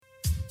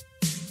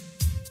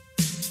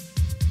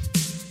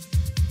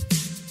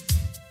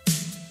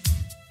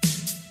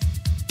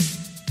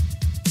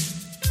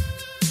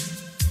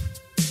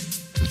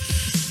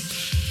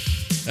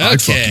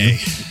Okay.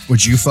 Fuck you.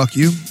 Would you fuck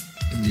you?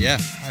 Yeah,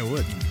 I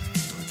would.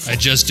 I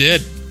just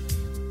did.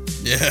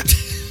 Yeah.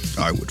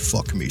 I would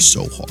fuck me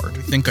so hard.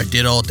 I think I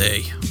did all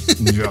day.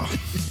 Yeah.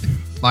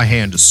 My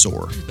hand is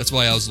sore. That's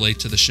why I was late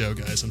to the show,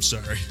 guys. I'm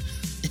sorry.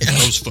 Yeah.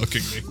 I was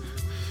fucking me.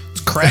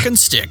 It's crack and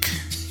stick.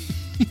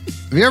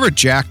 Have you ever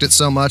jacked it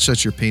so much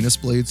that your penis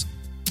bleeds?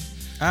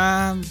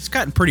 It's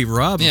gotten pretty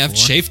raw before. Yeah, I've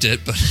chafed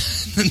it, but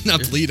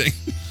not bleeding.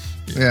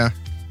 Yeah.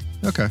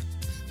 Okay.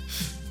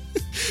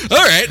 All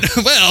right.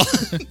 Well.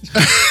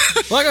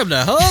 Welcome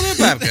to Holiday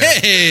Popcorn.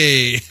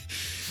 Hey.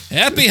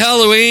 Happy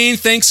Halloween,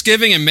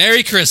 Thanksgiving, and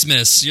Merry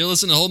Christmas. You're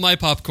listening to Hold My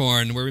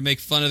Popcorn, where we make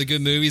fun of the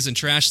good movies and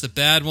trash the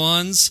bad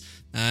ones.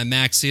 I'm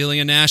Max Healing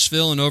in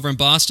Nashville, and over in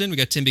Boston, we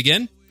got Tim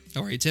Begin.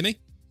 How are you, Timmy?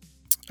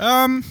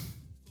 I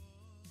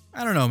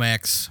don't know,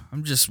 Max.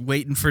 I'm just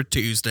waiting for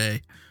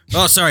Tuesday.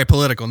 Oh, sorry,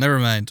 political. Never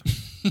mind.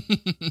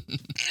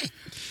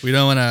 We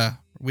don't want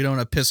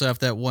to piss off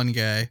that one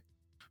guy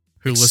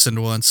who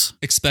listened once.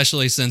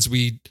 Especially since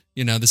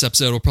this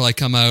episode will probably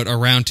come out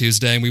around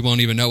Tuesday, and we won't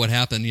even know what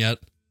happened yet.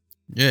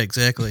 Yeah,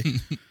 exactly.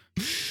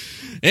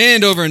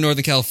 And over in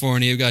Northern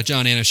California, we've got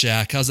John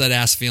Anoshak. How's that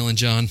ass feeling,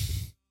 John?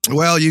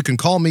 Well, you can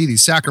call me the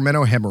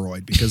Sacramento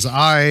Hemorrhoid because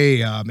I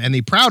am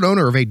the proud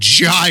owner of a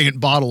giant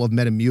bottle of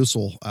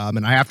Metamucil,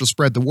 and I have to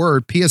spread the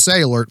word.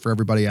 PSA alert for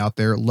everybody out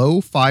there.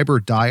 Low-fiber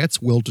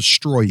diets will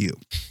destroy you.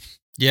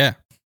 Yeah.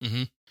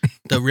 Mm-hmm.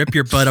 They'll rip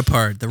your butt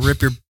apart. They'll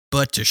rip your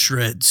butt to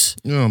shreds.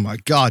 Oh, my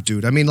God,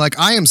 dude. I mean,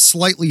 I am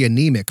slightly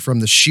anemic from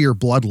the sheer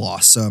blood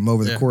loss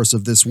over the course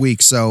of this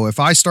week, so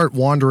if I start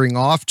wandering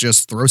off,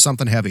 just throw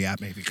something heavy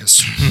at me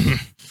because...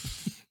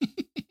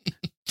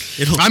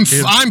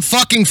 I'm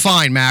fucking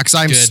fine, Max.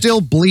 I'm still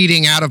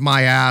bleeding out of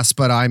my ass,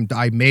 but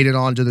I made it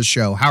onto the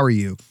show. How are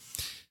you?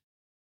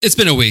 It's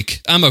been a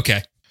week. I'm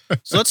okay.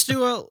 So let's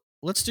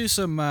do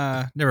some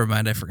never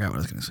mind, I forgot what I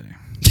was going to say.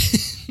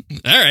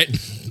 All right.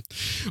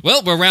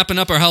 Well, we're wrapping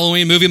up our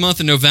Halloween movie month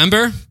in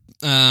November.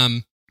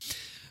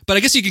 But I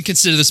guess you can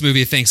consider this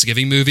movie a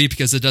Thanksgiving movie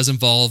because it does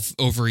involve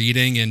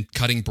overeating and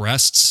cutting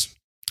breasts.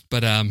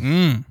 But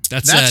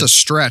that's a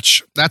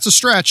stretch. That's a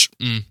stretch.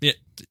 Yeah,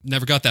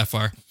 never got that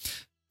far.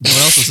 What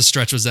else was a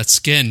stretch was that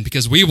Skin,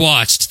 because we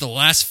watched the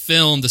last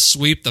film to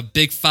sweep the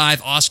Big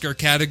Five Oscar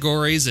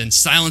categories in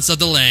Silence of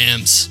the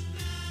Lambs.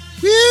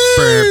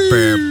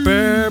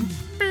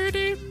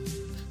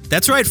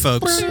 That's right,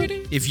 folks.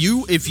 If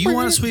you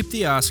want to sweep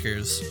the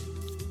Oscars,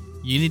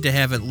 you need to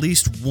have at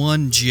least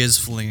one jizz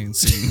flinging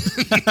scene.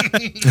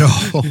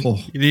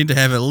 You need to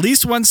have at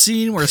least one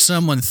scene where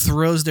someone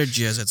throws their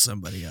jizz at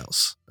somebody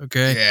else.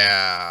 Okay?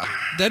 Yeah.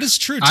 That is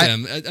true,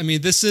 Tim. I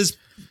mean, this is...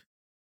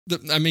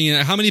 how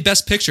many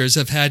Best Pictures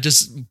have had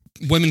just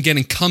women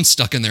getting cum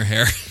stuck in their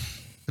hair?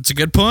 That's a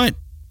good point.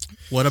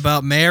 What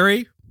about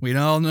Mary? We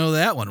all know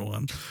that one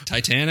won.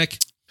 Titanic,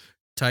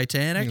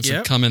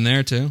 yeah. Cum in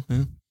there, too.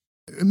 Yeah.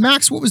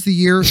 Max, what was the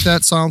year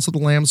that Silence of the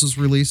Lambs was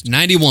released?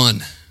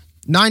 91.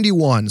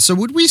 91. So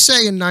would we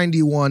say in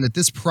 91 that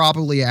this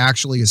probably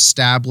actually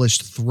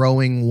established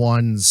throwing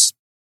one's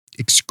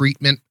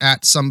excrement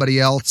at somebody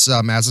else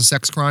as a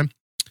sex crime?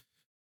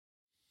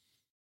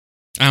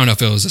 I don't know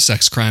if it was a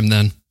sex crime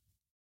then.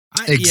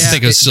 I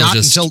think it was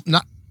still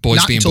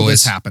boys being until boys.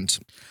 This happened.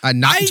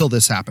 Until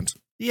this happened.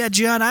 Yeah,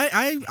 John,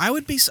 I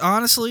would be,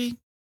 honestly,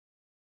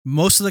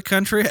 most of the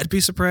country, I'd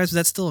be surprised if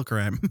that's still a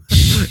crime.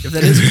 If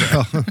that is a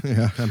crime.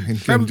 Yeah, I mean,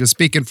 I'm just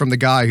speaking from the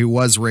guy who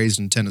was raised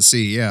in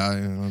Tennessee.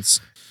 Yeah,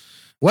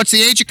 what's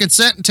the age of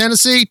consent in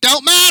Tennessee?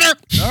 Don't matter.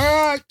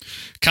 All right.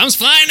 Comes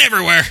flying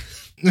everywhere.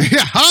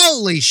 Yeah,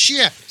 holy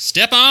shit.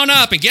 Step on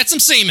up and get some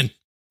semen.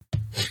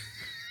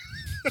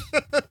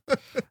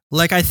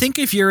 I think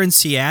if you're in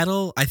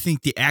Seattle, I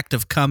think the act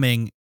of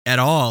coming at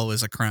all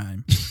is a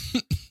crime.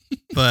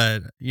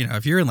 But,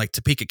 if you're in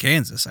Topeka,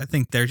 Kansas, I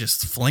think they're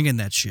just flinging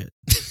that shit.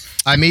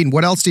 I mean,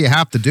 what else do you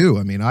have to do?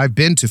 I mean, I've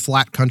been to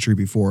flat country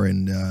before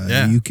and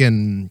you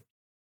can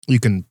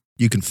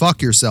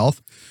fuck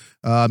yourself.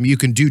 You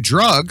can do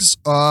drugs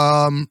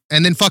and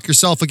then fuck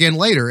yourself again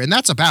later. And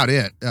that's about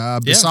it.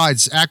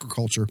 Besides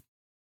agriculture.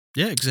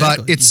 Yeah,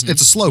 exactly. But it's a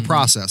slow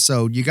process,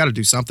 so you got to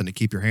do something to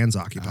keep your hands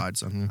occupied.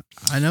 So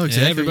I know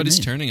exactly. Yeah, everybody's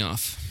turning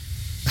off.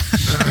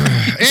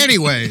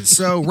 Anyways,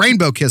 so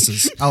rainbow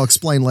kisses. I'll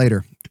explain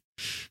later.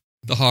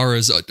 The horror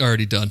is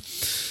already done.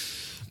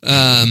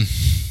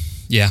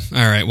 Yeah.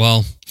 All right.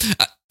 Well,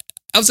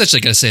 I was actually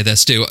going to say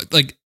this too.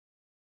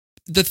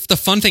 The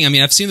fun thing. I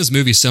mean, I've seen this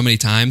movie so many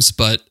times,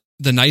 but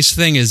the nice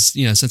thing is,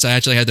 since I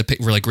actually had to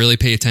really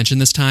pay attention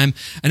this time,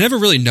 I never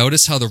really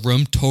noticed how the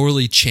room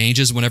totally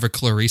changes whenever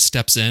Clarice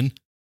steps in.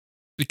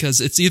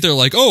 Because it's either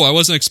oh, I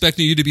wasn't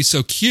expecting you to be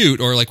so cute,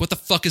 or what the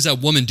fuck is that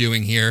woman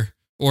doing here?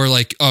 Or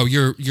oh,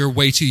 you're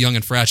way too young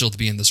and fragile to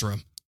be in this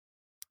room.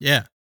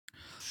 Yeah.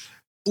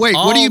 Wait,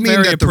 all what do you mean?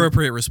 Very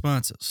appropriate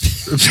responses.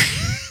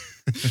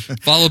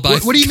 Followed by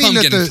what do you mean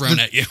that getting thrown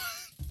at you.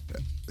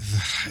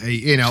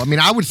 you know, I mean,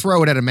 I would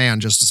throw it at a man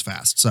just as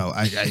fast. So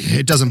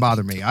it doesn't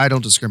bother me. I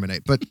don't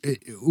discriminate. But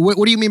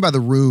what do you mean by the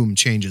room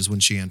changes when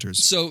she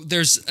enters? So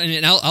there's,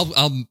 and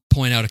I'll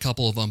point out a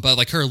couple of them, but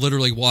like her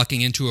literally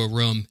walking into a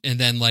room and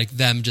then like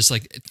them just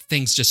like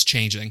things just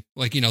changing.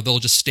 Like, you know, they'll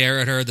just stare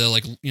at her. They'll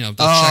like, you know,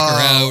 they'll check her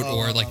out,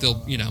 or like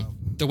they'll, you know,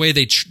 the way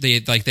they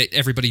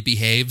everybody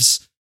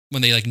behaves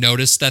when they like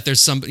notice that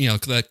there's some, you know,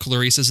 that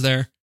Clarice is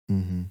there.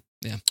 Mm-hmm.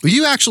 Yeah. Well,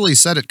 you actually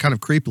said it kind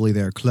of creepily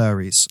there,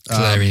 Clarice.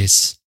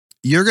 Clarice.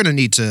 You're going to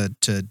need to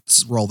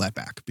roll that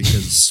back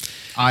because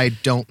I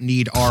don't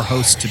need our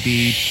host to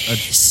be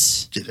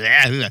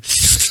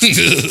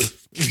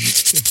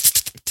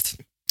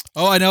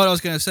Oh, I know what I was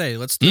going to say.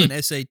 Let's do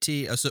an SAT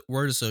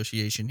word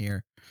association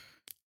here.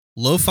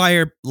 Low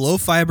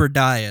fiber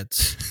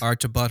diets are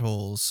to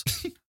buttholes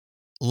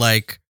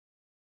like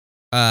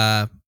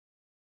Dr.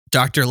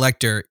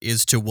 Lecter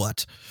is to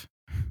what?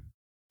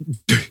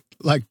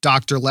 Like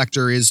Dr.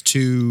 Lecter is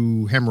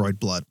to hemorrhoid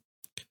blood.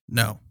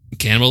 No.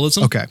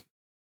 Cannibalism? Okay.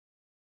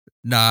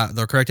 Nah,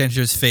 the correct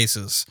answer is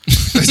faces.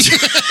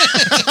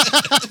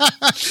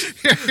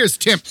 Here's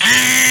Tim.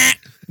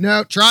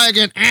 No, try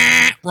again.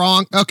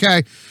 Wrong.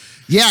 Okay.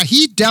 Yeah,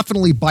 he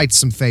definitely bites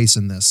some face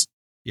in this.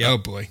 Yep. Oh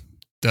boy.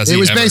 It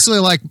was basically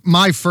like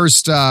my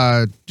first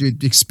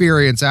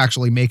experience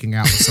actually making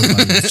out with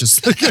somebody. It's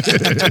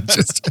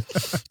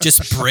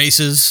just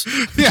braces.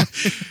 Yeah.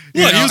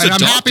 Well, and I'm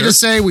happy to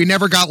say we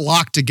never got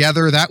locked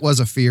together. That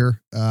was a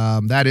fear.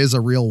 That is a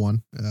real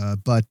one.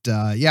 But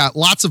yeah,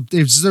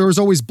 there was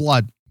always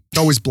blood.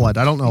 Always blood.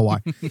 I don't know why.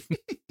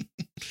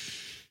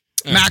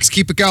 Max,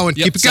 keep it going.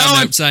 Yep, keep it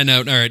going. Side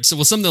note. All right. So,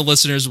 well, some of the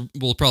listeners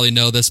will probably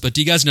know this, but do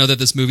you guys know that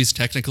this movie's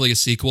technically a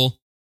sequel?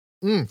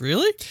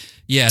 Really?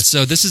 Yeah,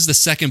 so this is the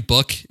second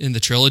book in the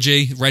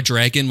trilogy. Red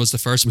Dragon was the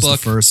first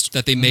book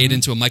that they made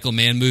into a Michael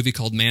Mann movie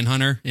called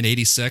Manhunter in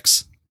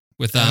 '86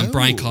 with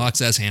Brian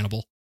Cox as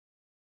Hannibal.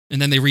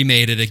 And then they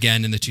remade it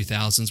again in the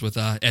 2000s with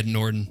Ed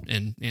Norton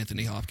and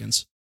Anthony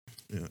Hopkins.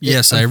 Yeah.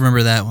 Yes, I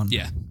remember that one.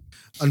 Yeah.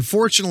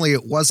 Unfortunately,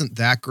 it wasn't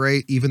that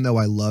great, even though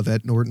I love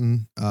Ed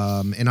Norton.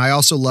 And I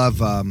also love,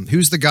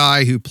 who's the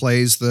guy who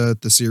plays the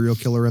serial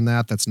killer in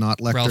that? That's not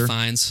Lecter. Ralph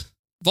Fiennes.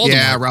 Voldemort.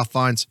 Yeah, Ralph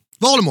Fiennes.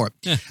 Voldemort.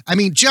 Yeah. I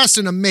mean,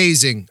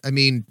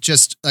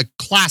 just a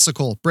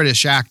classical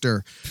British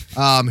actor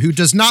who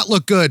does not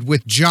look good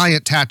with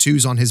giant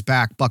tattoos on his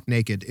back, buck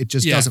naked. It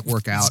just doesn't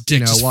work out. You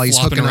know, while he's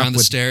hooking around up the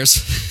stairs.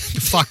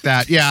 Fuck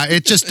that. Yeah,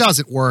 it just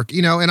doesn't work.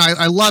 You know, and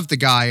I love the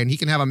guy, and he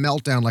can have a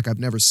meltdown like I've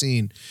never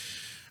seen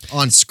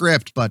on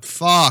script, but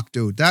fuck,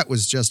 dude, that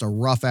was just a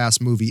rough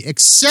ass movie,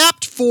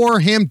 except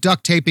for him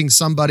duct taping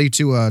somebody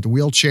to a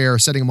wheelchair,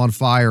 setting him on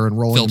fire, and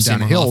rolling him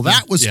down a hill.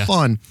 That was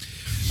fun.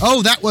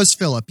 Oh, that was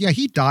Philip. Yeah,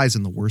 he dies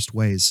in the worst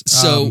ways.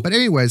 So, but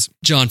anyways,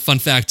 John, fun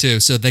fact too.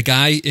 So the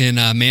guy in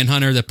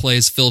Manhunter that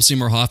plays Philip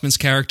Seymour Hoffman's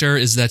character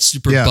is that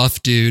super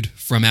buff dude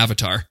from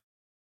Avatar,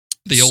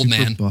 the old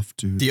man, buff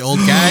dude, the old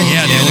guy.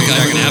 Yeah, the old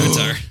guy from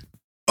Avatar.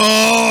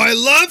 Oh, I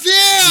love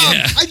him.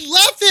 Yeah. I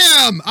love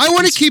him. I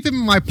want to keep him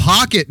in my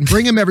pocket and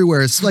bring him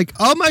everywhere. It's like,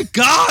 oh my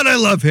God, I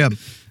love him.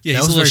 Yeah,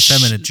 that was very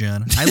feminine,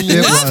 John. I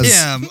love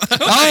him.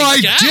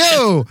 I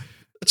do.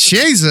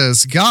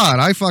 Jesus, God,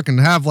 I fucking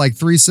have like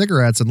 3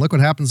 cigarettes and look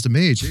what happens to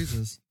me.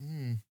 Jesus.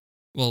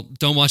 Well,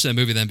 don't watch that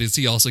movie then, because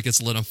he also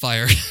gets lit on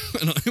fire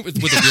with a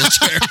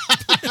wheelchair.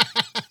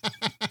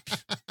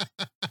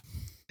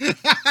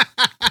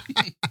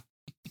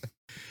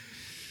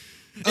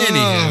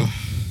 Anywho,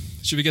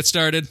 should we get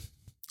started?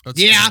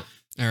 Yeah.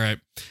 All right.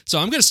 So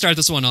I'm going to start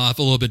this one off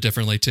a little bit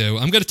differently too.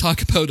 I'm going to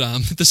talk about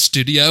the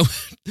studio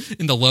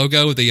in the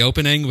logo, the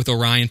opening with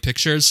Orion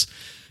Pictures.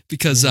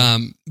 Because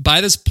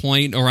by this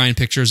point, Orion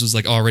Pictures was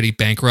like already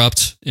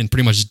bankrupt and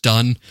pretty much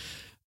done.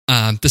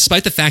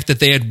 Despite the fact that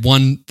they had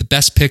won the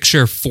Best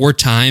Picture 4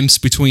 times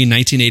between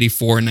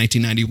 1984 and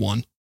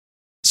 1991.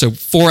 So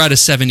 4 out of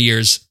 7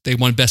 years, they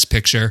won Best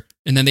Picture.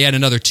 And then they had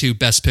another 2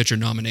 Best Picture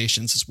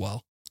nominations as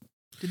well.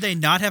 Did they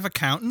not have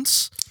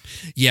accountants?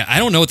 Yeah, I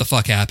don't know what the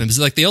fuck happened. Because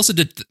like they also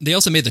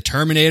made the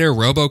Terminator,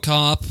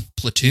 RoboCop,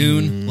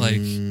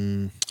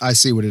 Platoon. I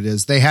see what it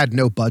is. They had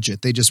no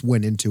budget. They just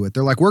went into it.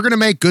 They're like, we're going to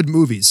make good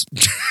movies.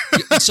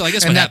 So I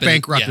guess and what that happened,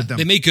 bankrupted them.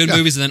 They made good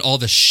movies, and then all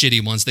the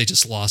shitty ones they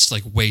just lost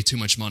like way too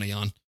much money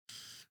on.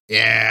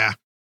 Yeah.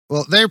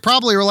 Well, they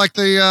probably were like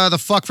the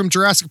fuck from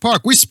Jurassic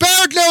Park. We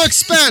spared no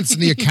expense,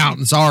 and the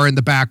accountants are in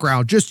the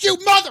background. Just you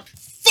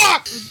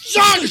motherfuck,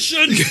 son.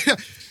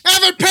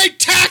 Haven't paid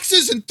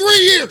taxes in 3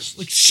 years.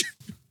 Like, shit.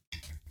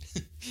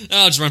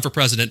 I'll just run for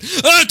president.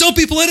 Don't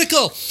be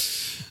political.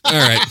 All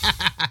right.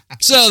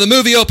 So the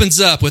movie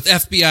opens up with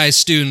FBI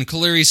student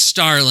Clarice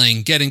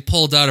Starling getting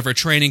pulled out of her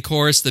training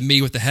course to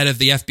meet with the head of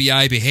the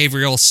FBI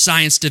Behavioral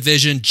Science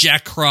Division,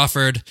 Jack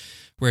Crawford,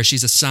 where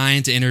she's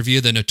assigned to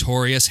interview the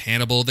notorious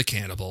Hannibal the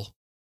Cannibal.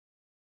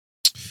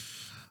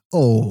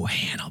 Oh,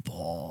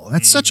 Hannibal.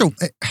 That's such a...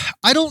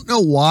 I don't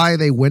know why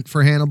they went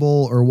for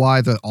Hannibal or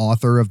why the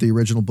author of the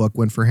original book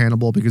went for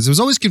Hannibal, because it was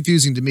always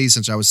confusing to me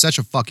since I was such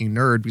a fucking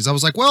nerd, because I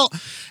was like, well,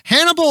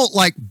 Hannibal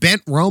like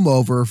bent Rome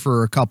over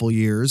for a couple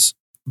years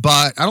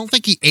but I don't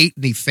think he ate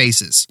any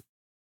faces.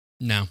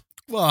 No.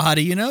 Well, how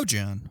do you know,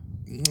 John?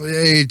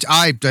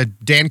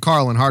 Dan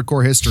Carlin,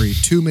 Hardcore History.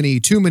 Too many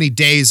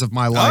days of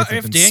my life.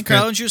 If Dan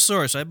Carlin's your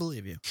source, I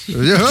believe you.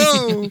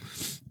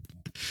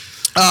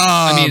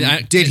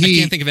 I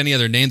can't think of any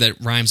other name that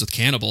rhymes with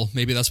cannibal.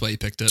 Maybe that's why he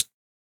picked it.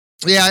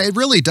 Yeah, it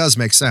really does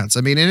make sense.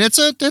 I mean, and it's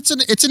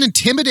an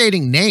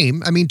intimidating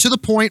name. I mean, to the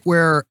point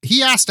where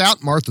he asked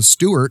out Martha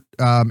Stewart,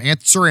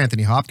 Sir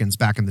Anthony Hopkins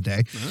back in the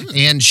day,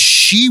 and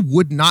she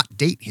would not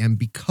date him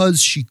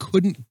because she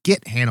couldn't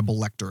get Hannibal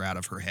Lecter out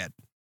of her head.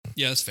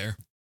 Yeah, that's fair.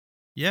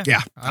 Yeah,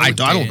 I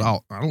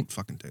don't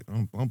fucking date.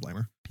 I don't blame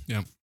her.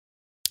 Yeah.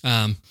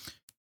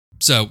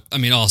 So, I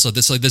mean, also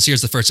this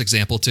here's the first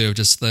example too,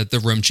 just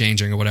the room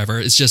changing or whatever.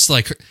 It's just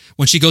like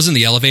when she goes in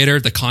the elevator,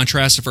 the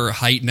contrast of her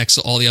height next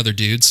to all the other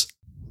dudes,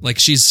 like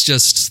she's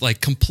just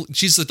like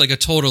she's like a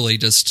totally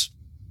just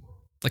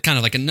like kind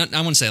of like I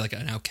wouldn't say like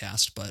an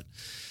outcast, but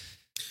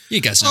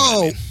you guys know what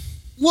I mean.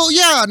 Well,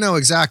 yeah, no,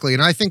 exactly.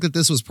 And I think that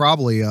this was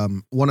probably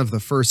one of the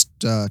first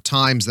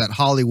times that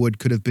Hollywood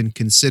could have been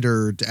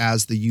considered,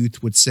 as the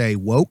youth would say,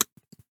 woke.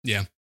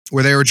 Yeah.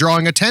 Where they were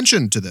drawing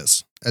attention to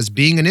this as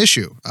being an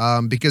issue.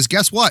 Because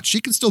guess what? She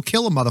can still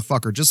kill a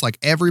motherfucker just like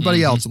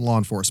everybody else in law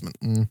enforcement.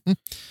 Mm-hmm.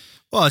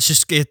 Well,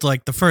 it's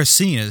like the first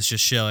scene is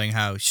just showing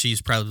how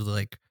she's probably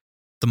like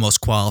the most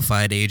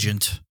qualified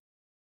agent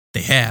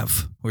they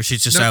have, where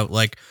she's just out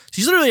like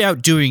she's literally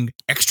out doing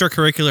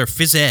extracurricular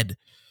phys ed.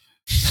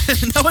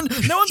 no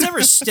one's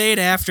ever stayed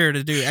after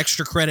to do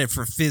extra credit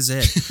for phys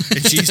ed,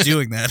 and she's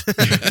doing that.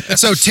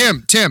 So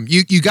Tim,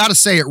 you got to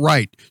say it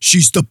right.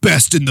 She's the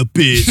best in the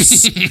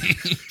biz.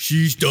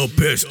 She's the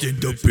best in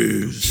the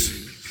biz.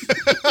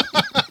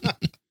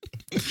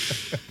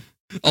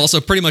 Also,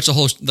 pretty much the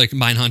whole like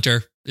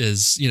Mindhunter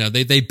is,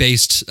 they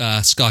based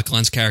Scott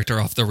Glenn's character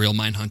off the real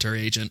Mindhunter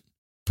agent,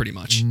 pretty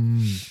much.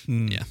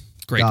 Yeah,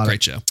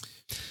 great show.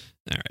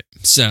 All right.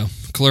 So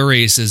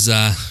Clarice is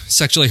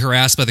sexually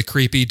harassed by the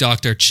creepy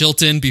Dr.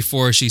 Chilton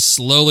before she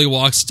slowly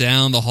walks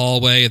down the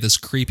hallway of this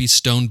creepy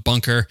stone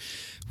bunker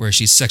where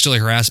she's sexually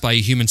harassed by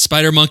a human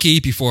spider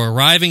monkey before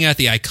arriving at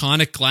the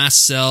iconic glass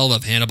cell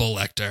of Hannibal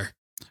Lecter,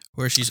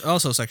 where she's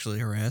also sexually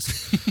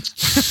harassed.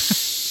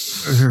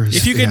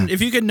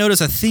 If you can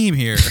notice a theme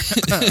here,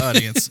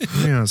 audience.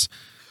 Yes.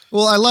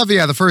 Well, I love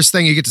the first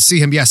thing you get to see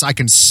him. Yes, I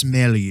can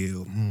smell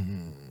you.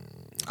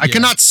 I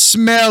cannot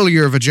smell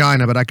your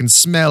vagina, but I can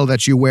smell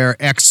that you wear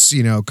X,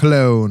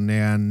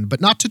 cologne,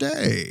 but not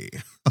today.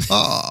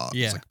 Yeah.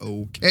 It's like,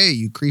 okay,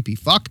 you creepy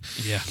fuck.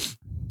 Yeah.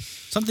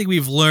 Something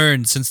we've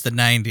learned since the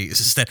 90s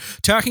is that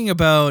talking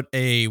about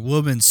a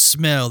woman's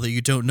smell that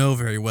you don't know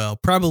very well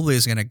probably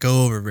is going to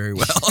go over very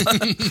well.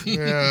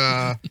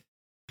 Yeah.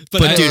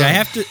 But dude, I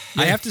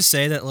have to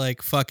say that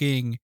like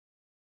fucking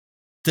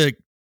the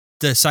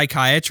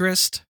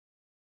psychiatrist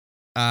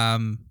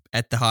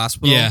at the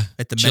hospital,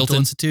 at the mental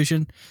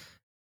institution.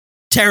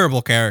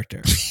 Terrible character.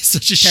 He's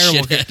such a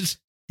shithead.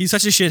 He's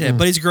such a shithead,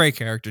 but he's a great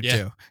character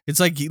too. It's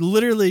like he's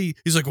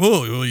like,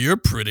 whoa, well, you're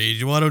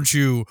pretty. Why don't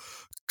you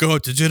go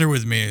out to dinner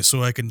with me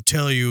so I can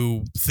tell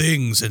you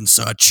things and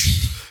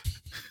such?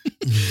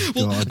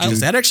 Does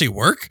that actually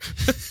work?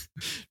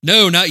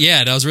 No, not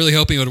yet. I was really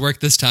hoping it would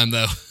work this time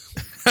though.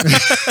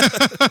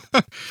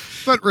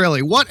 But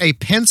really, what a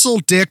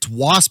pencil-dicked,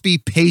 waspy,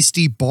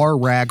 pasty, bar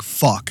rag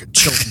fuck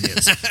Chilton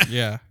is.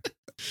 Yeah.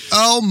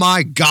 Oh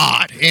my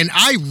God. And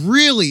I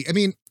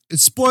mean,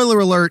 spoiler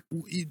alert,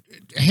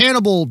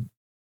 Hannibal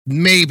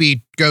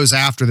maybe goes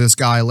after this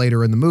guy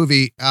later in the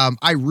movie.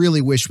 I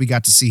really wish we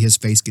got to see his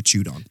face get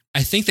chewed on.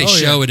 I think they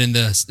show it in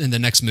the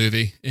next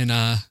movie, in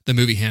the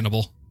movie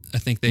Hannibal. I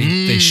think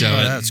they show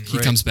it. He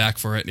comes back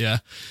for it, yeah.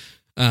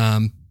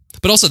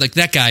 But also, like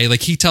that guy,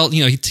 like he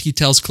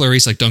tells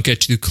Clarice, like, don't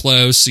get too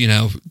close.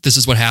 This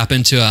is what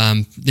happened to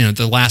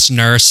the last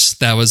nurse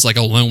that was like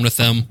alone with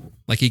him.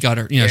 Like he got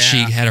her, she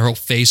had her whole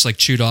face like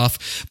chewed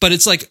off. But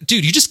it's like,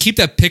 dude, you just keep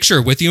that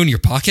picture with you in your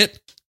pocket.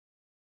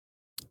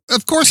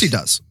 Of course he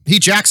does. He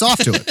jacks off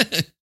to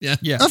it.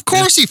 Yeah. Of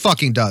course he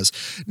fucking does.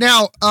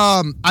 Now,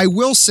 I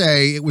will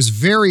say it was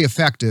very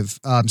effective.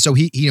 So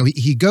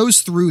he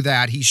goes through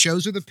that. He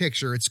shows her the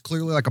picture. It's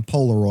clearly like a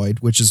Polaroid,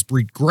 which is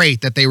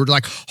great that they were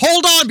like,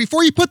 hold on,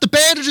 before you put the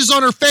bandages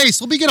on her face,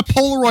 let me get a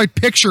Polaroid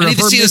picture of her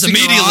missing this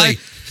immediately.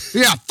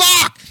 Yeah,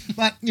 fuck.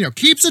 But,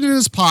 keeps it in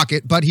his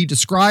pocket, but he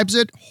describes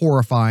it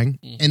horrifying.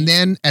 Mm-hmm. And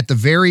then at the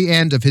very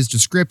end of his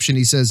description,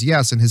 he says,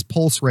 yes, and his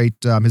pulse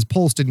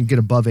didn't get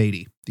above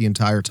 80 the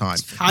entire time.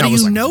 How do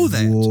you know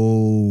that?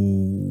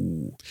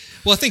 Whoa.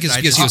 Well, I think it's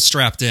because he was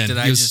strapped in. Did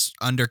I just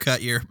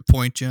undercut your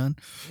point, John?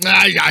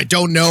 I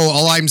don't know.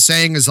 All I'm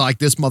saying is like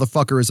this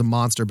motherfucker is a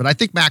monster. But I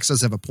think Max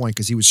does have a point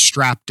because he was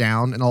strapped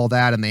down and all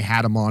that, and they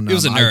had him on. He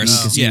was a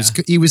nurse.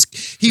 He was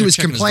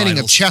complaining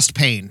of chest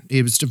pain.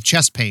 It was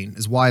chest pain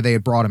is why they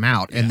had brought him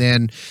out, and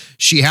then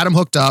she had him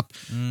hooked up,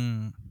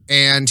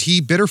 and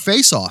he bit her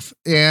face off.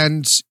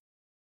 And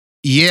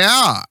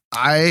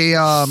I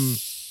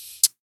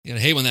You gotta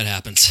hate when that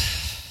happens.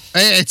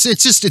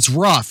 It's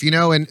rough,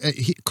 and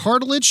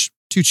cartilage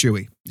too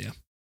chewy. Yeah.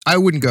 I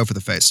wouldn't go for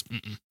the face.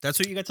 That's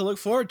what you got to look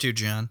forward to,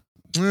 John.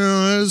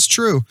 Well, that is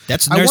true.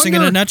 That's nursing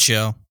in a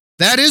nutshell.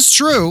 That is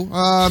true.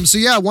 So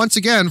yeah, once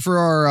again, for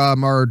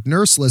our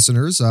nurse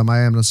listeners, I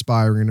am an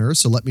aspiring nurse,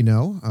 so let me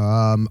know.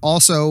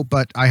 Also,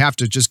 but I have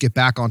to just get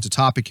back onto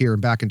topic here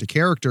and back into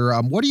character.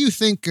 What do you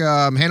think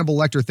Hannibal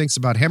Lecter thinks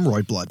about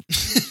hemorrhoid blood?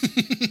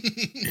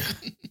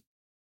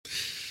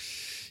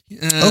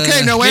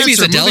 Okay, no maybe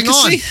answer. It's a Moving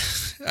delicacy.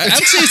 on. I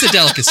would say it's a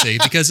delicacy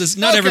because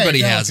not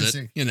everybody has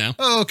it. You know.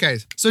 Oh, okay,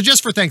 so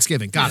just for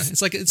Thanksgiving, got it.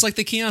 It's like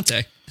the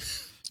Chianti.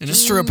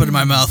 Just throw it in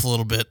my mouth a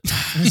little bit.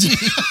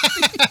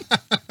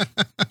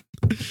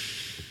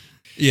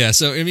 Yeah,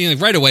 so I mean,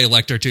 like, right away,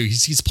 Lecter too.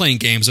 He's playing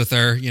games with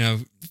her. You know,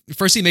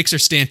 first he makes her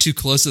stand too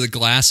close to the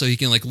glass so he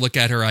can like look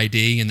at her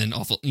ID and then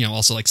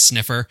also like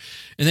sniff her,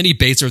 and then he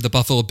baits her with the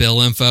Buffalo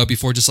Bill info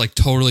before just like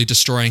totally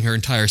destroying her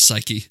entire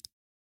psyche.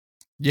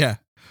 Yeah.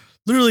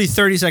 Literally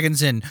 30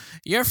 seconds in,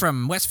 you're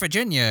from West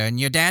Virginia and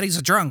your daddy's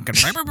a drunk. And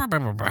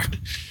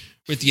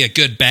with your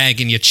good bag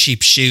and your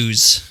cheap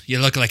shoes, you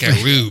look like a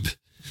rube.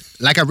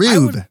 Like a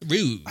rube.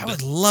 I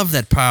would love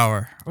that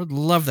power. I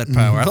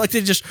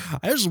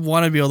just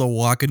want to be able to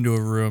walk into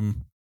a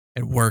room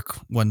at work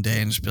one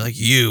day and just be like,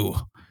 you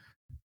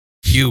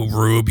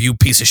rube, you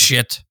piece of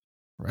shit.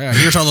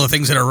 Here's all the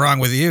things that are wrong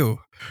with you.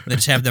 And then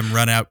just have them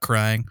run out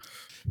crying.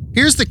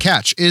 Here's the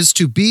catch, is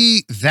to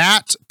be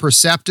that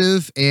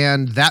perceptive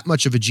and that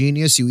much of a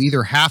genius, you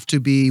either have to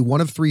be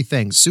one of three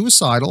things: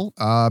 suicidal,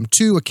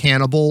 2, a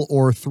cannibal,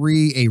 or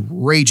 3, a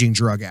raging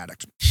drug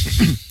addict.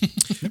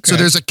 Okay. So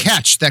there's a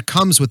catch that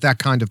comes with that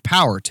kind of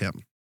power,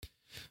 Tim.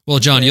 Well,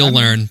 John, you'll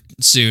learn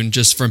soon,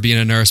 just from being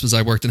a nurse, because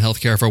I worked in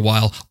healthcare for a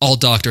while, all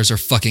doctors are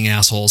fucking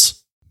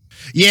assholes.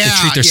 Yeah, they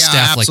treat their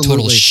staff absolutely. like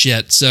total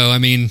shit. So, I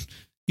mean,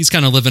 he's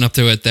kind of living up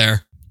to it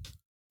there.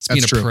 He's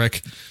being a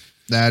prick.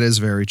 That is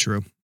very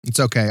true. It's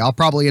okay. I'll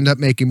probably end up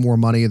making more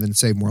money and then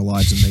save more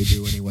lives than they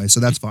do anyway, so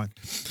that's fine.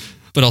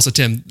 But also,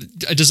 Tim,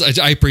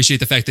 I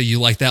appreciate the fact that you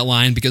like that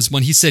line, because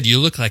when he said,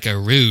 "You look like a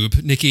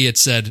rube," Nikki had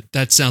said,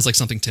 "That sounds like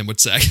something Tim would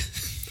say."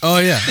 Oh,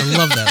 yeah. I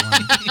love that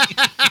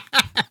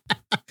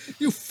line.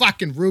 You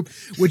fucking rube.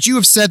 Would you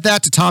have said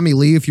that to Tommy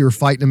Lee if you were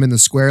fighting him in the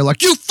square?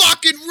 Like, you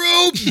fucking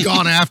rube!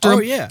 Gone after him?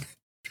 Oh, yeah.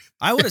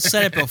 I would have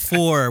said it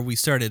before we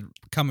started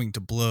coming to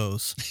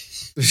blows.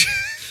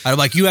 I'm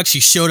like, you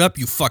actually showed up,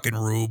 you fucking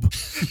rube.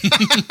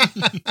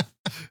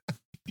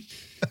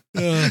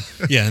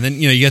 Yeah, and then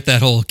you get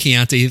that whole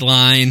Chianti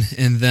line,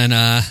 and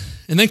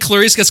then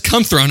Clarice gets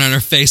cum thrown on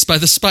her face by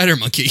the spider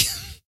monkey.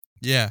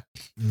 Yeah.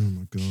 Oh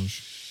my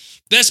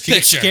gosh. Best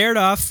picture.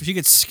 She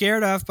gets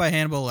scared off by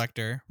Hannibal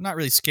Lecter. Not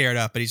really scared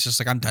off, but he's just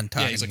like, I'm done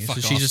talking. Yeah, he's like, so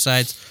fuck she off.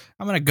 decides,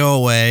 I'm gonna go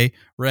away,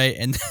 right?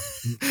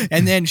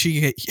 And then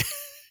she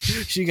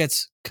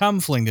gets cum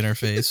flinged in her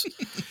face.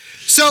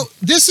 So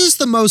this is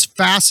the most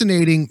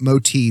fascinating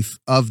motif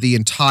of the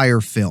entire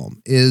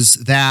film, is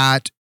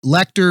that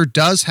Lecter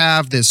does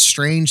have this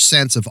strange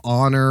sense of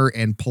honor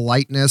and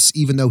politeness,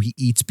 even though he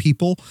eats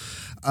people,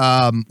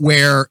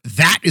 where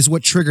that is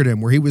what triggered him,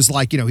 where he was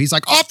like, he's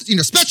like,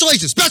 special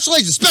agent.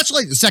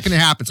 The second it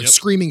happens, like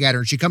screaming at her,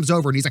 and she comes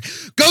over and he's like,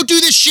 go do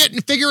this shit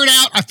and figure it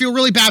out. I feel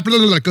really bad. Blah,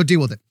 blah, blah, go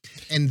deal with it.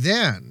 And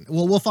then,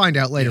 we'll find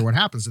out later what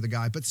happens to the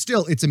guy, but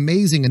still, it's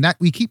amazing. And that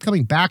we keep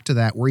coming back to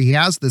that, where he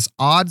has this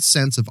odd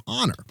sense of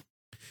honor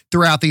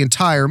throughout the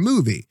entire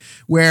movie,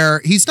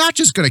 where he's not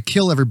just going to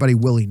kill everybody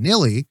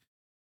willy-nilly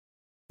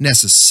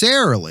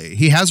necessarily.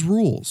 He has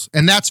rules,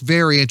 and that's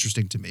very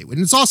interesting to me. And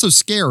it's also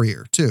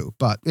scarier too.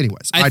 But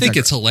anyways, I think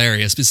it's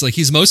hilarious because like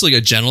he's mostly a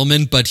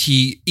gentleman, but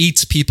he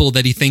eats people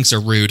that he thinks are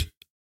rude.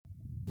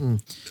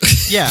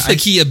 Yeah,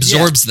 he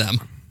absorbs them.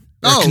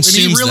 Oh, and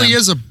he really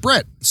is a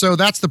Brit. So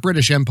that's the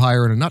British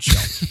Empire in a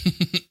nutshell.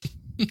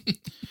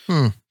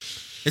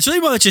 It's really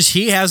more that just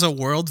he has a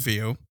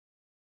worldview.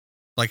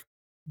 Like,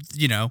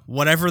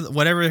 whatever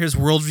his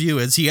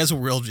worldview is, he has a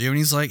worldview, and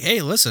he's like,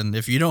 hey, listen,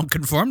 if you don't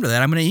conform to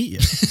that, I'm going to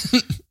eat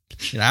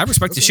you. I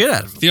respect the shit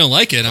out of him. If you don't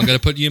like it, I'm going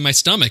to put you in my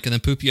stomach and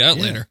then poop you out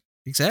later.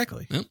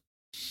 Exactly. Yep.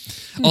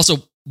 Also,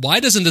 why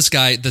doesn't this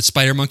guy, the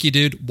spider monkey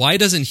dude, why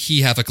doesn't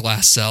he have a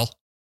glass cell?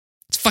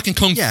 It's fucking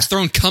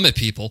throwing cum at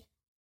people.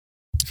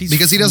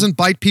 Because he doesn't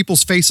bite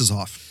people's faces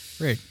off.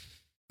 Right.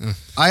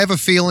 I have a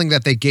feeling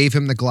that they gave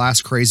him the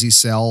glass crazy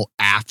cell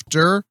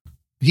after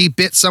he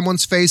bit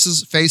someone's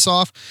face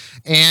off.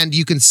 And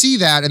you can see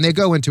that, and they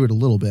go into it a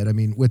little bit. I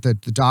mean, with the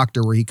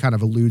doctor, where he kind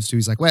of alludes to,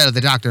 he's like, well,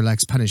 the doctor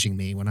likes punishing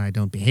me when I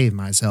don't behave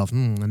myself.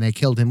 And they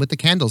killed him with the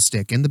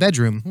candlestick in the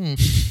bedroom.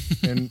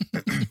 And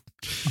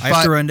I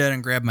have to run down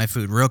and grab my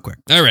food real quick.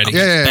 Alrighty.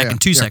 Back in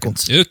 2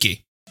 seconds. Cool.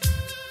 Okay.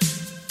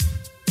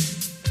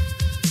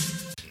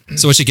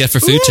 So what you get for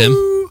food, Tim?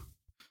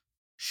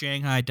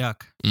 Shanghai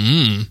duck.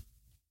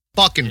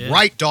 Fucking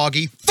right,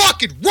 doggy.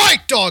 Fucking right,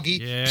 doggy.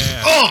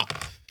 Yeah. Oh,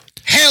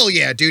 hell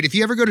yeah, dude. If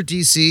you ever go to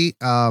DC,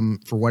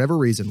 for whatever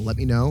reason, let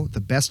me know. The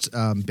best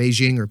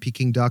Beijing or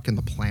Peking duck in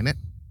the planet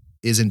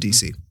is in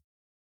DC.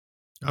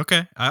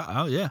 Okay.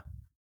 Oh, yeah.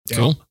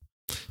 Cool.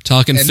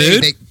 Talking and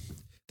food?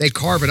 They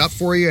carve it up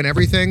for you and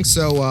everything.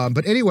 So,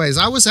 but anyways,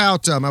 I was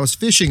out. I was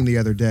fishing the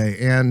other day,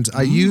 and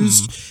I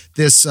used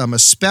this a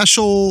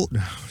special. I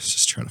was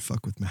just trying to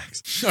fuck with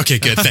Max. Okay,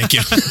 good. Thank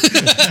you.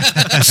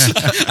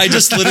 I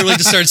just literally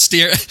just started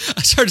staring.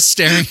 I started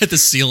staring at the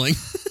ceiling.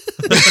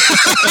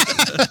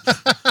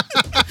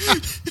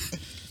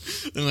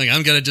 I'm like,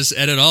 I'm gonna just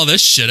edit all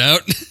this shit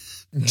out.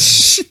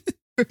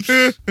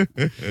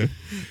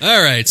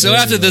 All right, so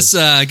after this,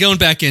 going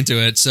back into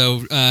it,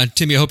 so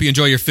Timmy, I hope you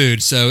enjoy your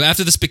food. So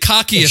after this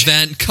Bukkake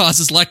event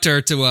causes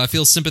Lecter to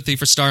feel sympathy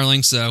for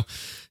Starling, so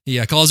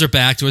he calls her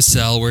back to his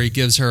cell where he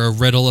gives her a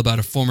riddle about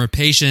a former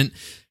patient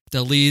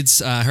that leads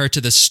her to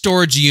the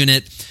storage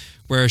unit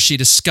where she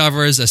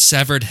discovers a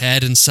severed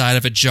head inside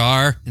of a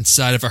jar,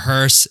 inside of a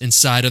hearse,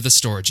 inside of the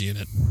storage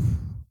unit.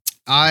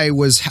 I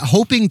was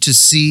hoping to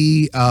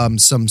see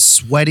some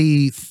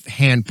sweaty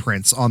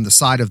handprints on the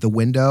side of the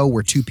window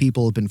where two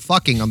people have been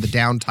fucking on the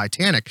downed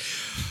Titanic.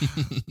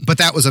 But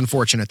that was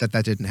unfortunate that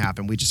didn't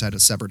happen. We just had a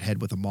severed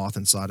head with a moth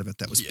inside of it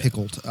that was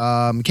pickled.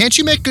 Can't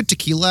you make good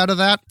tequila out of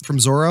that from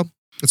Zorro?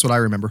 That's what I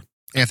remember.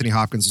 Anthony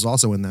Hopkins is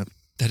also in that.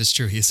 That is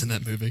true. He's in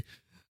that movie.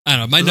 I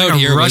don't know. My note like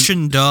here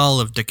Russian doll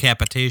of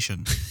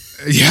decapitation.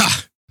 Yeah.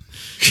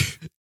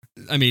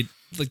 I mean,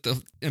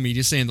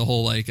 you're saying the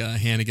whole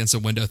hand against a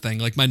window thing.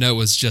 Like my note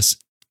was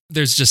just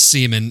there's just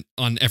semen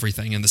on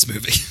everything in this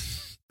movie.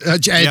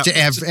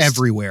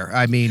 Everywhere.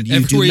 I mean, you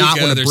do not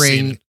want to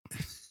bring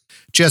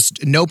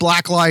just no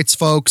black lights,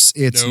 folks.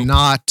 It's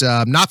not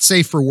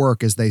safe for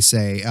work, as they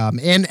say.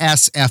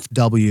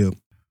 NSFW.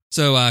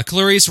 So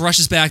Clarice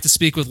rushes back to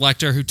speak with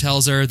Lecter, who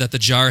tells her that the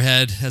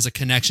Jarhead has a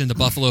connection to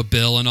Buffalo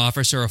Bill and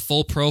offers her a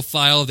full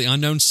profile of the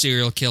unknown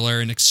serial killer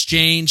in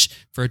exchange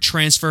for a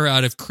transfer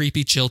out of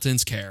Creepy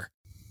Chilton's care.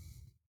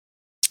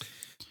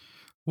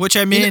 Which,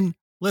 I mean,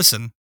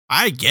 listen,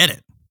 I get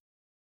it.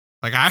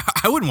 Like, I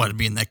wouldn't want to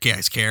be in that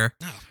guy's care.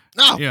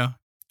 No. Yeah.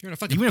 You're in a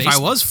fucking Even basement.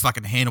 if I was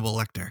fucking Hannibal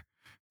Lecter.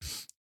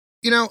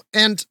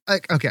 And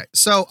okay,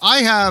 so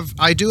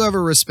I do have a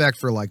respect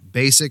for like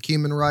basic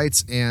human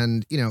rights.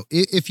 And,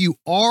 if you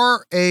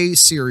are a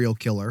serial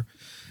killer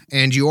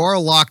and you are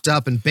locked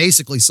up in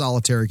basically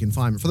solitary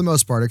confinement for the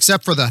most part,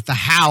 except for the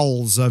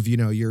howls of,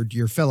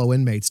 your fellow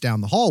inmates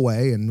down the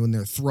hallway and when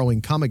they're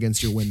throwing cum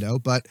against your window.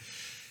 But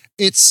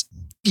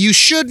you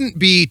shouldn't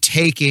be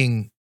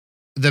taking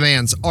the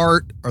man's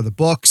art or the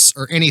books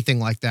or anything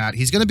like that.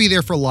 He's going to be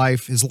there for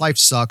life. His life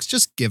sucks.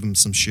 Just give him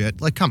some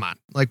shit. Like, come on.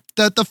 Like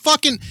the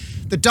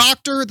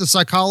doctor, the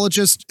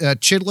psychologist,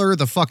 Chidler,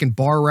 the fucking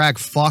bar rag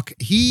fuck,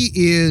 he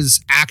is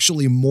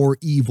actually more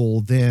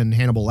evil than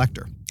Hannibal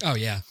Lecter. Oh,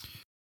 yeah.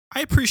 I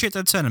appreciate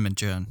that sentiment,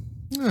 John.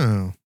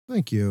 Oh,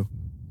 thank you.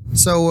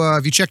 So,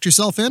 have you checked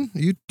yourself in?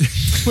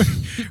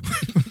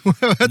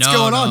 What's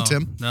going on,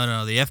 Tim?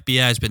 No. The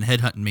FBI has been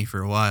headhunting me for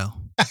a while.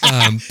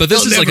 But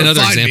this is like another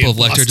example of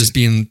Lecter just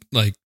being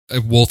like a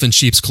wolf in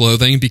sheep's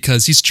clothing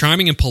because he's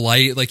charming and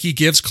polite. Like he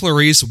gives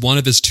Clarice one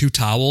of his 2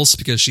 towels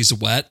because she's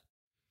wet.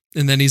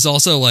 And then he's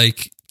also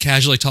like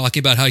casually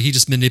talking about how he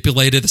just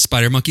manipulated the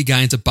spider monkey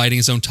guy into biting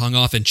his own tongue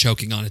off and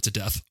choking on it to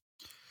death.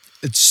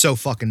 It's so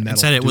fucking metal. And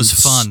said it was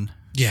fun.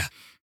 Yeah.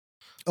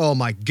 Oh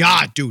my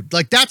God, dude.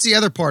 Like that's the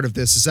other part of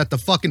this is that the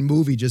fucking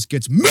movie just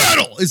gets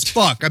metal as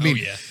fuck. I mean,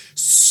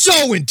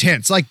 so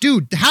intense. Like,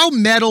 dude, how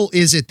metal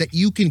is it that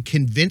you can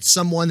convince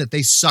someone that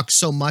they suck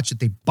so much that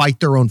they bite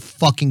their own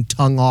fucking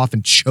tongue off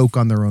and choke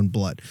on their own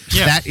blood?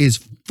 Yeah. That is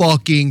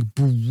fucking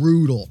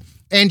brutal.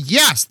 And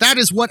yes, that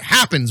is what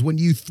happens when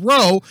you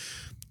throw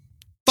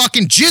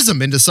fucking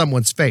jism into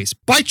someone's face.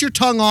 Bite your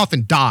tongue off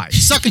and die.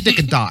 Suck a dick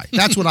and die.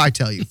 That's what I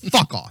tell you.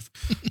 Fuck off.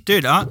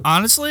 Dude,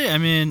 honestly, I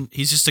mean,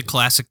 he's just a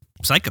classic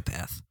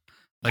psychopath.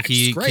 Like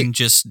he can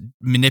just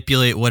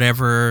manipulate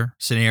whatever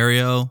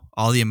scenario,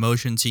 all the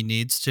emotions he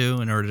needs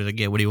to in order to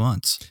get what he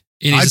wants.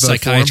 And he's a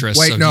psychiatrist.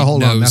 Wait, so no,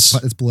 hold on.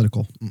 It's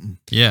political.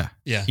 Yeah.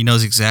 He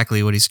knows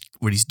exactly what he's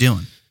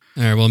doing.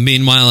 All right. Well,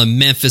 meanwhile, in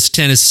Memphis,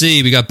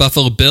 Tennessee, we got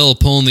Buffalo Bill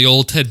pulling the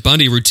old Ted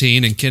Bundy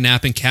routine and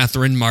kidnapping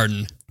Catherine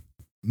Martin.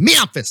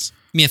 Memphis.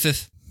 I mean,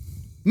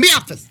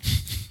 Memphis.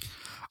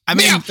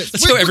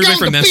 That's how everybody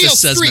from Memphis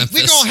says Memphis.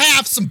 We're gonna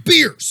have some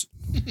beers.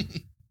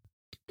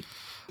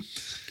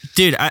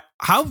 Dude,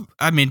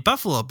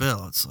 Buffalo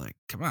Bill, it's like,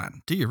 come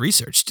on, do your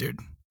research, dude.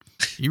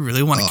 You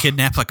really want to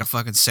kidnap like a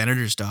fucking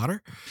senator's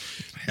daughter?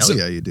 Hell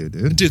yeah, you do,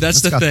 dude. Dude,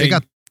 that's the thing. They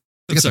got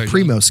the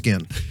primo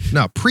skin.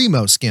 No,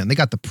 primo skin. They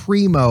got the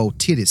primo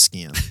titty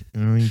skin.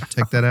 You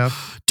take that out?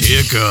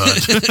 Dear God.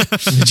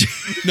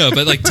 No,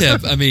 but like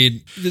Tim, I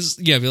mean,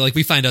 like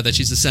we find out that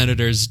she's the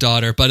senator's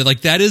daughter, but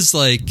like that is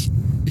like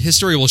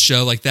history will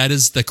show like that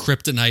is the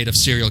kryptonite of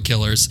serial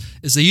killers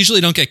is they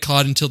usually don't get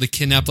caught until they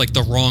kidnap like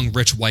the wrong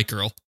rich white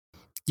girl.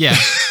 Yeah.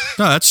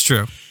 No, that's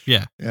true.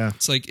 Yeah.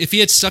 It's like if he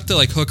had stuck to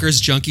like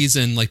hookers,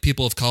 junkies, and like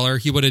people of color,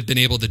 he would have been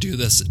able to do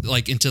this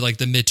like into like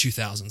the mid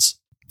 2000s.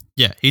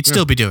 Yeah, he'd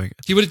still be doing it.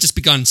 He would have just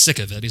gotten sick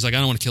of it. He's like, I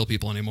don't want to kill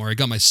people anymore. I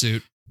got my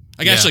suit.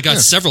 I actually got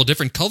several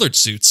different colored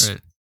suits. Right.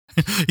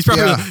 He's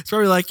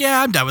probably like,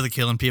 yeah, I'm done with the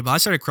killing people. I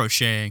started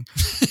crocheting.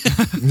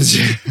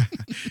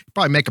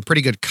 Probably make a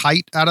pretty good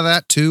kite out of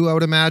that too, I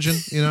would imagine,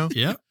 you know?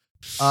 Yeah.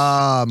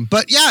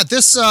 But yeah,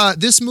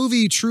 this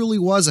movie truly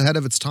was ahead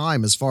of its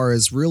time as far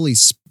as really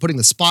putting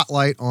the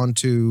spotlight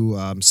onto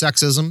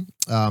sexism,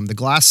 the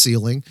glass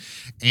ceiling,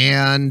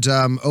 and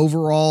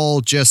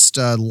overall just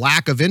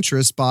lack of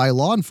interest by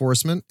law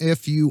enforcement.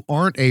 If you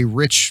aren't a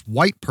rich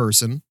white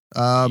person,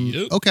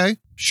 okay,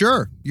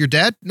 sure, you're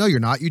dead. No, you're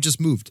not. You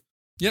just moved.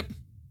 Yep.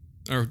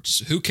 Or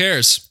just, who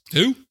cares?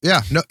 Who?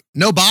 Yeah.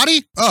 No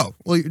body. Oh,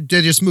 well,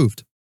 they just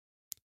moved.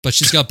 But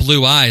she's got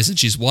blue eyes and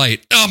she's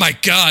white. Oh my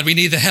God, we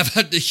need to have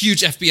a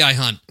huge FBI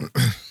hunt.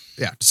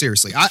 Yeah,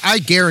 seriously. I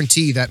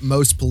guarantee that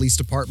most police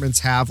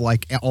departments have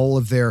like all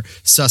of their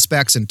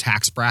suspects in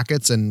tax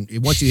brackets. And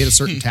once you hit a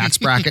certain tax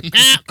bracket,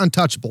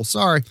 untouchable.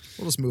 Sorry.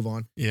 We'll just move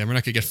on. Yeah, we're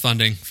not going to get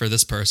funding for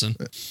this person.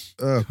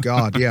 Oh,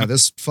 God. Yeah,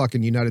 this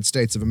fucking United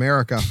States of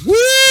America.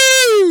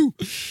 Woo!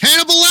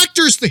 Hannibal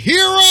Lecter's the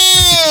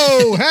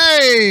hero!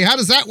 Hey, how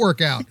does that work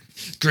out?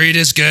 Greed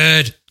is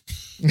good.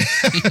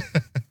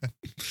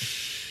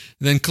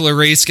 Then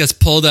Clarice gets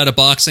pulled out of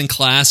boxing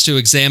class to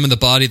examine the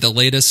body of the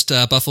latest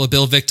Buffalo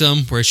Bill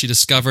victim, where she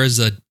discovers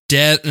a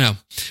death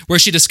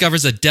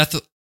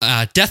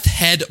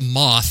head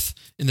moth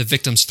in the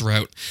victim's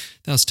throat.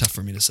 That was tough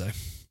for me to say.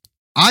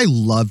 I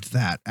loved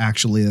that,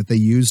 actually, that they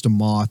used a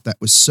moth that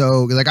was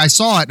so, like, I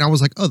saw it and I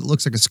was like, oh, it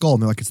looks like a skull.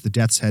 And they're like, it's the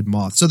death's head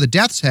moth. So the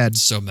death's head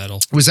so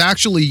metal was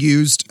actually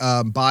used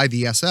by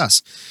the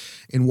SS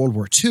in World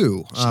War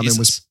II.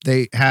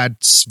 They had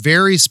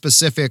very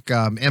specific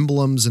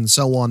emblems and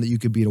so on that you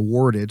could be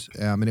awarded,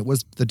 and it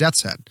was the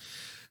death's head.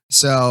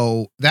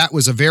 So that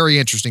was a very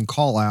interesting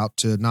call out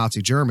to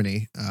Nazi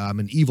Germany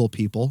and evil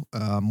people.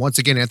 Once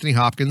again, Anthony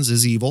Hopkins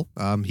is evil.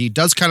 He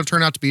does kind of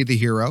turn out to be the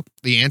hero,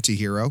 the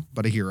anti-hero,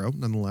 but a hero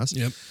nonetheless.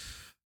 Yep.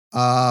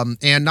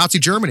 And Nazi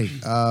Germany.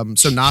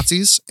 So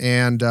Nazis,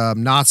 and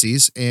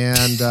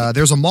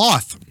there's a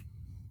moth.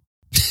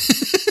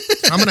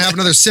 I'm going to have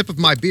another sip of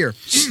my beer.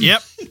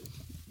 Yep.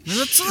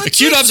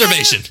 Acute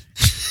observation.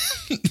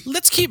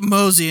 Let's keep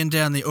moseying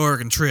down the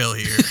Oregon Trail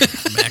here,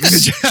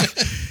 Max.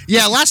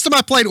 Yeah, last time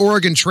I played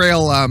Oregon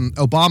Trail,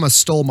 Obama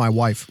stole my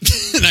wife.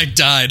 And I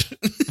died.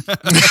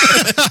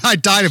 I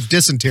died of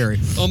dysentery.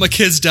 All my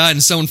kids died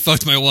and someone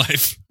fucked my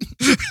wife.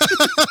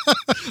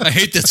 I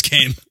hate this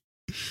game.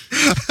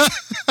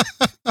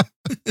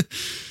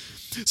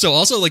 So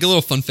also like a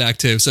little fun fact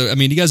too. So, I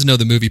mean, you guys know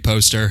the movie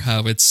poster,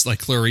 how it's like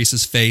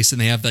Clarice's face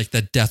and they have like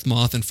that death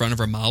moth in front of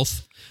her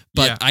mouth.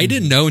 But yeah. I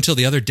didn't know until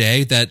the other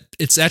day that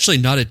it's actually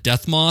not a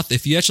death moth.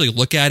 If you actually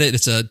look at it,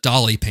 it's a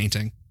Dali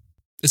painting.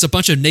 It's a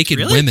bunch of naked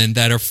women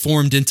that are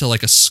formed into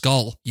like a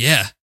skull.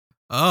 Yeah.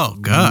 Oh,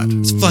 God.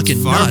 It's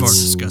fucking far nuts. More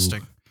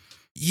disgusting.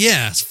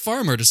 Yeah, it's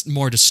far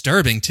more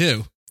disturbing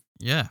too.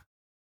 Yeah.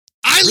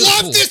 I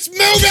love this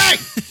movie!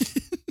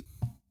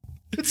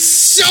 It's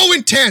so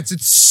intense.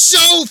 It's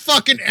so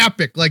fucking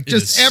epic. Like,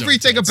 just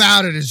everything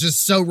about it is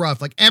just so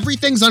rough. Like,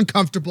 everything's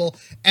uncomfortable.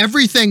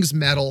 Everything's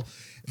metal.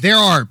 There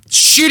are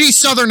shitty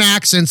Southern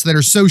accents that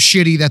are so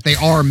shitty that they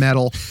are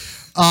metal.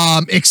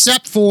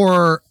 Except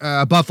for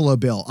Buffalo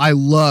Bill. I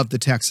love the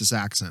Texas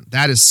accent.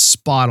 That is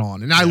spot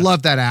on. And I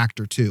love that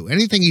actor, too.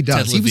 Anything he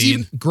does. He was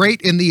even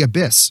great in The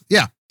Abyss.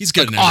 Yeah. He's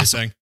good in awesome.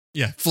 everything.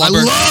 Yeah.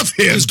 Flubber. I love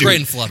him, He was great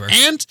in Flubber.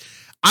 And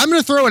I'm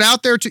going to throw it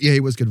out there, too. Yeah, he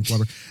was good in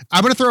Flubber.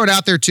 I'm going to throw it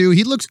out there, too.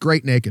 He looks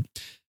great naked.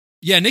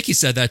 Yeah, Nikki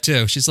said that,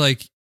 too. She's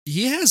like,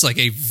 he has like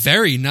a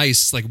very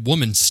nice like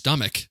woman's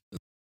stomach.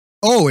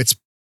 Oh, it's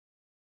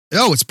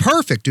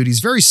perfect, dude. He's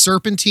very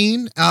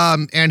serpentine.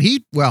 And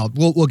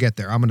we'll get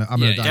there. I'm gonna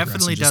digress.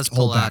 Definitely does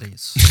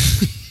Pilates.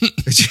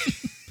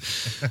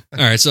 All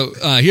right, so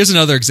here's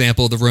another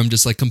example of the room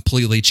just like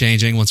completely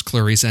changing once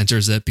Clarice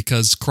enters it,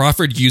 because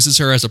Crawford uses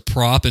her as a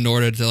prop in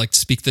order to like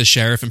speak to the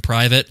sheriff in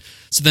private.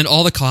 So then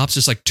all the cops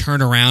just like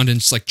turn around and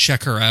just like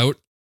check her out,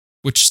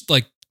 which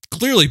like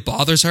clearly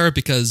bothers her,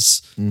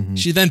 because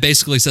she then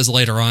basically says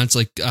later on, it's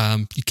like,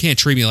 you can't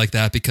treat me like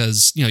that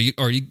because, you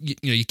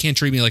can't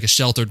treat me like a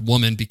sheltered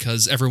woman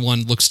because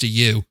everyone looks to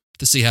you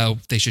to see how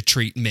they should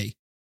treat me.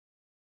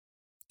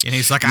 And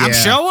he's like, I'm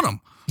showing them.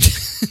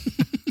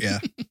 Yeah.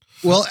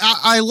 Well,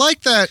 I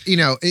like that,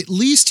 at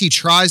least he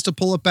tries to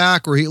pull it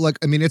back, or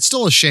it's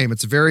still a shame.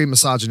 It's very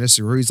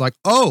misogynistic where he's like,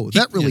 oh,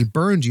 that really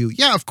burned you.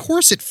 Yeah, of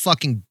course it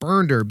fucking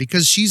burned her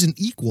because she's an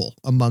equal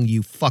among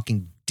you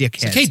fucking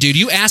dickheads. Like, hey, dude,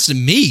 you asked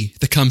me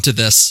to come to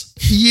this.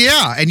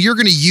 Yeah, and you're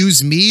going to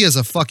use me as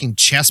a fucking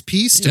chess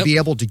piece to be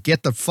able to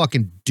get the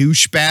fucking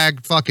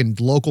douchebag fucking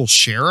local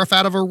sheriff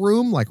out of a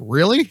room? Like,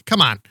 really?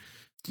 Come on.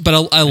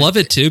 But I love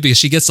it too, because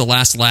she gets the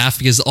last laugh,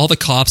 because all the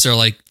cops are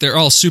like, they're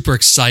all super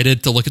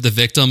excited to look at the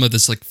victim of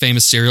this like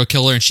famous serial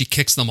killer, and she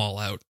kicks them all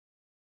out.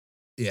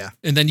 Yeah.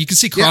 And then you can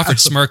see Crawford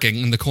smirking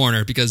in the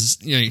corner because,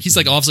 he's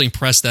like obviously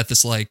impressed that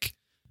this like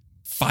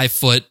 5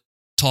 foot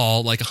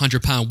tall, like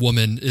 100-pound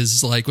woman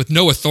is like with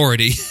no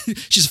authority.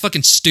 She's a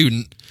fucking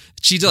student.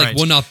 She like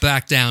will not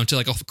back down to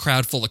like a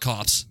crowd full of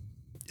cops.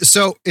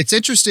 So it's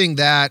interesting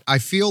that I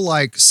feel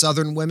like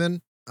Southern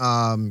women,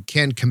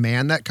 can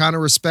command that kind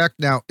of respect.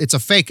 Now, it's a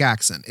fake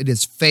accent. It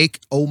is fake.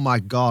 Oh my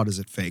God, is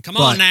it fake? Come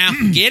on now.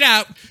 Get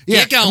out.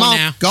 Get going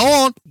now. Go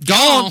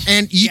on.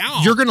 And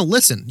you're going to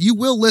listen. You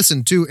will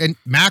listen to, and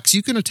Max,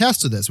 you can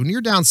attest to this. When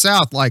you're down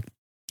south, like,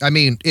 I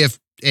mean,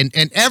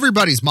 and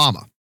everybody's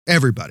mama.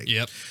 Everybody.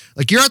 Yep.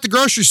 Like you're at the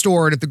grocery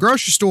store, and at the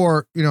grocery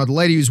store, you know, the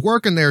lady who's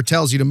working there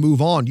tells you to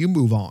move on, you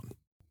move on.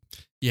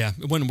 Yeah,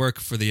 it wouldn't work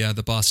for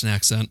the Boston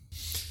accent.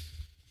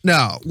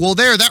 No. Well,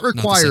 that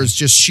requires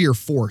just sheer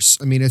force.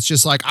 I mean, it's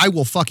just like, I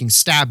will fucking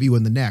stab you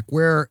in the neck.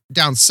 Where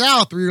down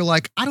south, where you're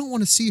like, I don't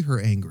want to see her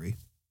angry.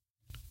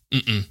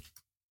 Mm-mm.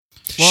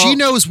 Well, she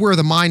knows where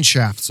the mine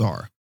shafts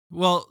are.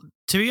 Well,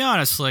 to be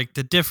honest, like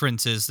the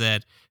difference is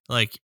that,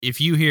 like, if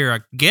you hear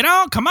a "get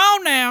on, come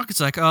on now," it's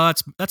like, oh,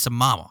 that's a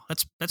mama.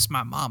 That's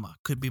my mama.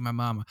 Could be my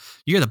mama.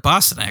 You hear the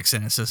Boston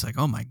accent, it's just like,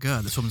 oh my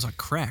God, this woman's on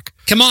crack.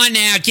 Come on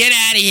now, get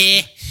out of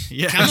here.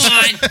 Yeah.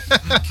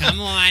 Come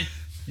on.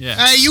 Yeah.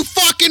 Hey, you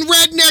fucking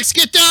rednecks,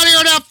 get down here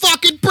and have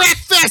fucking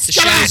breakfast. The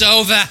show's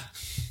over.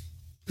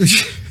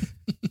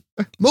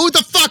 Move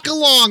the fuck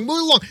along.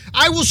 Move along.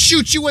 I will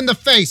shoot you in the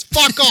face.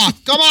 Fuck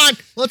off. Come on.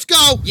 Let's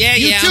go. Yeah,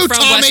 you too, I'm from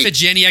Tommy. West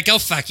Virginia. Go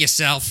fuck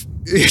yourself.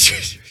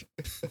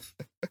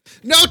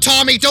 No,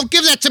 Tommy, don't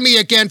give that to me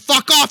again.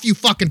 Fuck off, you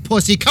fucking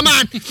pussy. Come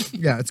on.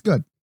 Yeah, it's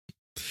good.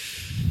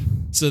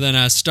 So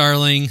then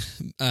Starling,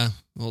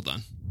 hold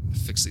on.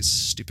 Fix these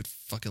stupid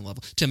fucking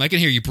levels. Tim, I can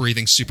hear you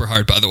breathing super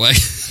hard, by the way.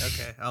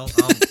 Okay, I'll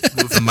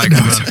move the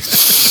microphone.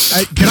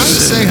 Can I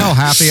just say how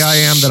happy I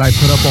am that I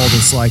put up all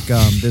this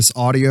this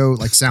audio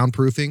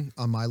soundproofing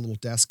on my little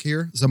desk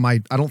here? So I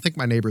don't think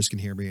my neighbors can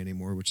hear me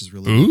anymore, which is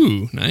really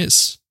Ooh,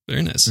 nice.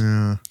 Very nice.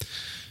 Yeah.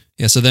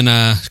 So then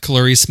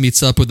Clarice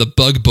meets up with the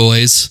Bug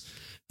Boys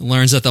and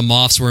learns that the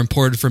moths were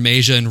imported from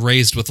Asia and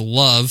raised with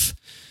love.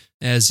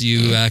 As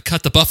you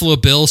cut the Buffalo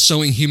Bill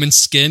sewing human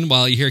skin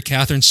while you hear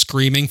Catherine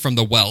screaming from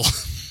the well.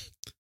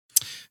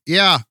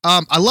 Yeah.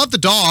 I love the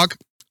dog.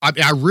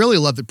 I really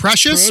love the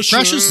Precious.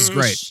 Precious is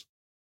great.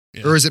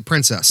 Yeah. Or is it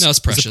Princess? No, it's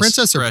Precious. Is it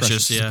Princess or Precious?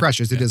 Precious? Yeah. It's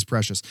Precious. Yeah. It is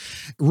Precious.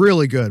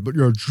 Really good. But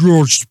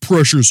George,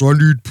 Precious. I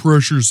need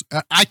Precious.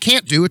 I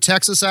can't do a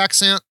Texas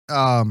accent.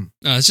 No,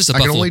 it's just a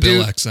Buffalo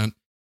Bill accent.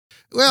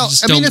 Well,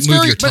 just don't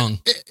move your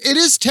tongue. It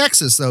is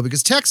Texas though,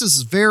 because Texas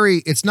is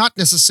it's not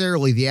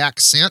necessarily the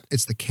accent,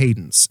 it's the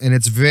cadence, and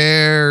it's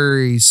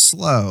very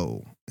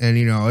slow. And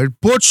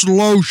it puts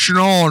lotion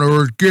on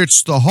or it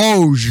gets the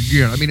hose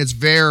again. I mean, it's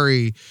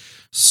very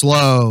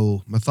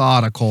slow,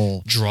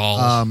 methodical.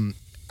 Drawl.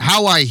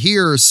 How I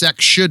hear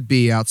sex should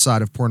be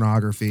outside of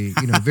pornography,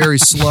 very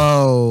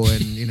slow,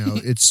 and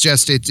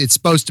it's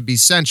supposed to be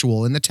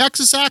sensual. And the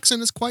Texas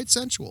accent is quite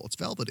sensual. It's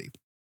velvety.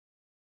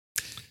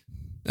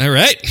 All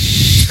right.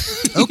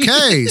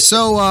 Okay,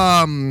 so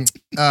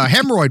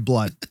hemorrhoid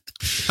blood.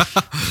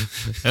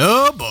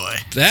 Oh boy.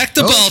 Back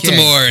to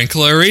Baltimore, and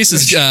Clarice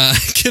is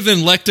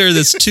giving Lecter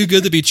this too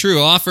good to be true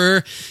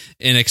offer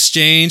in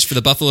exchange for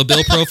the Buffalo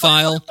Bill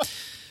profile.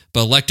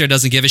 But Lecter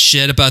doesn't give a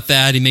shit about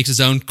that. He makes his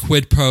own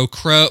quid pro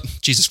quo.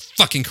 Jesus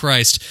fucking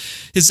Christ.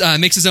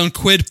 Makes his own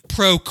quid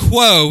pro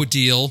quo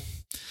deal.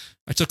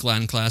 I took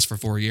Latin class for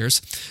 4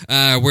 years,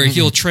 where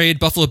he'll trade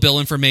Buffalo Bill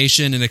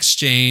information in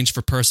exchange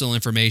for personal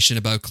information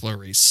about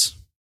Clarice.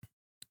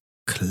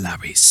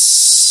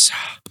 Clarice.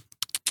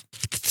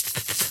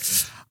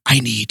 I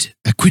need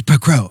a quid pro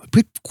quo.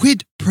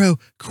 Quid pro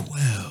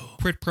quo.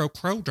 Quid pro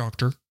quo,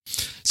 doctor.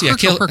 See, I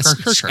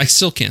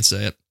still can't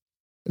say it.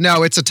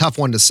 No, it's a tough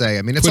one to say.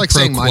 I mean, it's Quid like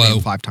pro saying my quo.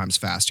 name 5 times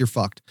fast. You're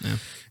fucked. Yeah.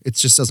 It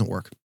just doesn't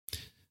work.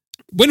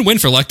 Win-win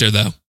for Lecter,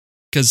 though.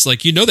 Because,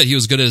 that he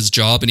was good at his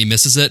job and he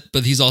misses it,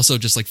 but he's also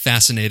just,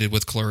 fascinated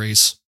with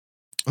Clarice.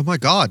 Oh my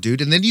God,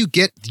 dude. And then you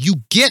get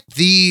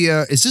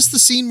the, is this the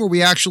scene where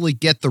we actually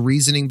get the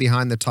reasoning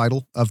behind the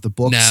title of the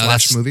book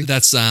 / movie?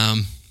 That's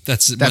when they're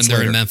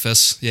later. in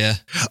Memphis. Yeah.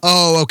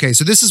 Oh, okay.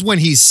 So this is when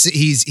he's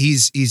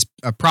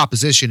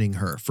propositioning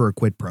her for a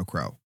quid pro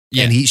quo.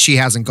 Yeah. And she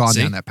hasn't gone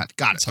down that path.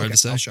 Got it. It's hard to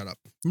say. I'll shut up.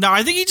 No,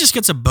 I think he just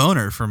gets a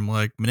boner from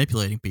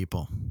manipulating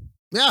people.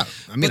 Yeah.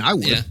 I mean, I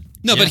would. Yeah.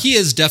 No, but he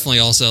is definitely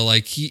also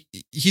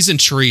he's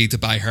intrigued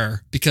by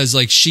her because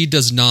she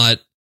does not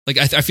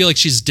I feel like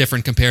she's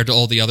different compared to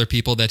all the other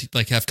people that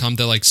have come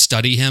to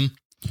study him.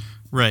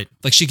 Right.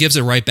 She gives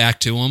it right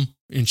back to him,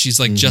 and she's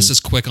just as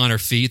quick on her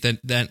feet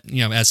that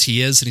as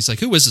he is, and he's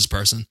like, who is this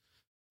person?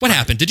 What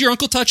happened? Did your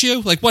uncle touch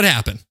you? What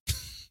happened?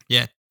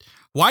 Yeah.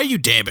 Why are you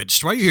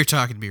damaged? Why are you here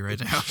talking to me right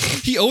now?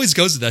 He always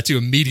goes to that too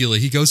immediately.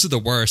 He goes to the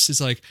worst. He's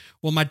like,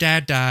 well, my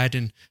dad died,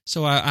 and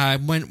so I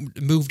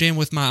moved in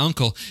with my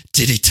uncle.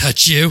 Did he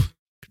touch you?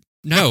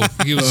 No,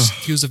 he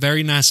was a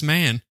very nice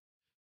man.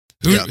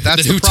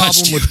 That's the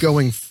problem with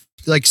going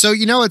it's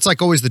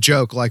always the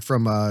joke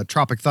from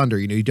Tropic Thunder,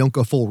 you don't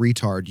go full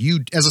retard. You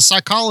as a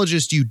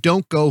psychologist, you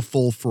don't go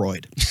full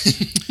Freud.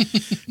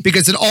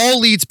 Because it all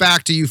leads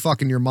back to you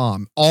fucking your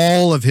mom.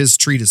 All of his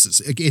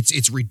treatises.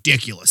 It's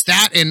ridiculous.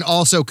 That and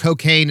also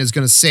cocaine is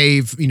going to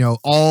save,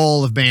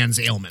 all of man's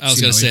ailments. I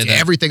was going to say that.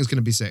 Everything's going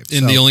to be saved.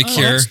 And the only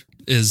cure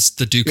is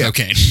to do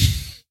cocaine.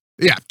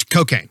 Yeah,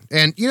 cocaine.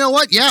 And you know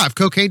what? Yeah, if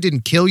cocaine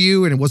didn't kill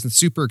you and it wasn't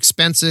super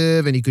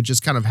expensive and you could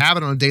just kind of have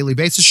it on a daily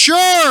basis,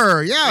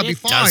 sure, yeah, it'd be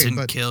fine. It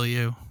doesn't kill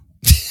you.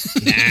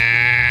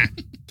 Nah.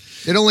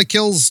 It only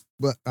kills...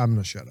 Well, I'm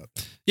going to shut up.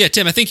 Yeah,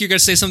 Tim, I think you're going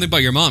to say something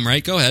about your mom,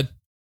 right? Go ahead.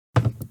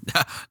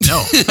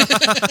 No.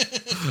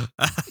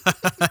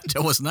 I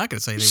was not going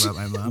to say anything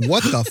about my mom.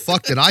 What the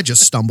fuck did I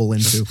just stumble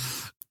into?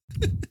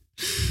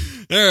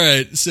 All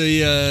right, so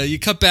you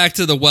cut back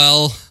to the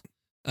well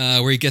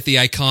where you get the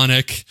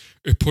iconic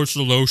 "it puts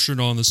the lotion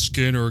on the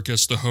skin or it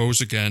gets the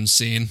hose again"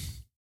 scene.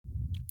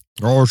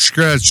 Oh,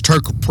 it's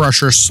take a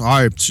precious.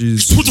 Put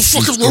the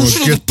fucking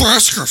lotion on the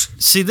basket.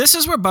 See, this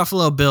is where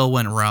Buffalo Bill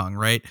went wrong,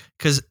 right?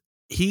 Because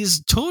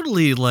he's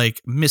totally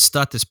like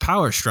misthought this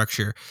power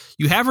structure.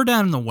 You have her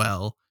down in the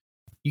well.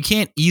 You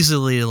can't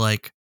easily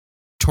like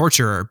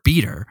torture her or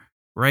beat her,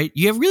 right?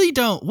 You really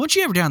don't. Once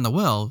you have her down in the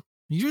well,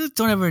 you really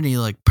don't have any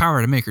like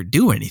power to make her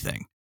do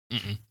anything.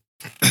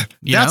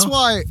 That's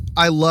why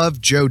I love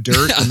Joe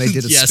Dirt when they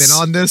did a spin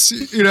on this,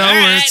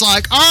 where it's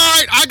like, all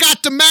right, I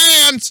got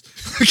demands.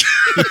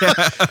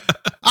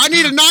 I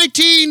need a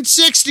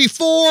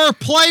 1964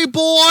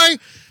 Playboy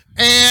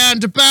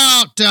and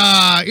about,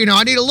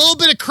 I need a little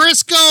bit of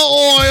Crisco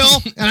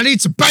oil and I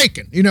need some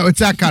bacon. It's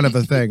that kind of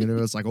a thing. And it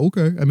was like,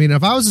 okay. I mean,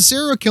 if I was a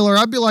serial killer,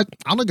 I'd be like,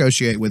 I'll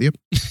negotiate with you.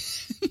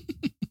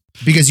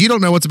 Because you don't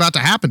know what's about to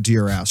happen to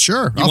your ass.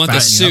 Sure. You want the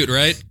suit,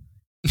 right?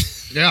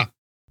 Yeah.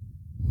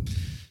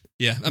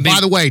 Yeah. By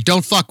the way,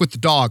 don't fuck with the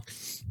dog.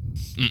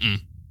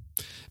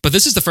 But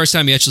this is the first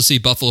time you actually see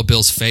Buffalo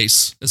Bill's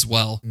face as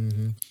well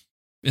in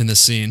this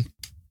scene.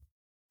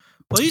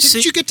 Well,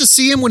 did you get to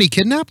see him when he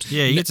kidnapped?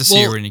 Yeah, you get to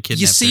see her when he kidnapped.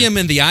 You see him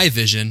in the eye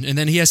vision, and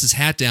then he has his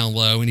hat down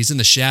low, and he's in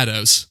the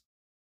shadows.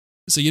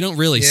 So you don't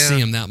really see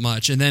him that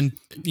much. And then,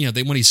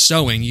 when he's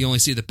sewing, you only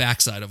see the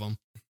backside of him.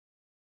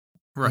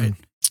 Right.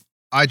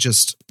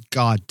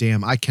 God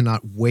damn, I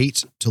cannot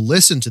wait to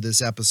listen to this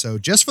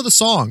episode just for the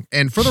song.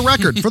 And for the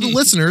record, for the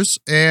listeners,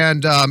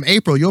 and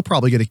April, you'll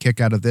probably get a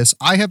kick out of this.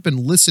 I have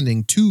been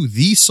listening to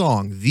the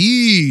song,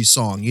 you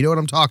know what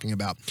I'm talking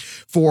about,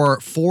 for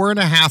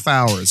 4.5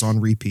 hours on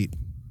repeat.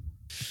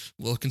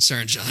 A little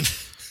concerned, John.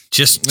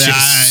 Just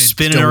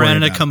spinning around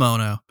in a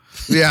kimono.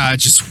 Yeah,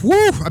 just whoo.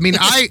 I mean,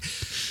 I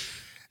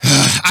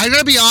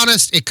gotta be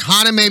honest, it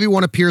kind of made me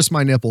want to pierce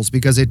my nipples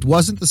because it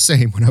wasn't the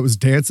same when I was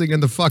dancing in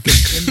the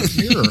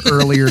mirror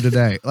earlier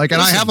today. Like,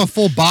 and I have a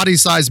full body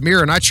size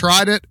mirror and I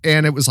tried it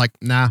and it was like,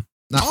 nah,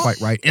 not quite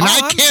right. And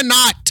I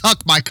cannot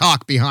tuck my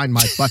cock behind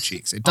my butt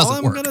cheeks. It doesn't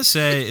work. All I'm going to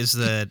say is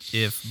that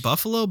if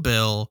Buffalo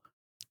Bill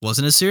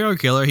wasn't a serial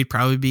killer, he'd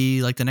probably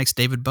be like the next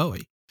David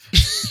Bowie.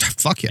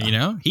 Fuck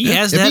yeah. He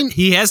has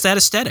that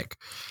aesthetic.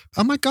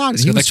 Oh my God. And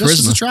he was just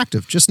as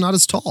attractive, just not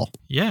as tall.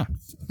 Yeah.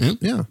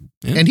 Yeah.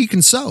 And he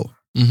can sew.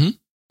 Mm-hmm.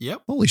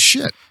 Yep. Holy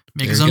shit.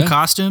 Make his own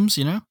costumes,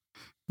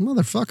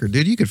 Motherfucker,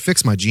 dude, you could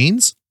fix my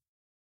jeans.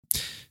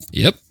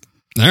 Yep.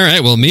 All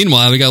right. Well,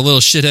 meanwhile, we got a little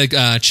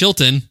shithead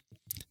Chilton.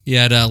 He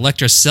had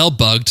Lecter cell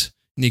bugged,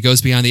 and he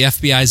goes behind the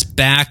FBI's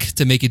back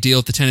to make a deal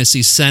with the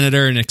Tennessee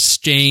senator in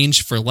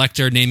exchange for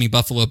Lecter naming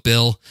Buffalo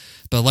Bill.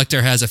 But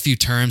Lecter has a few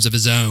terms of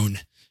his own.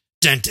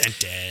 Dun, dun,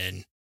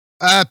 dun.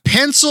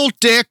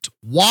 Pencil-dicked,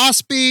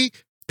 waspy,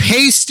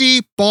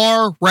 pasty,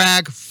 bar,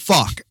 rag,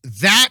 fuck.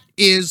 That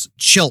is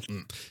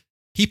Chilton.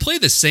 He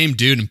played the same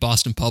dude in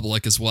Boston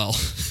Public as well.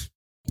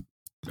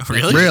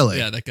 Really? Really?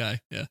 Yeah, that guy.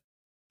 Yeah.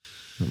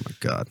 Oh my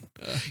God.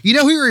 You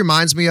know who he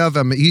reminds me of?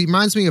 He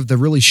reminds me of the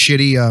really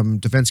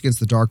shitty Defense Against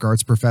the Dark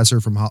Arts professor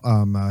from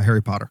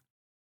Harry Potter.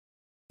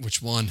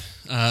 Which one?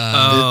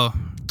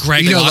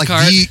 Greg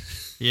Lockhart?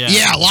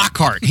 Yeah,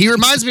 Lockhart. He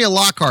reminds me of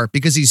Lockhart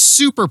because he's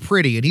super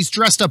pretty and he's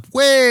dressed up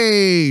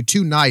way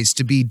too nice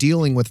to be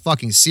dealing with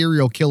fucking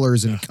serial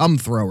killers and cum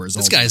throwers.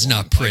 This guy's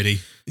not pretty.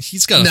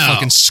 He's got a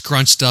fucking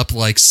scrunched up,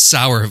 like,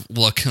 sour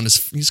look on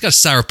his. He's got a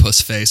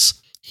sourpuss face.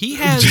 He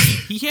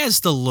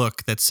has the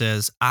look that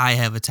says, I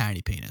have a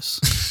tiny penis.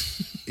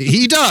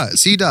 He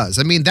does.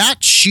 I mean,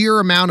 that sheer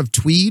amount of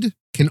tweed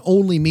can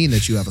only mean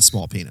that you have a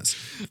small penis.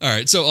 All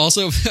right. So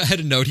also, I had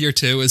a note here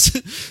too, is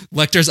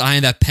Lecter's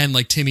eyeing that pen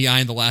like Timmy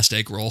eyeing the last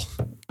egg roll.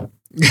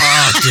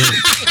 Oh, dude.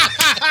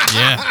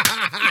 Yeah.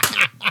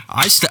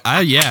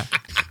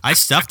 I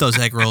stuffed those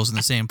egg rolls in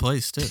the same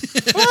place too.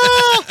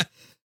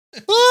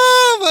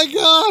 Oh my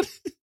God.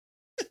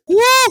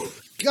 Woo!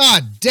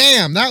 God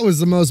damn, that was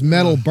the most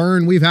metal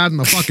burn we've had in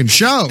the fucking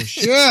show.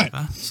 Shit.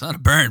 It's not a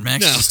burn,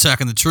 Max. No. Just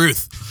talking the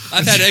truth.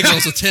 I've had egg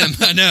rolls with Tim.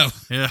 I know.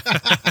 Yeah.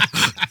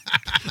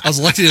 I was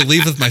lucky to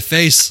leave with my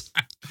face.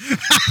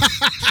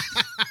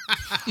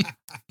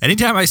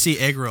 Anytime I see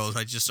egg rolls,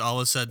 I just all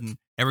of a sudden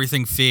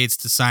everything fades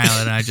to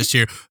silent and I just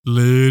hear,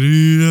 let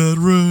it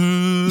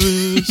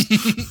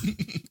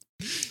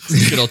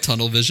rest. Good old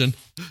tunnel vision.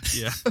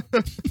 Yeah.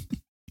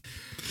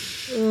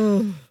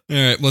 All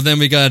right, well, then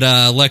we got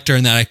Lecter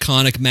in that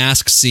iconic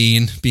mask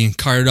scene being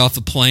carted off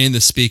the plane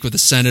to speak with the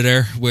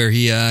senator, where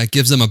he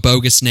gives him a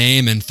bogus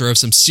name and throws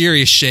some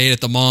serious shade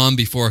at the mom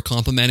before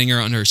complimenting her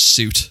on her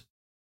suit.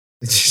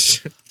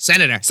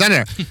 Senator,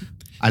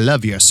 I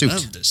love your suit.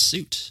 Love the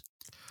suit.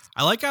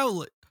 I like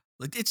how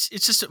Like it's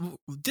just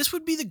this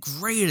would be the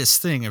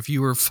greatest thing if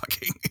you were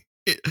fucking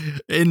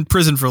in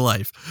prison for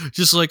life.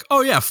 Just like,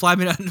 oh yeah, fly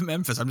me down to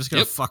Memphis. I'm just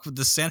gonna fuck with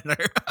the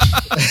senator.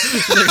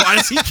 Like, why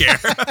does he care?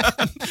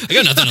 I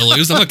got nothing to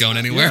lose. I'm not going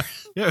anywhere.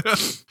 Yeah,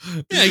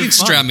 you can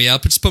strap me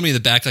up. Just put me in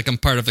the back like I'm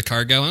part of the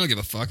cargo. I don't give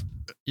a fuck.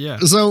 Yeah.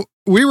 So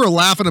we were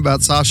laughing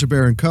about Sacha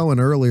Baron Cohen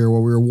earlier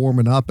while we were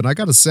warming up, and I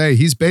got to say,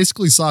 he's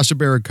basically Sacha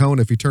Baron Cohen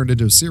if he turned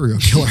into a serial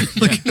killer.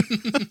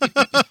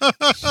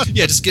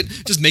 Yeah,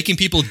 just making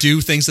people do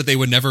things that they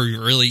would never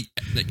really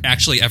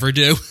actually ever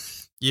do.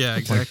 Yeah,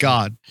 exactly. Oh my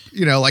God.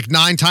 You know, like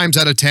 9 times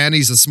out of 10,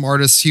 he's the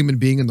smartest human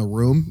being in the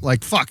room.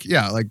 Like, fuck,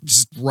 yeah, like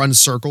just run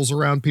circles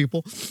around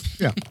people.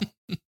 Yeah.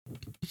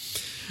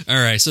 All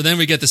right, so then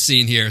we get the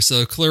scene here.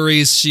 So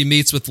Clarice, she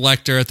meets with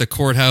Lecter at the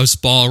courthouse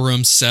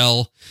ballroom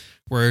cell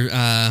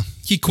where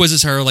he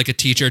quizzes her like a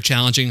teacher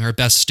challenging her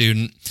best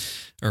student,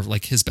 or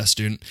like his best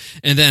student.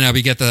 And then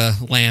we get the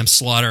lamb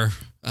slaughter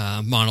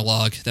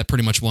monologue that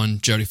pretty much won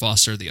Jodie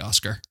Foster the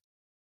Oscar.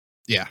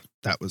 Yeah,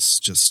 that was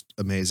just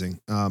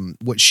amazing.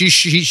 What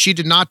she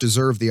did not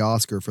deserve the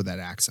Oscar for that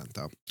accent,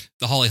 though.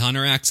 The Holly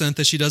Hunter accent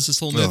that she does this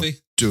whole movie.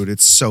 Oh, dude,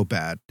 it's so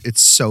bad. It's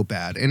so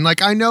bad. And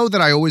like, I know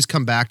that I always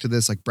come back to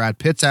this, like Brad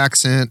Pitt's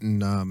accent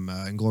and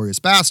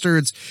Inglourious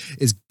Bastards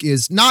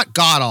is not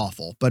god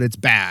awful, but it's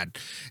bad.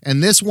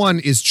 And this one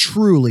is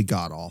truly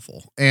god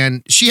awful.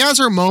 And she has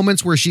her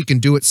moments where she can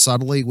do it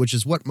subtly, which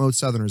is what most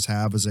Southerners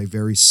have, is a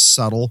very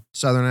subtle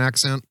Southern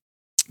accent.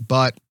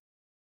 But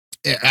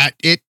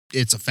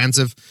it's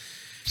offensive.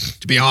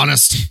 To be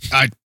honest,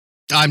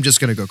 I'm just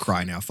gonna go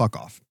cry now. Fuck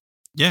off.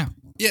 Yeah,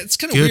 it's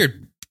kind of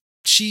weird.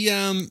 She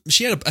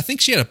had I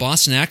think she had a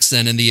Boston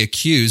accent in The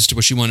Accused,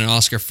 which she won an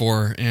Oscar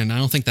for, and I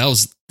don't think that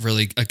was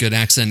really a good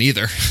accent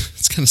either.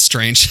 It's kind of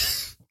strange.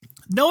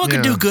 No one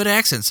can do good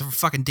accents except for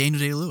fucking Daniel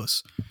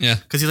Day-Lewis. Yeah,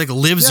 because he like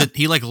lives it.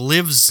 He like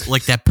lives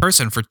like that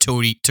person for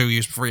 2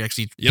 years before he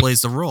actually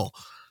plays the role.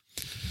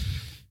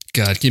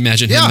 God, can you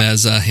imagine him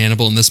as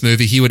Hannibal in this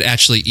movie? He would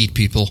actually eat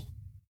people.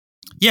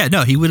 Yeah,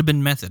 no, he would have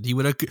been method. He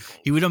would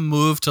have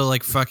moved to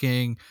like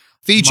fucking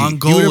Fiji,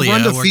 Mongolia,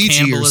 run to where Fiji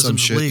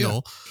cannibalism's or some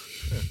legal.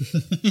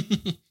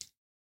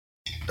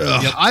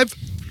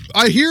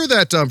 I hear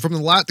that from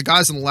the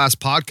guys on the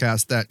last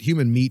podcast that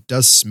human meat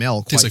does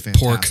smell quite like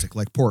fantastic,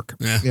 like pork.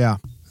 Yeah,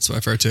 that's what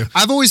I've heard too.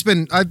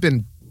 I've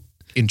been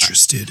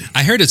interested.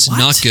 I heard it's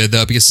not good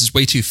though because it's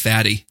way too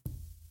fatty.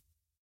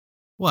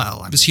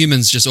 Well, because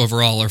humans just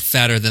overall are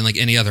fatter than like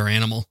any other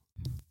animal.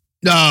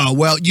 No,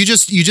 well, you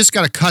just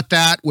got to cut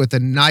that with a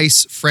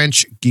nice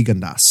French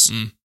gigondas.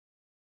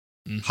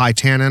 High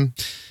tannin,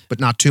 but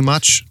not too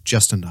much,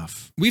 just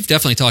enough. We've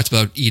definitely talked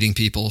about eating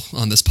people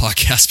on this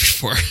podcast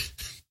before.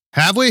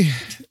 Have we?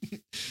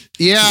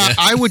 Yeah,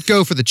 I would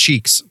go for the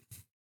cheeks.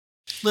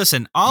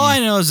 Listen, all I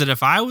know is that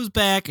if I was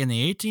back in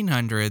the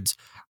 1800s,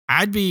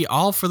 I'd be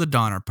all for the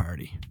Donner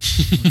Party.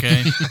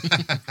 Okay.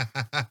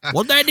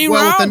 What they did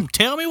wrong?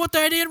 Tell me what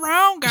they did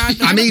wrong, guys.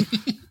 I mean,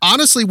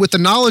 honestly, with the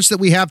knowledge that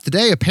we have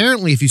today,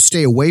 apparently, if you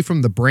stay away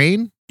from the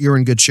brain, you're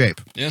in good shape.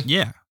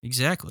 Yeah,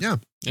 exactly. Yeah.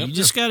 You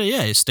just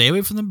gotta, stay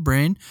away from the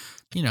brain.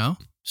 You know,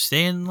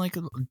 stay in like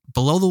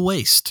below the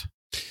waist.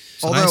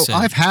 Although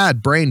I've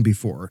had brain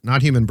before,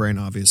 not human brain,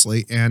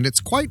 obviously, and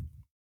it's quite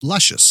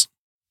luscious.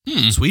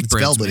 Sweet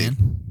breads,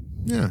 man.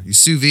 Yeah, you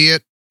sous vide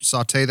it,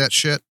 saute that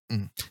shit.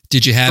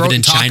 Did you have it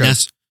in China?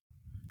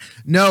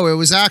 No, it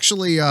was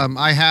actually,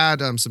 I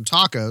had some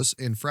tacos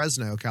in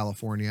Fresno,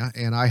 California,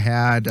 and I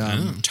had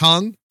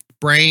tongue,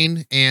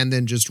 brain, and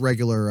then just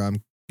regular,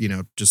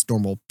 just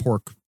normal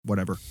pork,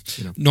 whatever.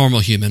 Normal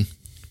human.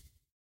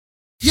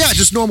 Yeah,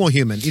 just normal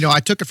human. I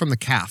took it from the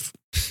calf.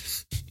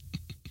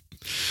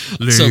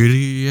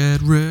 Lady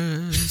at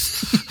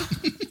rest.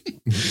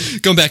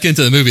 Going back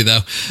into the movie,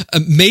 though,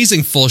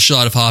 amazing full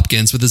shot of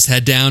Hopkins with his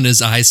head down,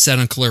 his eyes set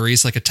on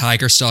Clarice like a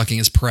tiger stalking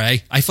his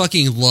prey. I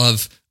fucking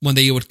love when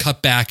they would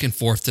cut back and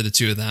forth to the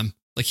two of them.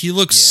 Like, he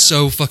looks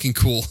so fucking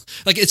cool.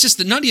 Like, it's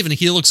just not even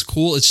he looks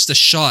cool, it's just the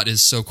shot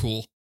is so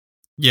cool.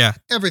 Yeah.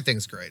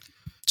 Everything's great.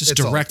 Just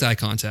it's direct eye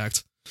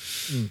contact.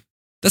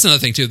 That's another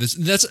thing, too.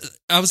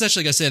 I was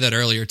actually going to say that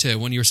earlier, too,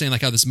 when you were saying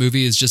like how this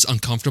movie is just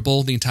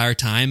uncomfortable the entire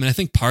time. And I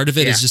think part of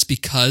it is just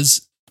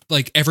because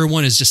like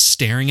everyone is just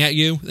staring at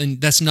you. And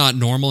that's not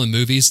normal in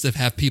movies to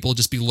have people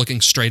just be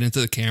looking straight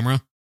into the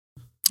camera.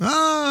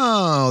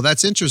 Oh,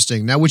 that's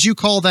interesting. Now, would you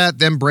call that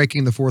them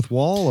breaking the fourth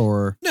wall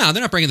or? No,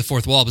 they're not breaking the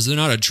fourth wall because they're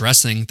not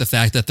addressing the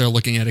fact that they're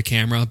looking at a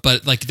camera,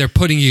 but like they're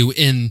putting you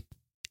in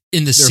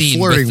the scene.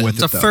 Flirting with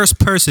it. It's a first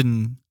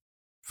person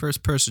view.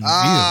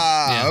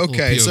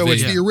 Okay. So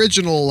it's the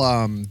original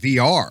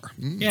VR.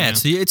 Yeah,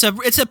 it's a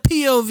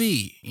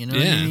POV. You know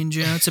what I mean,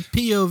 Joe? It's a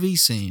POV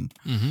scene.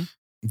 Mm-hmm.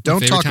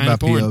 Don't talk about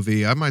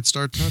POV. I might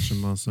start touching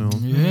myself.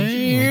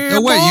 Yeah,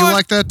 oh, wait, you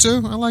like that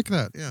too? I like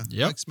that. Yeah.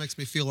 Yep. Makes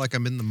me feel like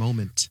I'm in the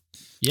moment.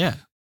 Yeah.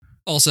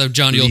 Also,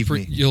 John, you'll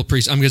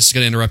appreciate. I'm just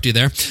going to interrupt you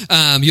there.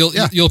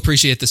 You'll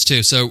appreciate this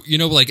too. So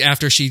like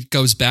after she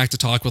goes back to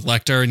talk with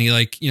Lecter, and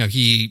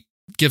he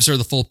gives her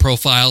the full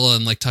profile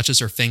and like touches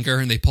her finger,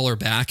 and they pull her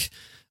back.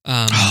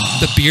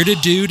 The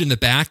bearded dude in the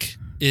back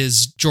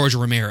is George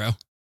Romero.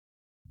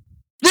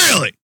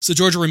 Really? So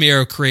George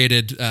Romero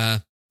created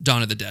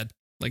Dawn of the Dead.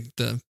 Like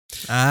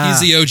he's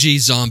the OG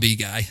zombie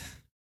guy.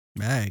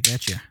 I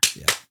gotcha.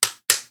 Yeah.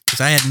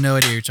 Because I had no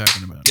idea you're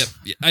talking about. Yep.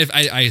 Yeah,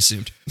 I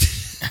assumed.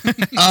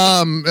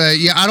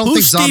 Yeah, I don't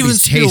think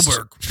zombies taste.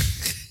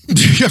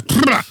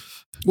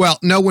 Well,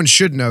 no one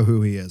should know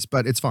who he is,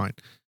 but it's fine.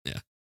 Yeah,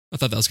 I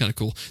thought that was kind of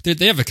cool.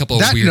 They have a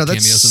couple of weird cameos in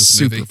this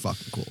movie. Super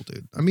fucking cool,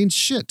 dude. I mean,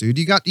 shit, dude.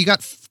 You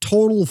got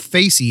total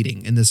face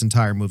eating in this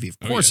entire movie. Of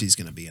course, he's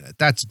gonna be in it.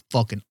 That's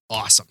fucking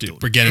awesome,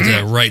 dude. We're getting to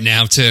that right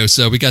now too.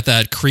 So we got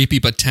that creepy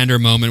but tender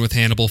moment with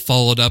Hannibal,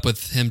 followed up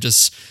with him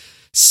just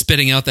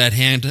spitting out that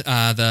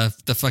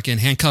the fucking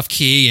handcuff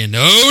key, and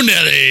oh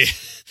Nelly.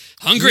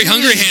 Hungry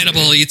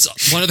Hannibal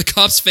eats one of the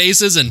cops'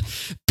 faces and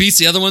beats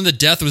the other one to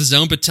death with his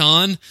own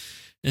baton.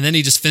 And then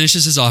he just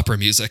finishes his opera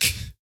music.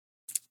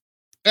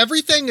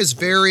 Everything is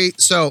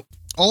so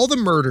all the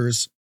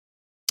murders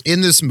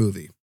in this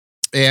movie,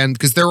 and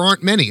because there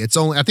aren't many,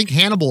 I think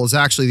Hannibal is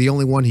actually the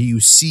only one who you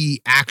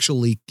see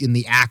actually in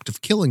the act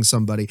of killing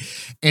somebody.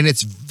 And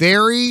it's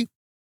very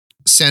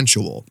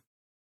sensual.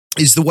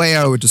 Is the way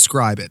I would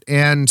describe it.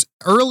 And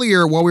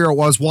earlier, while I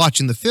was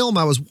watching the film,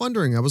 I was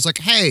wondering, I was like,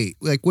 hey,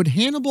 like, would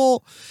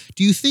Hannibal,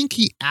 do you think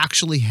he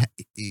actually, has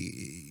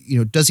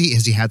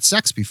he had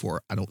sex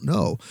before? I don't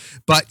know.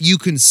 But you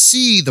can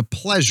see the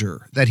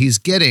pleasure that he's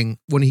getting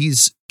when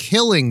he's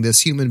killing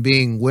this human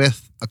being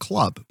with a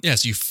club.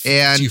 Yes, it's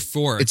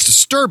euphoric. It's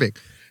disturbing.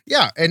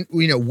 Yeah, and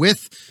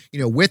with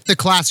the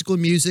classical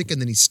music,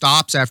 and then he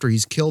stops after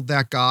he's killed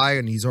that guy,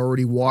 and he's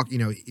already walked.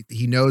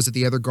 He knows that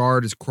the other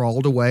guard has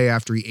crawled away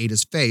after he ate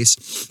his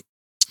face,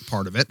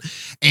 part of it,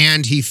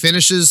 and he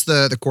finishes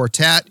the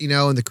quartet,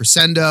 and the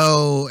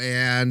crescendo,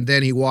 and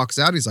then he walks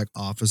out. He's like,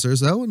 Officer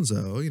so and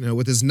so,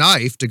 with his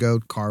knife to go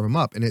carve him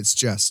up, and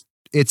it's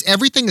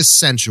everything is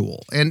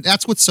sensual, and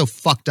that's what's so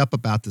fucked up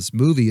about this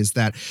movie is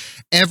that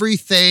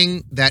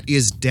everything that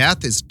is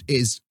death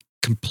is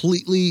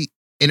completely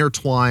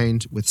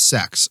intertwined with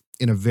sex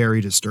in a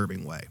very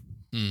disturbing way.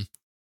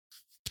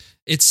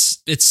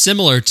 It's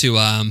similar to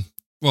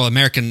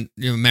American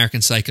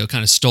Psycho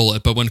kind of stole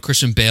it, but when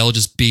Christian Bale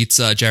just beats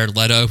Jared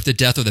Leto to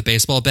death with a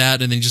baseball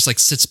bat, and then he just like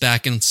sits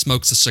back and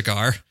smokes a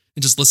cigar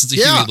and just listens to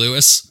Huey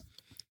Lewis.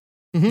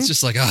 Mm-hmm. It's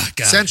just like, oh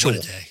god, sensual.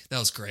 What a day. That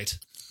was great.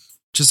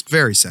 Just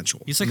very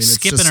sensual. He's like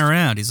skipping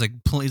around. He's like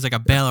a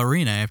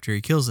ballerina after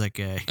he kills that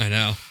guy. I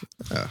know.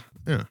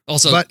 Yeah.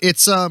 Also, but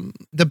it's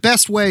the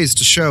best way is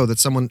to show that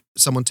someone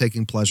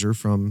taking pleasure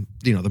from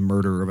the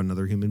murder of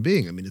another human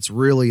being. I mean, it's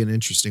really an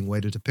interesting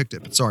way to depict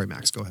it. But sorry,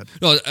 Max, go ahead.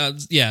 Well,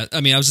 yeah. I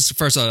mean, I was just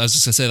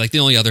gonna say like the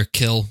only other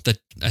kill that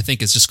I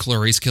think is just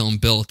Clarice killing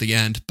Bill at the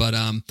end. But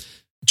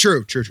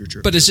true.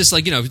 But it's just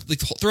like like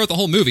throughout the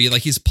whole movie,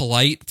 like he's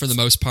polite for the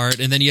most part,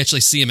 and then you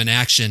actually see him in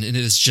action, and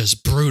it is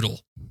just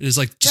brutal. It is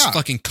like just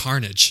fucking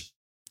carnage.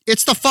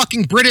 It's the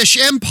fucking British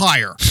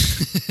Empire.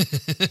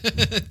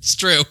 It's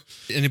true.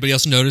 Anybody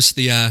else notice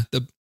the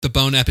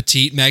Bon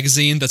Appetit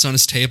magazine that's on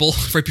his table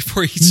right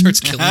before he starts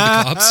killing the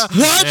cops?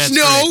 What? Yeah,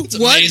 no.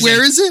 What? Amazing.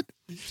 Where is it?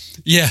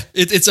 Yeah,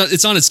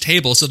 it's on his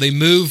table. So they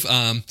move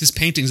his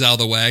paintings out of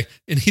the way,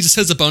 and he just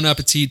has a Bon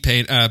Appetit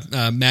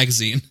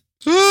magazine.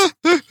 Gotta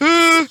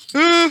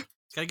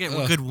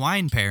get good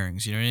wine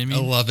pairings. You know what I mean?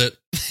 I love it.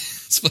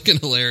 It's fucking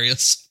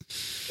hilarious.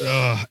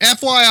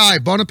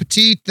 FYI, Bon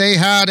Appetit, they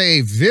had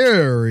a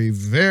very,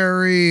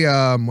 very,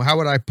 how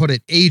would I put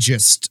it,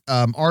 ageist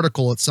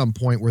article at some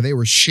point where they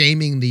were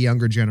shaming the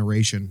younger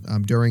generation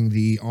during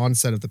the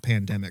onset of the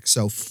pandemic.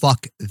 So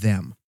fuck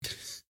them.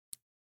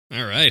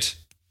 All right.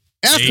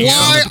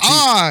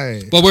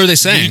 FYI. What were they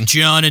saying?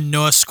 John in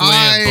North Square.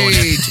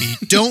 I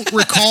don't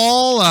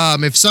recall.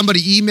 If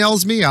somebody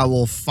emails me, I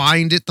will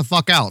find it the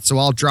fuck out. So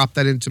I'll drop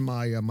that into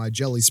my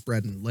jelly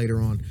spreading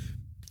later on.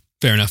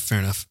 Fair enough.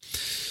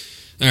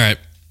 All right.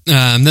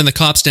 Then the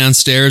cops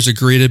downstairs are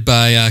greeted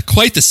by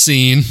quite the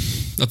scene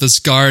of this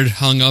guard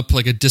hung up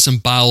like a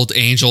disemboweled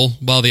angel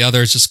while the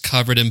other is just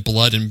covered in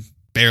blood and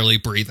barely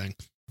breathing.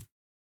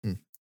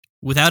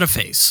 Without a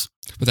face.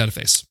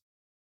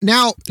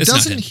 Now,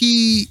 doesn't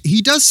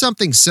he does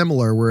something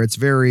similar where it's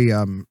very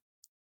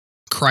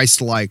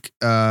Christ-like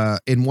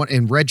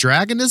in Red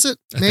Dragon, is it?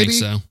 Maybe? I think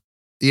so.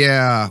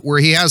 Yeah, where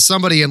he has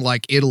somebody in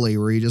like Italy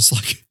where he just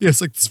like he has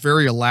like this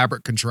very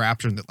elaborate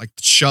contraption that like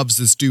shoves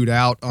this dude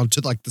out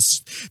onto like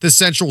the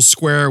central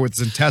square with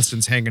his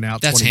intestines hanging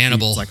out. That's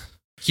Hannibal. Like,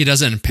 he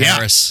does it in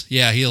Paris.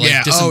 Yeah, he like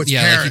Paris. Like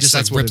he just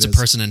like rips a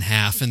person in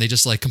half, and they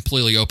just like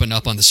completely open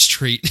up on the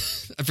street.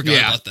 I forgot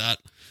about that.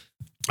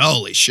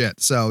 Holy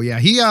shit! So yeah,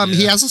 he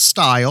has a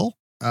style,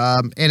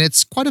 and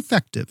it's quite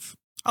effective.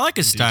 I like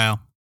his style.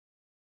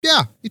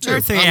 Yeah, me too.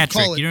 Very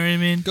theatric. You know what I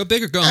mean? Go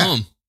big or go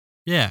home.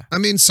 Yeah. I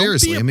mean,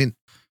 seriously.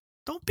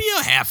 Don't be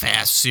a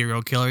half-ass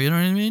serial killer. You know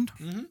what I mean?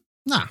 Mm-hmm.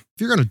 Nah, if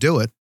you're gonna do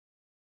it,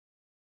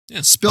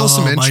 spill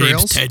some entrails. My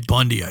name's Ted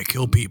Bundy. I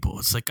kill people.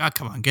 It's like,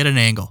 come on, get an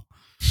angle.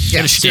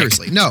 Yeah,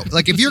 seriously. No,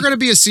 like if you're gonna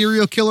be a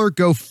serial killer,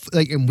 go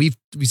and we've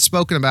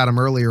spoken about him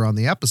earlier on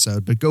the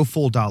episode, but go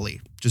full Dali.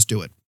 Just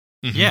do it.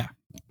 Mm-hmm. Yeah.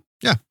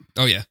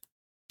 Oh yeah.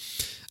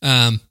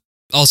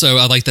 Also,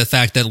 I like the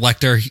fact that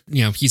Lecter,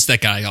 he's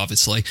that guy,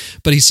 obviously,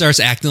 but he starts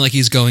acting like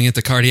he's going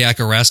into cardiac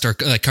arrest or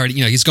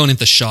he's going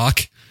into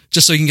shock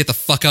just so he can get the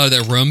fuck out of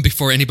that room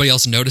before anybody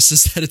else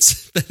notices that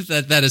it's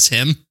that is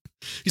him.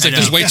 He's like,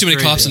 there's way too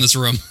many cops in this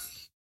room.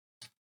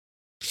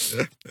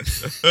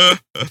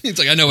 He's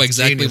like, I know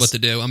exactly what to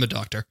do. I'm a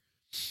doctor.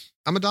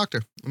 I'm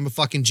a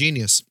fucking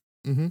genius.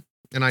 Mm-hmm.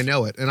 And I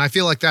know it. And I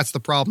feel like that's the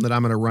problem that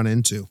I'm going to run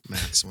into,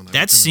 Max.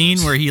 That scene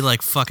where he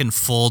like fucking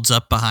folds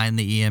up behind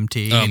the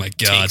EMT. Oh my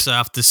God. Takes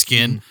off the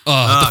skin.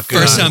 The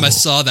first time I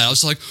saw that, I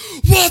was like,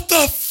 what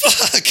the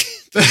fuck?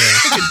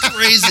 That's fucking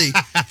crazy.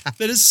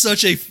 That is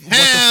such a what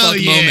the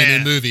fuck moment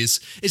in movies.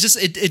 It's just,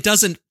 it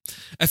doesn't,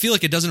 I feel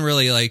like it doesn't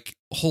really like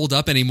hold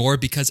up anymore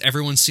because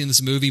everyone's seen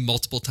this movie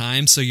multiple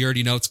times. So you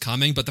already know it's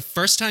coming. But the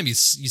first time you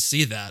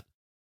see that,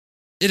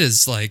 it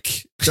is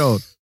like.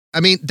 Dude. I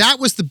mean, that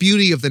was the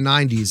beauty of the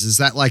 90s, is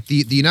that like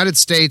the United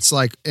States,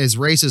 like as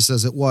racist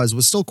as it was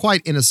still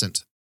quite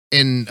innocent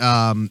in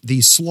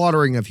the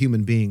slaughtering of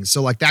human beings.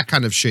 So like that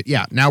kind of shit.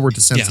 Yeah. Now we're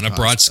desensitized. Yeah, on a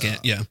broad scale.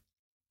 Yeah.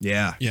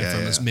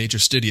 From this major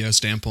studio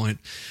standpoint.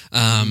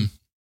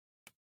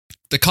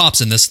 The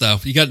cops in this though,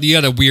 you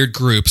got a weird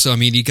group. So I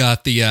mean, you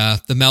got the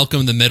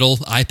Malcolm in the Middle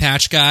eye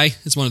patch guy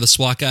is one of the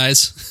SWAT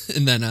guys,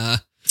 and then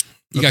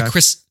you got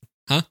Chris.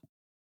 Huh?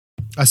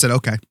 I said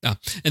okay. Yeah.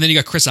 And then you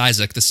got Chris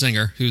Isaac, the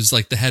singer, who's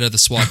like the head of the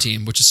SWAT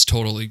team, which is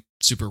totally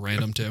super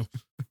random too.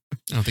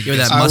 I don't think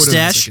that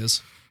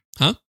mustache.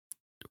 Huh?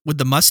 With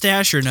the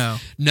mustache or no?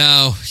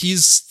 No,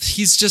 he's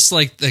just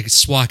like the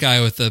SWAT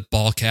guy with the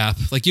ball cap.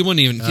 Like you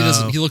wouldn't even.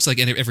 He looks like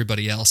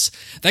everybody else.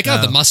 That guy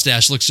with the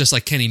mustache looks just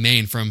like Kenny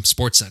Mayne from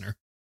SportsCenter.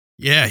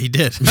 Yeah, he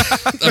did.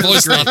 I've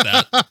always thought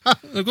that.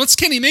 Like, what's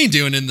Kenny Mayne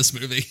doing in this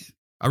movie?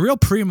 A real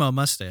primo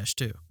mustache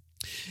too.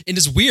 And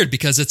it's weird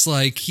because it's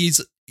like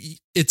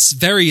it's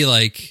very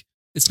like,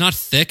 it's not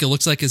thick. It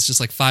looks like it's just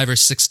like 5 or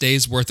 6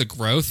 days worth of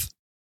growth.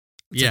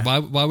 It's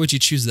like, why would you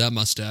choose that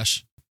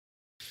mustache?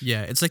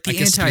 Yeah, it's like the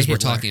anti-Hitler. We're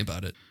talking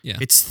about it. Yeah,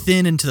 it's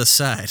thin and to the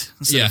side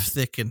instead of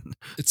thick and.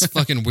 It's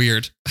fucking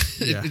weird.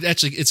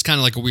 It's kind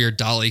of like a weird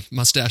Dolly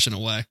mustache in a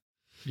way.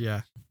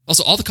 Yeah.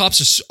 Also, all the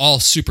cops are all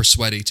super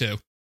sweaty too.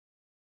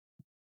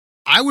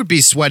 I would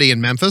be sweaty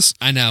in Memphis.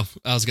 I know.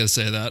 I was gonna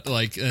say that.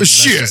 Like,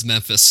 that's just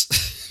Memphis.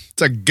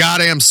 It's a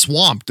goddamn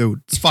swamp,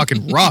 dude. It's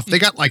fucking rough. They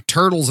got like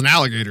turtles and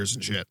alligators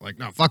and shit. Like,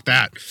 no, fuck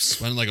that.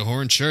 Sweating like a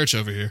whore in church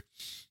over here.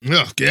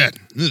 Ugh, good.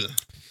 Ugh.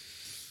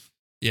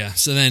 Yeah.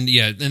 So then,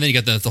 and then you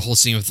got the whole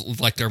scene with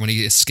Lecter when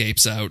he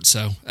escapes out.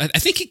 So I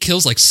think he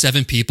kills like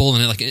 7 people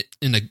in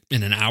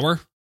an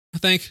hour. I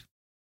think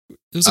it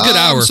was a good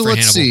hour. So for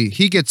let's Hannibal.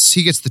 see. He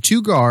gets the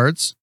 2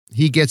 guards.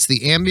 He gets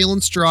the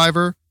ambulance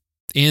driver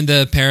and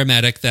the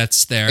paramedic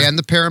that's there, and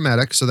the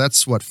paramedic. So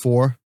that's what,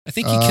 4. I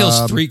think he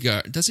kills 3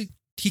 guards. Does he?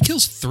 He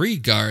kills 3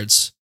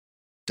 guards.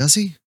 Does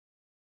he?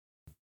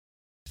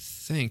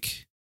 I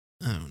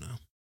don't know.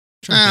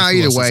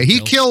 Either way, he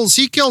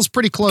kills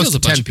pretty close to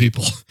 10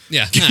 people.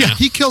 Yeah.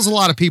 He kills a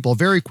lot of people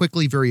very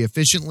quickly, very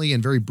efficiently,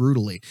 and very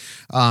brutally,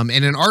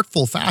 in an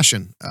artful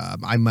fashion.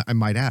 I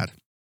might add.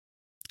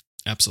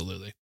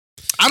 Absolutely.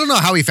 I don't know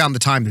how he found the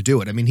time to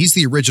do it. I mean, he's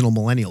the original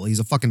millennial. He's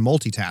a fucking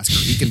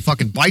multitasker. He can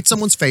fucking bite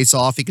someone's face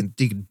off. He can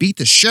beat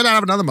the shit out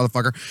of another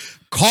motherfucker,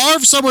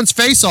 carve someone's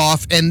face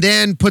off, and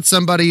then put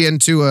somebody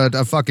into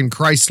a fucking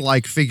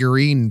Christ-like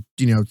figurine,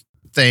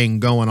 thing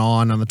going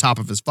on the top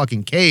of his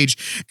fucking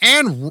cage,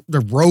 and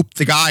rope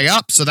the guy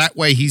up so that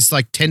way he's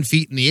like 10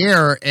 feet in the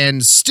air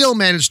and still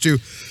managed to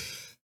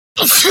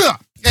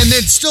and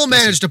then still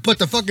managed to put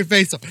the fucking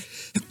face up.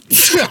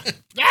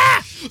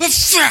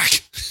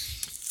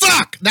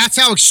 Fuck! That's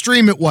how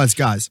extreme it was,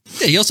 guys.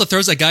 Yeah, he also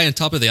throws that guy on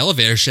top of the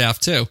elevator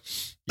shaft too.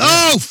 Yeah.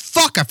 Oh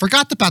fuck! I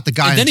forgot about the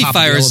guy. And then on top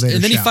of the elevator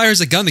shaft. he fires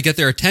a gun to get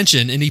their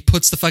attention, and he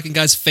puts the fucking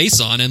guy's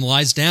face on and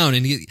lies down,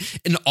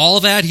 and all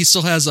of that, he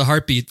still has a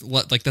heartbeat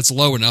like that's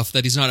low enough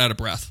that he's not out of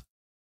breath.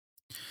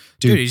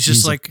 Dude, he's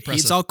just like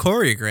impressive. He's all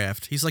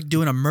choreographed. He's like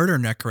doing a murder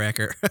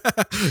nutcracker.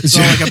 It's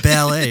all like a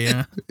ballet.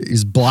 Yeah,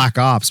 he's Black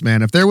Ops,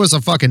 man. If there was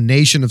a fucking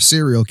nation of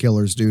serial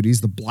killers, dude,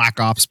 he's the Black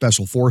Ops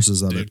special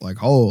forces of it. Like,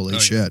 holy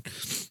shit.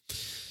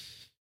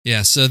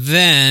 Yeah. So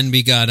then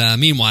we got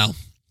meanwhile,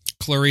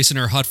 Clarice and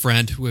her hut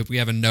friend, who we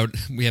haven't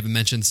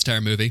mentioned this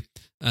entire movie.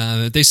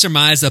 They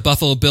surmise that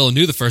Buffalo Bill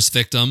knew the first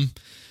victim,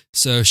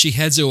 so she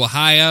heads to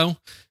Ohio,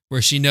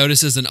 where she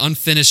notices an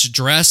unfinished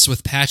dress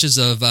with patches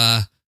of,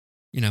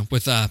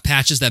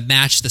 patches that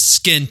match the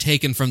skin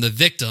taken from the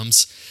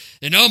victims.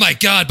 And oh my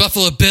God,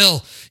 Buffalo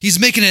Bill, he's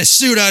making a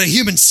suit out of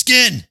human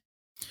skin.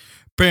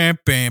 Bam,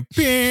 bam,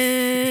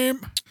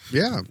 bam.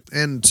 Yeah,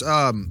 and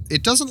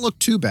it doesn't look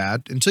too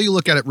bad until you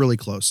look at it really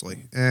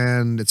closely,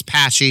 and it's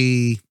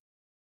patchy.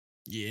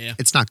 Yeah.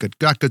 It's not good.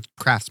 Got good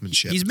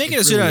craftsmanship. He's making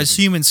a suit out of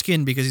human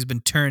skin because he's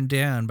been turned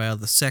down by all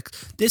the sex.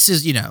 This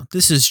is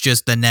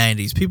just the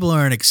 90s. People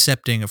aren't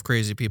accepting of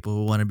crazy people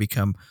who want to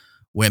become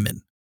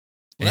women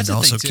and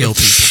also kill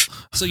people.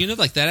 So,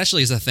 like that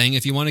actually is a thing.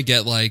 If you want to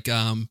get like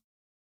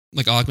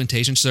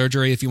augmentation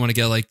surgery, if you want to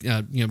get like,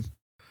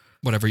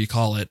 whatever you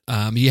call it,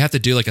 you have to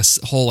do like a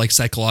whole like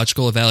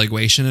psychological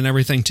evaluation and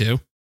everything too.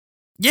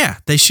 Yeah,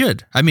 they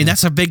should. I mean,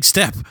 that's a big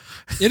step.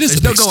 It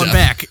is. There's no going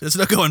back. There's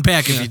no going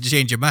back if you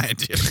change your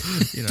mind.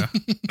 You know.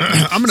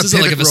 I'm going to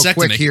pivot real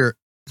quick here.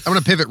 I'm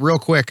going to pivot real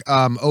quick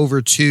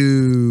over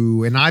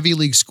to an Ivy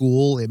League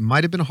school. It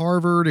might have been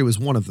Harvard. It was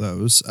one of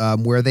those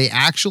where they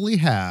actually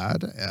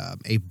had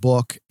a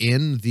book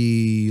in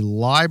the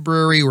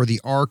library or the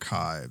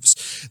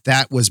archives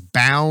that was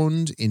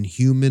bound in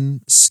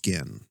human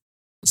skin.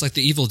 It's like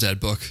the Evil Dead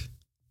book.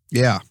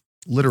 Yeah,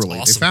 literally.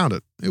 Awesome. They found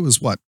it. It was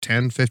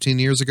 10, 15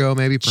 years ago,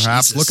 maybe,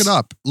 perhaps. Jesus.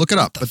 Look it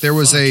up. But there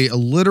was a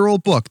literal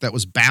book that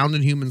was bound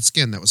in human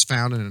skin that was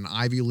found in an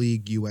Ivy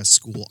League U.S.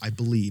 school, I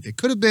believe. It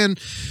could have been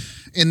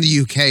in the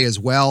UK as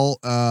well.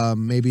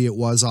 Maybe it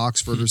was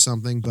Oxford or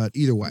something, but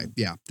either way,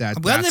 yeah. I'm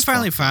glad they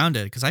finally found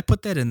it, because I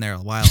put that in there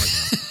a while ago.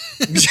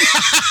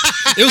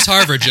 It was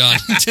Harvard, John.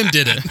 Tim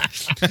did it.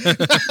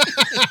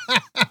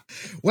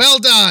 Well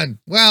done.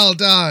 Well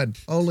done.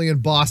 Only in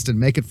Boston.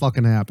 Make it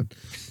fucking happen.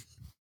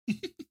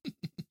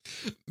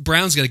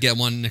 Brown's going to get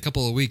one in a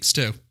couple of weeks,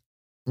 too.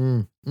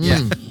 Yeah.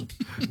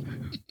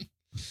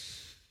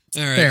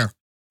 All right. Fair.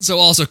 So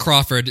also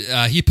Crawford,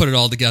 he put it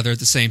all together at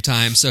the same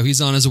time. So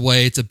he's on his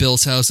way to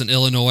Bill's house in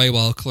Illinois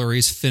while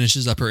Clarice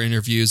finishes up her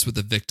interviews with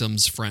the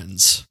victim's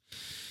friends.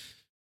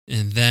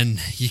 And then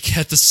you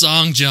get the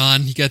song,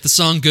 John. You get the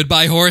song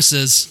Goodbye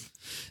Horses.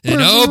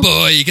 And oh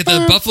boy, you get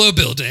the Buffalo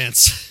Bill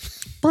dance.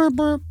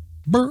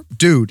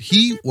 Dude,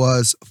 he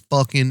was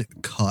fucking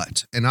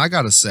cut. And I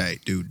gotta say,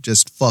 dude,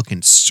 just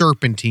fucking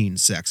serpentine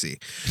sexy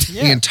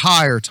the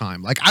entire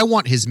time. Like, I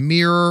want his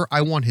mirror,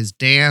 I want his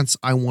dance,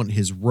 I want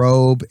his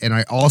robe, and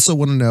I also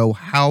want to know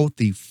how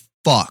the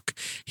fuck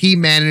he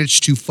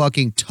managed to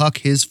fucking tuck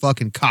his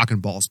fucking cock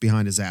and balls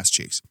behind his ass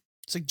cheeks.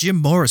 It's like Jim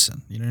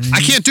Morrison. You know what I mean?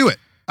 I can't do it.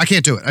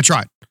 I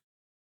tried.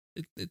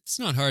 It's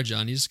not hard,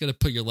 John. You just got to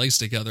put your legs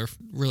together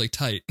really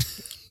tight.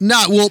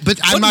 Not well, but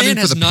I'm not in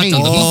for the pain.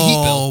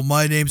 Oh,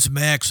 my name's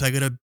Max. I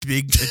got a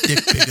dick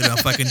big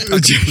enough. I can tuck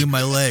it between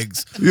my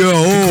legs. Yo,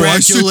 I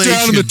sit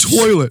down in the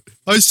toilet.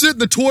 I sit in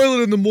the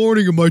toilet in the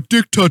morning and my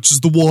dick touches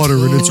the water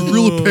and it's a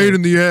real pain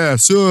in the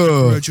ass.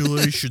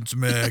 Congratulations,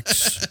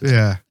 Max.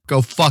 Yeah,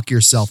 go fuck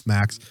yourself,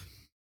 Max.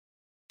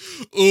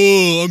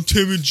 Oh, I'm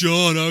Tim and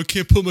John. I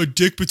can't put my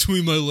dick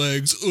between my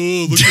legs.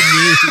 Oh, look at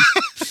me.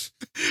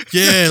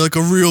 Yeah, like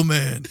a real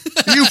man.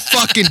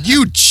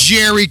 You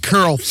Jerry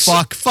Curl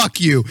fuck. Fuck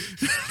you.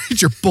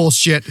 It's your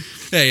bullshit.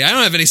 Hey, I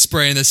don't have any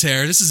spray in this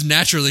hair. This is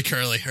naturally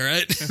curly, all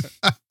right?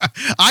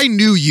 I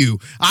knew you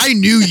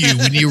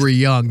when you were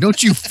young.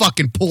 Don't you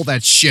fucking pull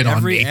that shit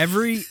on me.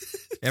 Every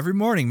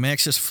morning,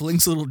 Max just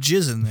flings a little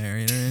jizz in there.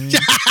 You know what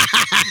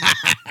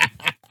I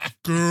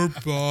mean?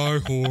 Goodbye,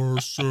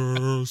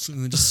 horses.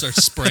 And then just start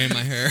spraying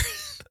my hair.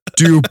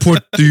 Do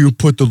you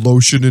put the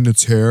lotion in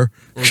its hair?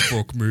 Oh,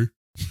 fuck me.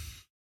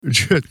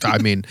 I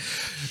mean,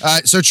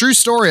 so true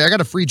story. I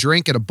got a free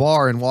drink at a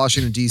bar in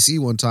Washington, D.C.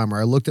 one time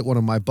where I looked at one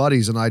of my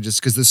buddies and I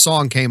just, because this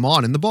song came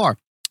on in the bar,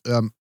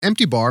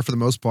 empty bar for the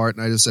most part.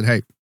 And I just said,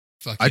 hey,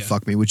 I'd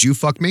fuck me. Would you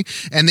fuck me?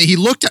 And then he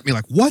looked at me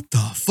like, what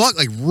the fuck?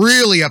 Like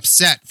really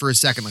upset for a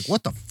second. Like,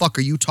 what the fuck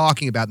are you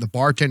talking about? And the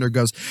bartender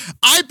goes,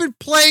 I've been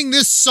playing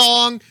this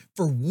song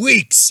for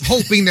weeks,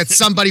 hoping that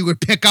somebody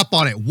would pick up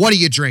on it. What are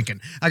you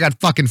drinking? I got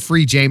fucking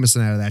free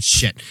Jameson out of that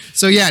shit.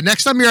 So yeah,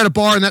 next time you're at a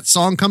bar and that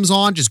song comes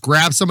on, just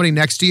grab somebody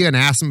next to you and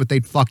ask them if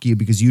they'd fuck you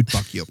because you'd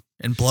fuck you.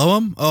 And blow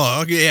them?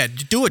 Oh, okay, yeah.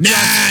 Do it.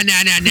 Nah.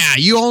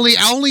 You only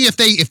if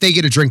they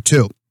get a drink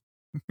too.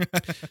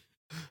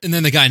 And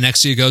then the guy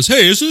next to you goes,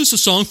 hey, is this a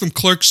song from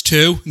Clerks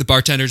 2? And the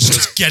bartender just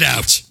goes, get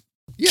out.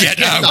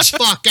 Get out. The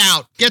fuck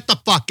out. Get the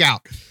fuck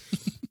out.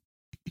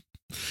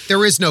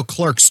 There is no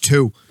Clerks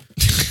 2.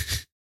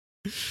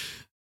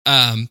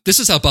 This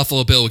is how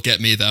Buffalo Bill would get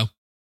me, though.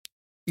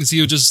 Because he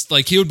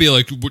would be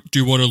like, do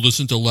you want to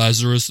listen to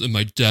Lazarus in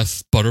my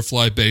death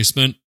butterfly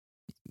basement?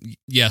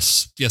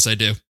 Yes, I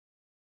do.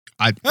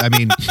 I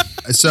mean,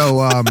 so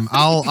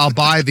I'll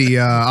buy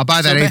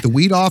that ain't the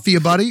weed off of you,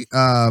 buddy.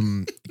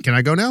 Can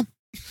I go now?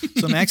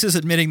 So Max is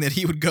admitting that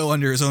he would go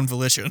under his own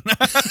volition. You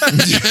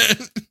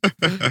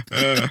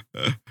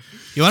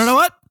want to know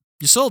what?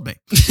 You sold me.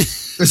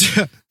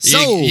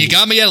 You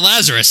got me at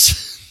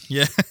Lazarus.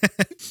 Yeah.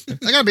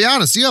 I gotta be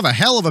honest, you have a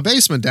hell of a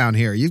basement down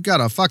here. You've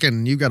got a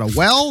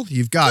well,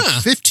 you've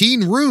got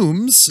 15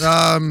 rooms,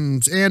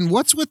 and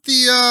what's with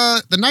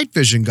the night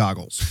vision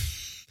goggles?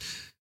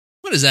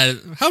 What is that?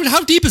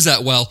 How deep is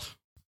that well?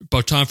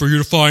 About time for you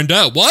to find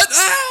out. What?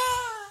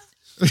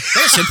 Is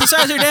there a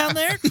synthesizer down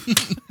there?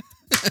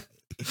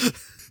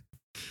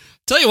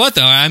 Tell you what,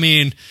 though, I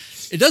mean,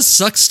 it does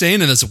suck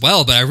staying in this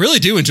well, but I really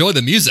do enjoy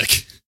the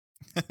music.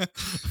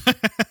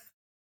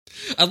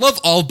 I love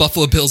all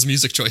Buffalo Bill's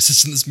music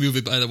choices in this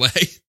movie, by the way.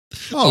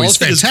 Oh, it's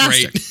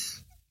fantastic.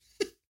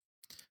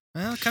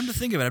 Well, come to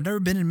think of it, I've never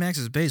been in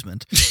Max's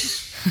basement.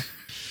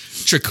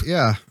 Trick.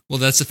 Yeah. Well,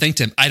 that's the thing,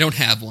 Tim. I don't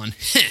have one.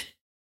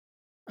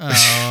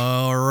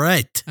 All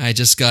right. I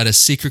just got a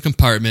secret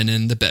compartment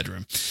in the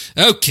bedroom.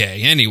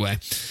 Okay, anyway.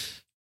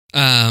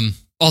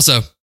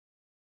 Also,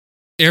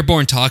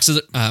 Airborne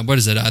Toxic,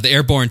 the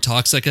Airborne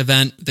Toxic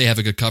event, they have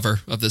a good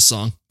cover of this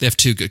song. They have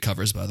two good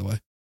covers, by the way.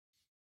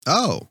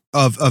 Of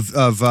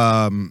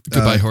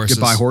Goodbye Horses.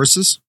 Goodbye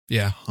Horses.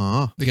 Yeah.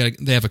 Huh.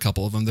 They have a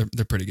couple of them.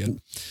 They're pretty good.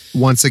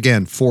 Once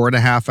again,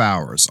 4.5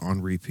 hours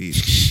on repeat.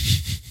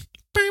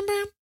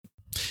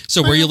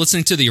 So were you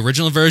listening to the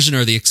original version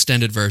or the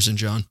extended version,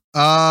 John?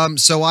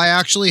 So I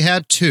actually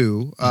had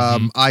two.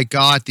 I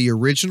got the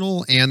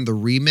original and the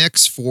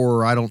remix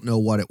for I don't know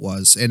what it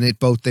was, and they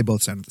both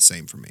sounded the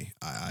same for me.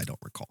 I don't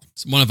recall.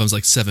 So one of them's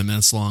like 7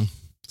 minutes long.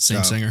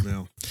 Same singer.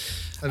 No.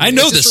 I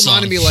know this song. It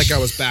reminded me like I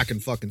was back in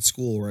fucking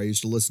school where I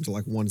used to listen to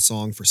like one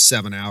song for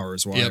 7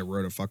 hours while I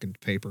wrote a fucking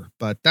paper.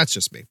 But that's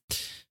just me.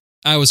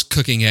 I was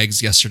cooking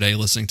eggs yesterday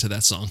listening to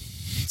that song.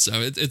 So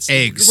it's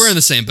eggs. We're in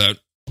the same boat.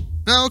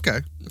 Oh,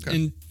 okay.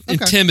 And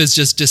Tim is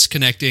just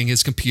disconnecting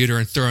his computer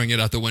and throwing it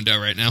out the window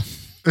right now.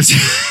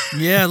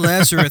 Yeah,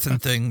 Lazarus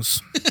and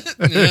things.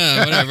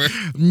 Yeah, whatever.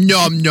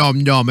 Nom, nom,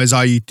 nom as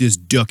I eat this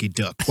ducky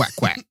duck. Quack,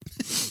 quack.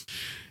 It's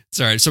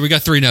all right. So we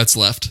got 3 notes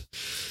left.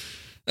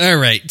 All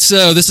right.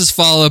 So this is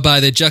followed by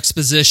the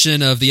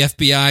juxtaposition of the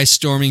FBI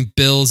storming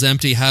Bill's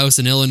empty house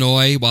in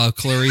Illinois while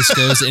Clarice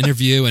goes to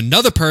interview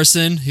another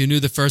person who knew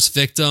the first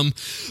victim.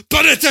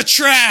 But it's a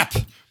trap!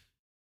 And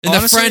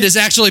honestly, the friend is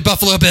actually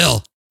Buffalo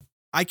Bill.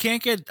 I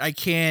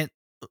can't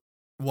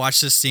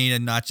watch this scene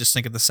and not just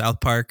think of the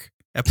South Park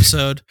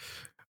episode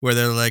where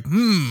they're like,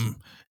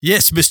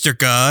 yes, Mr.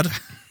 God.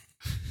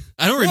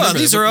 I don't remember.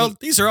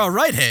 These are all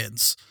right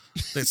hands.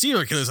 The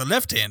serial killers are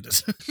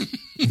left-handed.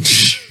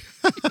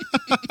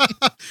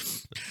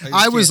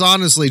 I was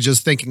honestly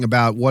just thinking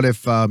about what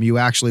if you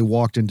actually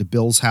walked into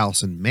Bill's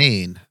house in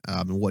Maine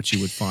and what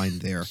you would find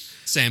there.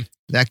 Same.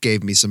 That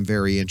gave me some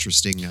very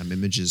interesting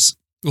images.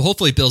 Well,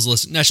 hopefully Bill's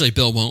listening. Actually,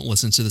 Bill won't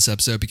listen to this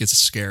episode because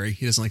it's scary.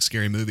 He doesn't like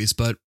scary movies,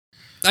 but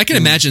I can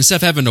imagine instead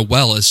of having a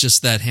well, it's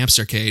just that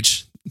hamster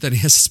cage that he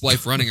has his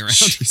wife running around.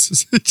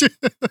 Jesus. To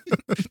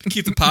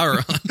keep the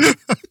power on.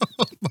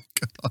 Oh my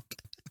God.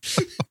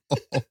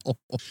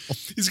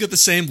 He's got the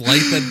same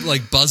light that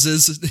like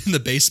buzzes in the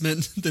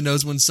basement that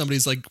knows when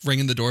somebody's like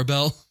ringing the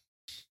doorbell.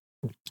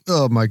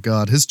 Oh my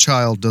God. His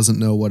child doesn't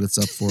know what it's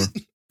up for.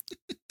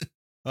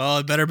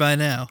 Oh, better by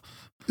now.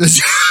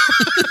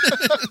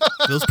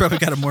 Bill's probably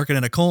got him working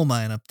in a coal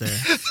mine up there.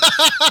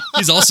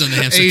 He's also in the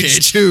hamster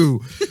cage.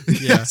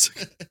 H2.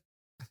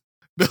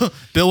 Yeah.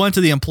 Bill went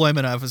to the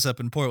employment office up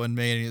in Portland,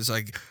 Maine, and he's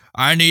like,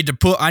 I need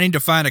to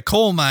find a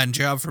coal mine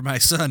job for my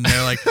son. And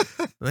they're like,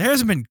 there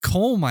hasn't been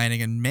coal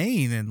mining in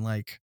Maine in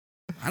like,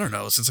 I don't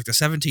know, since like the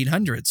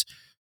 1700s.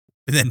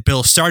 And then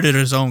Bill started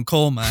his own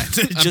coal mine.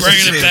 I'm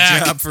bringing it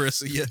back. Job for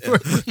us. Yeah.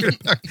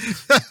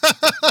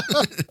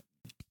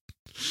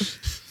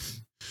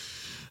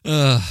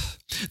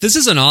 This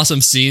is an awesome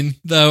scene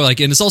though,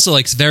 like, and it's also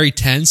like very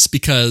tense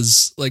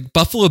because like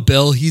Buffalo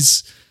Bill,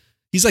 he's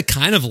like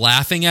kind of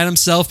laughing at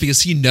himself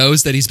because he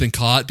knows that he's been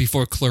caught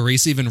before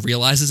Clarice even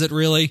realizes it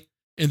really.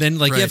 And then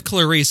like you have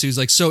Clarice who's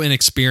like so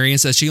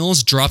inexperienced that she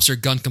almost drops her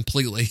gun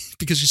completely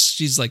because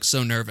she's like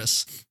so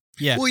nervous.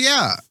 Yeah. Well,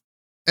 yeah.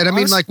 And I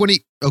mean, like when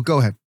go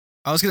ahead.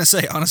 I was going to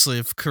say, honestly,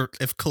 if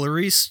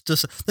Clarice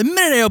just, the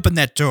minute I opened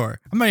that door,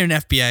 I'm not even an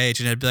FBI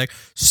agent, I'd be like,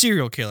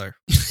 serial killer.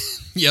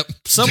 Yep.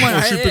 Someone,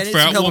 I need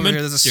some help over here.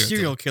 There's a Serial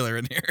serial killer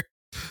in here.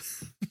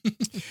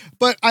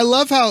 But I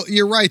love how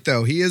you're right,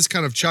 though. He is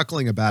kind of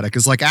chuckling about it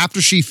because, like,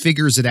 after she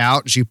figures it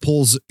out, she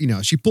pulls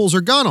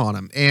her gun on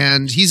him,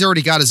 and he's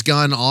already got his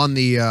gun on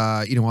the,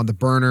 on the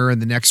burner in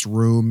the next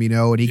room,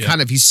 and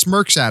he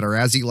smirks at her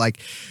as he like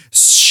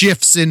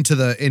shifts into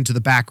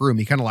the back room.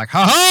 He kind of like,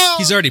 ha ha.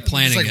 He's already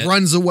planning it.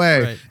 Runs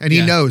away, and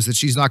he knows that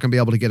she's not going to be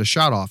able to get a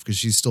shot off because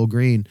she's still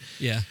green.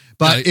 Yeah.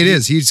 But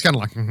he's kind of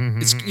like,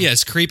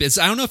 it's creepy.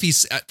 I don't know if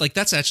he's like,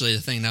 that's actually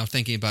the thing now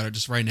thinking about it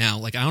just right now.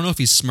 Like, I don't know if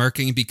he's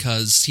smirking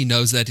because he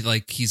knows that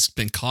like he's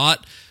been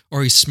caught,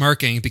 or he's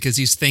smirking because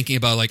he's thinking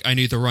about like, I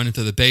need to run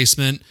into the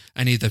basement.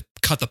 I need to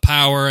cut the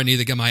power. I need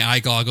to get my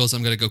eye goggles.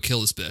 I'm going to go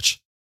kill this bitch.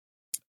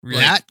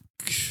 That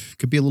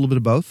could be a little bit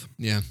of both.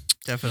 Yeah,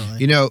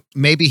 definitely.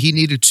 Maybe he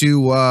needed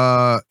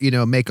to,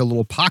 make a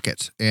little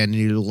pocket and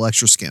needed a little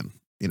extra skin,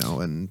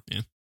 and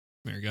yeah,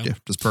 there you go. Yeah,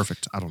 just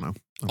perfect. I don't know.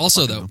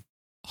 Also though,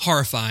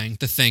 horrifying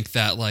to think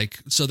that like,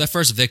 so that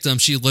first victim,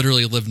 she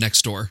literally lived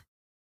next door,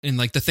 and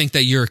like to think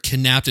that you're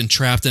kidnapped and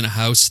trapped in a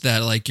house that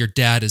like your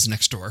dad is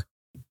next door.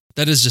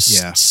 That is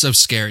just so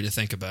scary to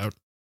think about.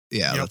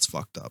 Yeah, that's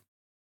fucked up.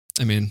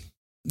 I mean,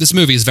 this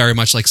movie is very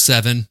much like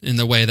Seven in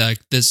the way that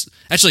this,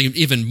 actually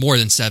even more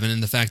than Seven,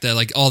 in the fact that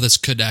like all this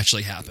could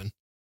actually happen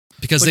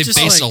because they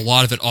based a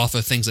lot of it off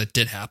of things that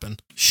did happen.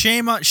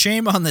 Shame on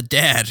the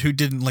dad who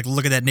didn't like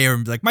look at that neighbor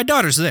and be like, my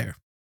daughter's there.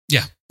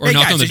 Yeah. Or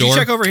knock on the door. Did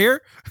you check over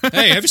here?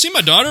 Hey, have you seen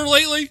my daughter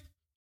lately?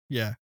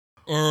 Yeah.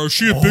 Or is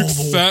she a big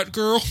fat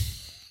girl?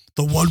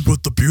 The one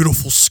with the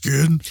beautiful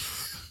skin.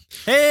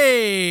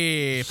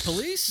 Hey,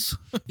 police?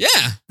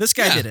 Yeah. This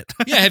guy did it.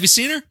 Yeah, have you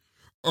seen her?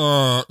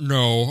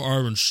 No, I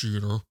haven't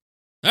seen her. All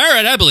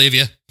right, I believe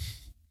you.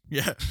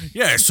 Yeah,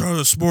 I saw her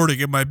this morning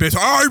in my bed.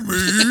 I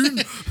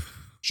mean...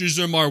 She's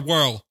in my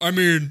well. I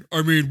mean,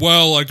 I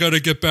gotta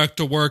get back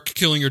to work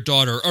killing your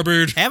daughter. I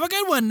mean... Have a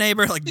good one,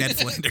 neighbor, like Ned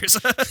Flanders.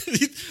 All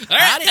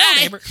right,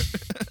 neighbor.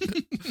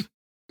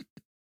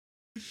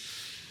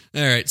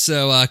 All right,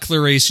 so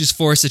Clarice, she's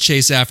forced to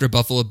chase after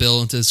Buffalo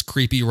Bill into his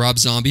creepy Rob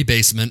Zombie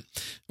basement,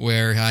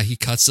 where he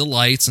cuts the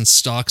lights and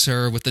stalks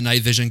her with the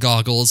night vision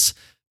goggles.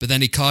 But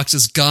then he cocks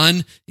his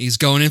gun, he's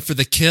going in for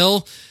the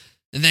kill,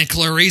 and then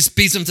Clarice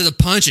beats him to the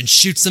punch and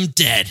shoots him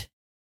dead.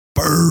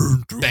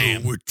 Burn through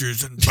Bam. the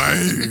witches and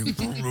bang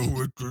through the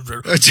witches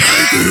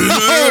and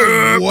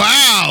Oh,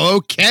 wow.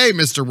 Okay,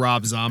 Mr.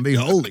 Rob Zombie.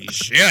 Holy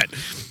shit.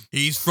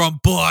 He's from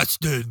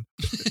Boston.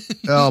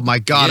 Oh, my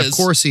God. He Of is.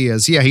 course he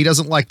is. Yeah, he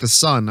doesn't like the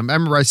sun. I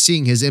remember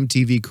seeing his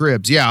MTV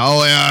Cribs. Yeah,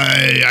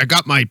 I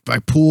got my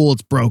pool.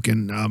 It's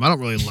broken. I don't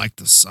really like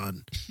the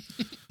sun.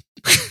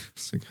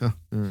 It's like, huh,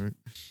 all right.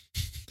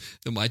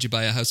 Then why'd you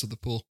buy a house with a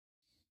pool?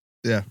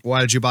 Yeah. Why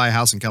did you buy a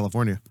house in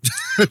California?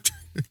 I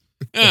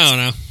don't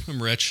know.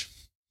 I'm rich.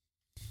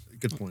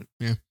 Good point.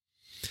 The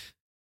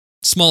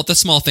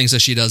small things that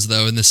she does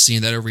though in this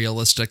scene that are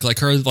realistic, like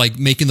her like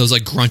making those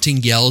like grunting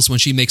yells when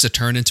she makes a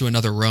turn into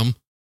another room.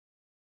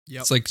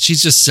 Yep. It's like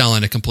she's just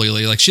selling it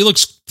completely. Like she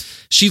looks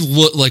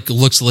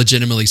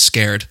legitimately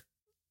scared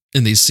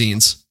in these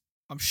scenes.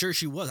 I'm sure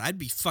she was. I'd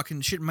be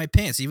fucking shitting my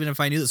pants even if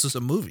I knew this was a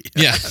movie.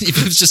 Yeah,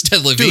 even if it's just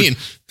Ted Levine.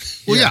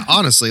 Well, yeah,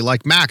 honestly,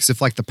 like Max, if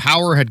like the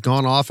power had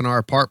gone off in our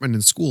apartment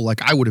in school,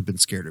 like I would have been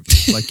scared of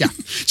you. Like, yeah,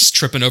 Just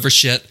tripping over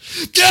shit.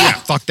 yeah,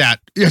 fuck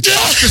that. Yeah,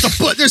 there's a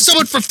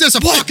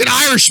fucking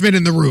Irishman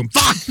in the room.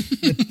 Fuck,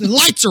 the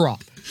lights are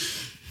off.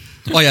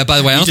 Oh yeah, by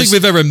the way, I don't think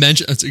we've ever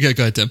mentioned. Yeah,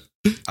 go ahead, Tim.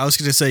 I was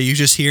going to say, you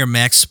just hear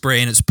Max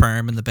spraying his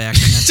perm in the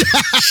background.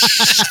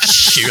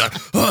 You're like,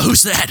 oh,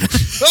 who's that?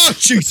 Oh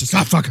Jesus!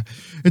 Oh, fuck.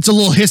 It's a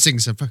little hissing.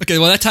 Okay,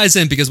 well that ties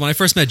in because when I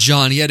first met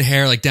John, he had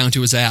hair like down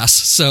to his ass.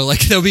 So like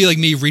that would be like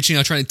me reaching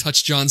out trying to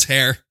touch John's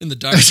hair in the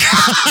dark.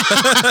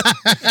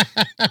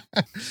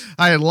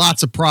 I had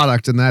lots of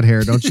product in that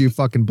hair. Don't you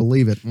fucking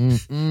believe it?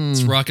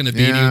 It's rocking a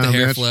beanie with the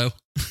hair flow.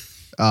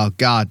 Oh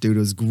God, dude, it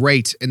was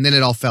great. And then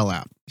it all fell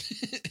out.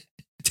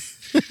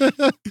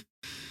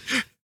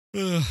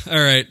 All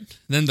right.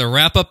 Then to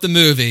wrap up the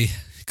movie,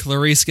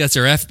 Clarice gets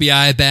her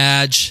FBI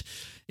badge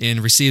and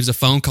receives a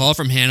phone call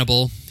from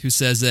Hannibal, who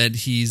says that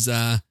he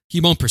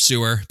won't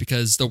pursue her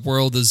because the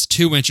world is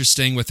too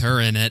interesting with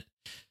her in it.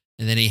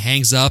 And then he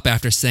hangs up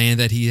after saying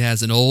that he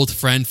has an old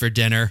friend for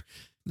dinner.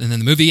 And then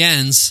the movie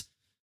ends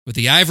with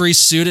the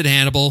ivory-suited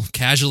Hannibal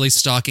casually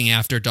stalking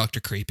after Dr.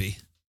 Creepy.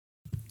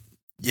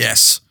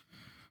 Yes.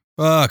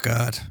 Oh,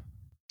 God.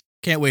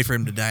 Can't wait for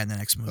him to die in the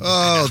next movie.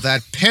 Oh,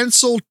 that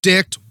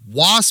pencil-dicked,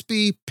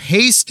 waspy,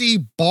 pasty,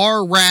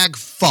 bar rag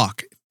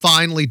fuck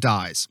finally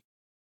dies.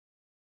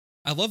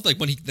 I love like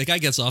when the guy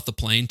gets off the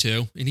plane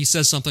too, and he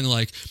says something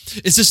like,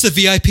 "Is this the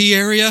VIP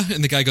area?"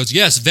 And the guy goes,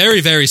 "Yes,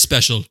 very, very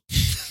special."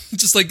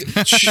 Just like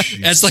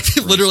as like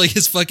literally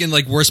his fucking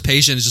like worst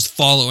patient is just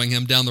following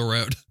him down the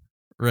road.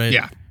 Right.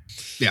 Yeah.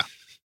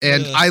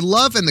 And I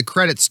love in the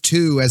credits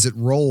too, as it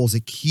rolls,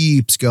 it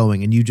keeps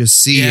going, and you just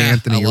see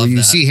Anthony, or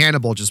you see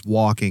Hannibal just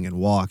walking and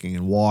walking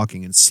and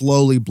walking and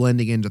slowly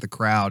blending into the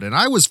crowd. And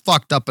I was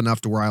fucked up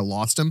enough to where I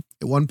lost him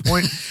at one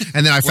point,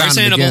 and then I found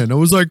him again, and I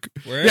was like,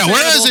 where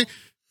is he?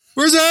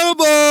 Where's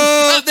Hannibal?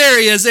 Oh,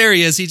 there he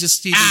is. He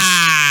just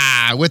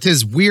with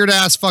his weird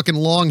ass fucking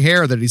long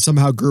hair that he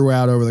somehow grew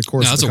out over the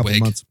course of a couple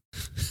months.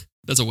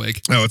 That's a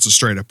wig. Oh, it's a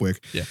straight up wig.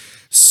 Yeah.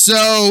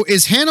 So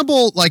is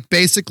Hannibal like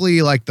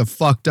basically like the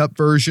fucked up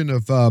version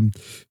of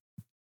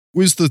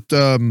was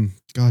the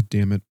God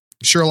damn it,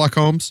 Sherlock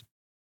Holmes?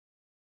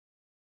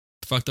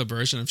 Fucked up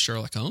version of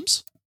Sherlock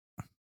Holmes?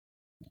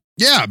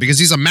 Yeah, because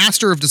he's a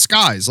master of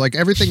disguise. Like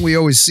everything we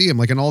always see him,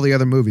 like in all the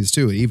other movies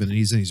too. Even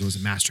he's always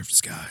a master of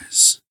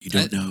disguise. You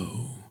don't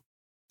know.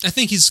 I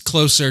think he's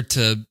closer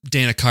to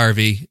Dana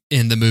Carvey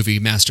in the movie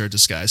Master of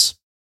Disguise.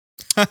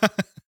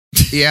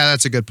 Yeah,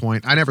 that's a good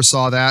point. I never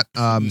saw that.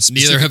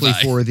 Neither have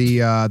I. For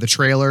the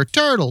trailer.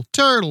 Turtle.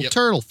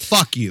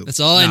 Fuck you. That's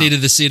all I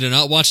needed to see to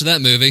not watch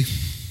that movie.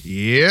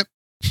 Yep.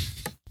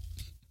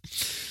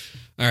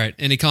 All right.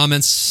 Any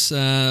comments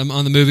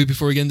on the movie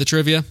before we get into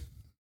trivia?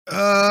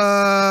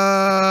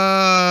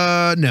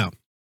 No.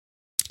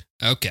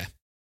 Okay.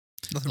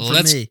 Nothing for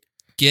Let's me.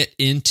 get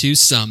into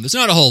some. There's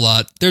not a whole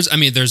lot. There's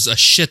a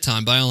shit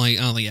ton, but I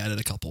only added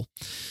a couple.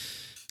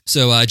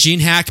 So Gene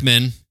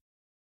Hackman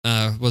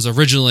was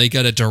originally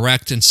going to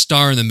direct and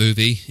star in the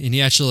movie, and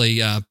he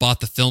actually bought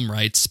the film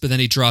rights, but then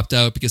he dropped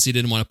out because he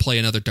didn't want to play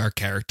another dark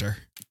character.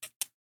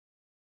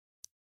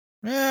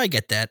 I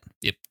get that.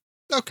 Yep.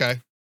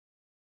 Okay.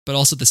 But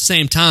also at the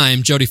same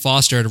time, Jodie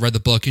Foster had read the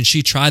book, and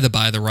she tried to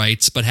buy the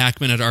rights, but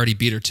Hackman had already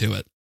beat her to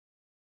it.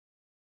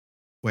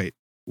 Wait,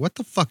 what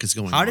the fuck is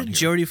going on? How did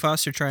here? Jodie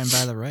Foster try and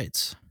buy the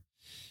rights?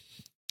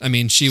 I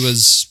mean,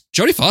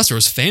 Jodie Foster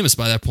was famous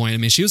by that point. I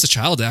mean, she was a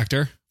child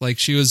actor. Like,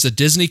 she was a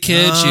Disney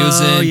kid. She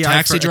was in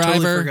Taxi Driver. I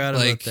totally forgot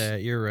about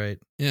that. You're right.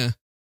 Yeah.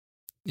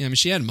 Yeah, I mean,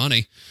 she had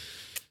money.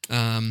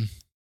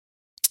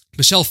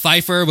 Michelle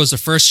Pfeiffer was the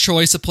first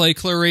choice to play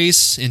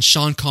Clarice, and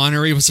Sean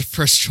Connery was the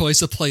first choice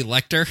to play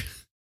Lecter.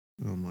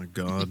 Oh, my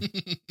God.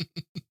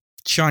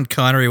 Sean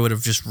Connery would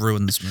have just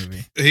ruined this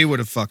movie. He would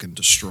have fucking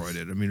destroyed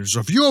it. I mean,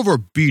 have you ever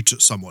beat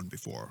someone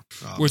before?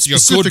 With your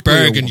good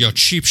bag and your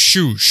cheap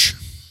shoes.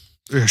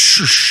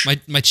 Shush.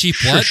 My cheap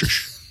what?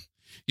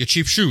 Your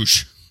cheap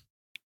shoes.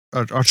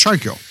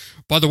 Thank you.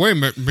 By the way,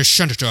 Miss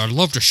Senator, I'd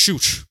love to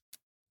shoot.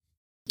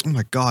 Oh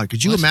my God.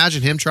 Could you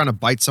imagine him trying to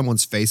bite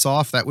someone's face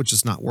off? That would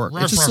just not work.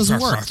 It just doesn't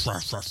work.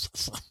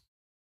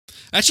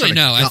 Actually,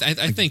 no.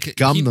 I think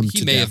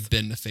he may have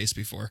been in the face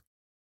before.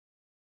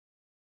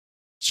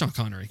 Sean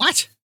Connery.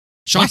 What?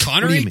 Sean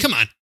Connery? Come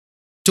on.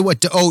 To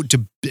what?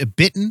 To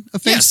bitten a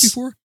face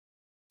before?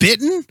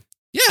 Bitten?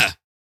 Yeah.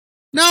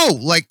 No,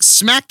 like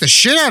smack the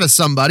shit out of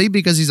somebody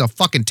because he's a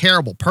fucking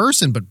terrible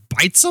person, but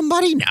bite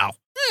somebody? No.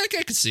 Yeah,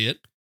 I could see it.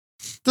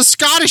 The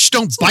Scottish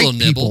don't bite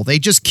people. They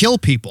just kill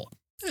people.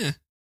 Yeah.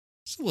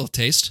 It's a little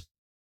taste.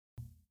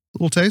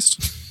 Little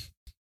taste?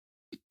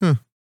 Huh.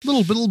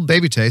 Little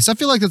baby taste. I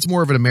feel like that's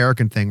more of an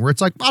American thing where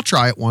it's like, I'll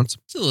try it once.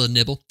 It's a little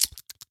nibble.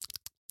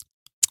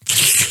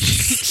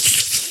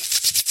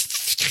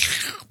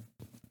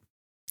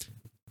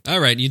 All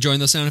right. You enjoying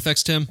those sound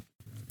effects, Tim?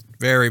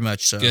 Very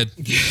much so. Good.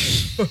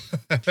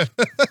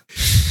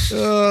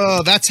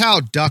 Oh, that's how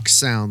duck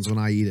sounds when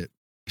I eat it.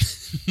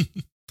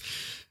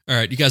 All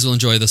right, you guys will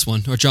enjoy this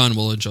one, or John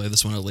will enjoy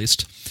this one at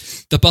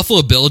least. The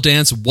Buffalo Bill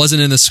dance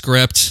wasn't in the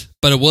script,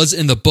 but it was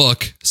in the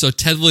book, so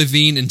Ted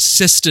Levine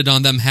insisted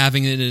on them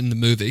having it in the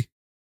movie.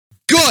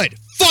 Good.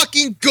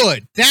 Fucking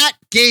good. That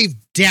gave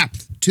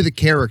depth to the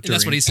character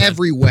that's what he said.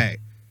 Every way.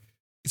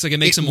 It's like it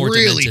makes him more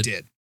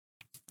demented.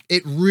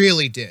 It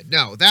really did.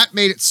 No, that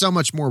made it so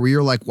much more where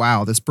you're like,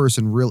 wow, this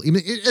person really... I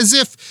mean, as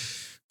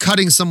if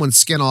cutting someone's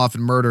skin off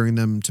and murdering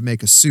them to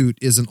make a suit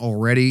isn't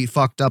already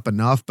fucked up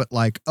enough, but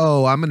like,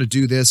 oh, I'm going to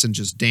do this and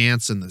just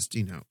dance and this,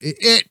 you know,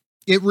 it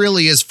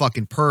really is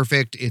fucking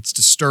perfect. It's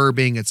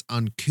disturbing. It's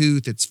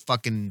uncouth. It's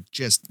fucking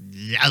just,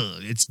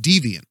 it's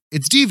deviant.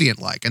 It's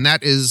deviant-like. And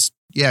that is,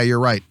 yeah, you're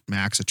right,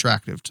 Max,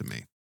 attractive to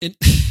me.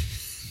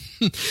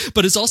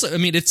 But it's also, I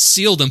mean, it's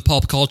sealed in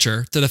pulp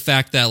culture to the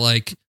fact that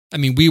like, I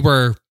mean, we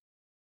were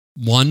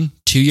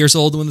 2 years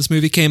old when this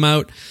movie came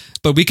out,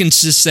 but we can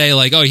just say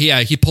like, oh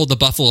yeah, he pulled the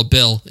Buffalo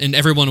Bill, and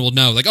everyone will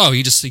know like, oh,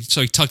 he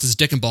tucked his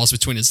dick and balls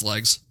between his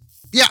legs.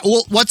 Yeah,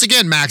 well, once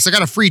again, Max, I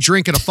got a free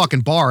drink at a fucking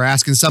bar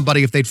asking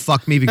somebody if they'd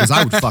fuck me because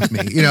I would fuck me.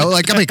 You know,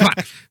 like, I mean, come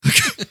on.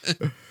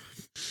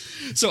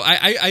 So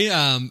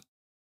I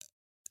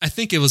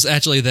think it was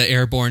actually the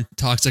Airborne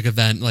Toxic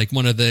event, like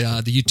one of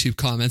the YouTube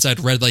comments I'd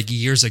read like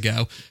years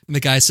ago, and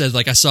the guy said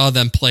like, I saw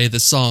them play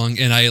this song,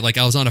 and I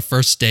was on a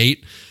first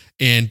date.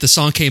 And the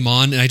song came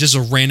on, and I just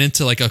ran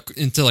into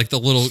the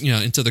little, you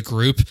know, into the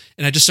group,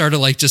 and I just started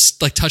like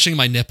touching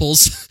my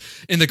nipples,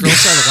 and the girl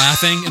started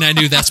laughing, and I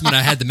knew that's when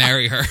I had to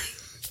marry her.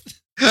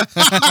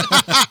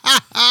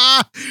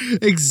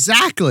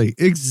 Exactly.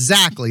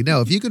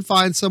 No, if you can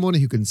find someone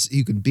who can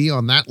be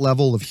on that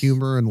level of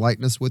humor and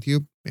lightness with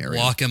you, marry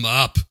him. Lock him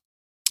up.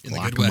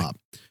 Lock him up.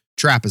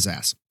 Trap his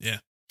ass. Yeah.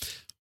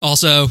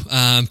 Also,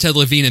 Ted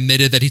Levine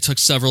admitted that he took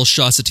several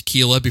shots of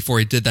tequila before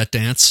he did that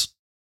dance.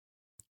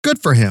 Good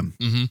for him.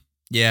 Mm-hmm.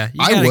 Yeah, you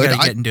gotta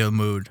get into a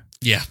mood.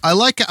 Yeah, I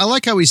like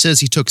how he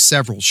says he took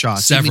several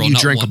shots. Several, you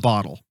drank one. a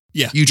bottle.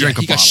 Yeah, you drank a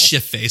he bottle. Got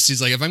shit faced.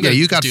 He's like, if I'm gonna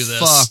you got do this,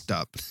 fucked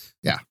up.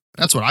 Yeah,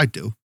 that's what I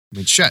do. I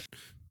mean, shit.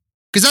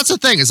 Because that's the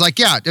thing. It's like,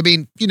 yeah, I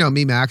mean, you know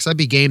me, Max. I'd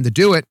be game to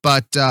do it,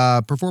 but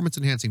performance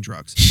enhancing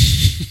drugs.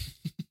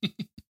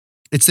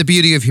 It's the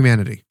beauty of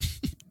humanity.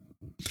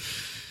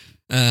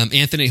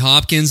 Anthony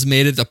Hopkins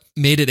made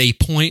it a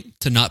point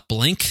to not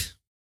blink.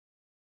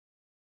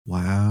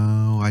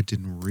 Wow, I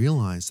didn't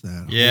realize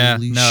that. Yeah,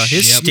 Holy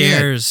his shit.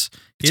 stares,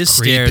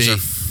 creepy. are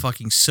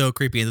fucking so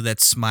creepy. And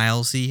those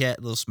smiles he had,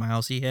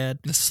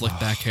 The slick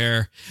back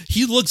hair.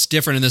 He looks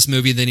different in this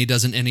movie than he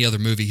does in any other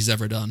movie he's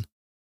ever done.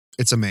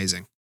 It's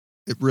amazing.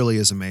 It really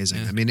is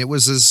amazing. Yeah. I mean, it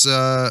was his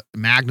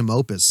magnum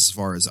opus as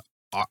far as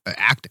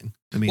acting.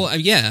 I mean, well,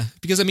 yeah,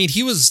 because I mean,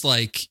 he was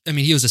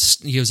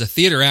a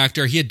theater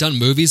actor. He had done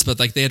movies, but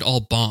like they had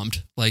all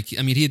bombed. Like,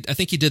 I mean, I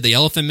think he did The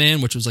Elephant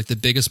Man, which was like the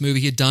biggest movie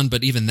he had done,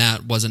 but even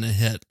that wasn't a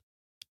hit.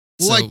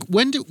 Well, so, like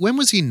when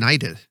was he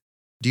knighted?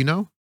 Do you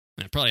know?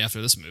 Probably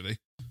after this movie.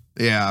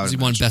 Yeah, he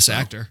won Best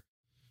Actor.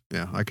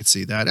 Yeah, I could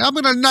see that. I'm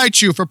gonna knight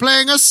you for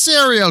playing a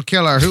serial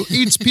killer who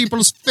eats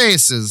people's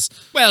faces.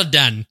 Well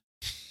done.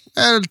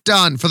 Well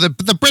done for the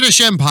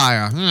British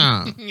Empire.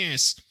 Yeah.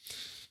 Yes.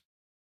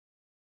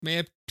 May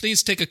I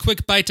please take a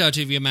quick bite out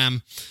of you,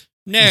 ma'am?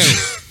 No.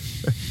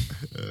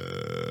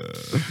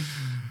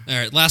 All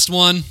right, last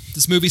one.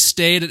 This movie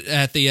stayed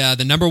at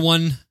the number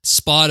one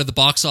spot of the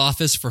box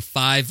office for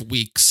 5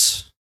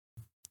 weeks.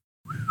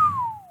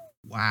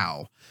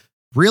 Wow.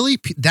 Really?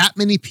 That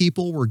many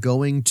people were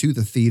going to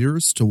the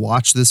theaters to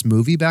watch this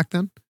movie back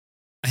then?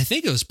 I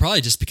think it was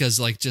probably just because,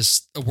 like,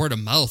 just a word of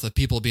mouth of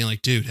people being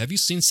like, dude, have you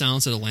seen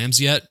Silence of the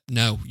Lambs yet?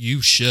 No,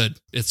 you should.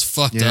 It's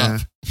fucked up.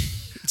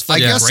 It's I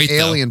guess great,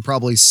 Alien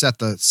probably set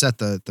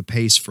the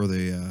pace for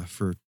the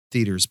for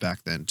theaters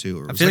back then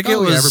too. I feel like it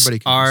was everybody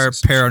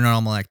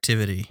Paranormal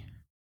Activity.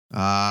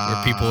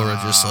 Where people are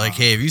just like,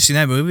 hey, have you seen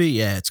that movie?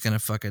 Yeah, it's going to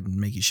fucking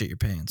make you shit your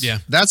pants. Yeah.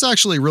 That's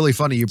actually really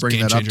funny you bring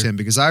Game that up, changer. Tim,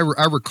 because I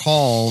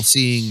recall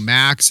seeing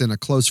Max and a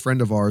close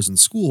friend of ours in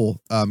school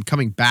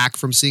coming back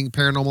from seeing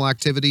Paranormal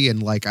Activity.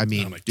 And like, I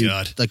mean, Oh my dude,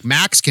 God. like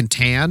Max can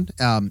tan.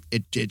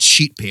 It's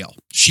sheet pale,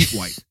 sheet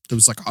white. It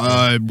was like,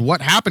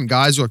 what happened,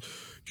 guys? We're like,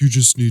 you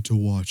just need to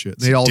watch it.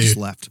 And they all just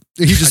left.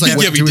 He just like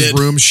went to his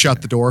room,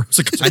 shut the door. It's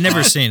like, I've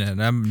never seen it.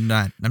 I'm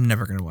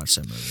never going to watch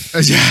that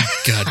movie. Yeah.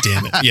 God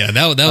damn it. Yeah,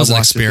 that was an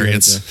watched it the other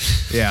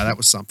experience. day. Yeah, that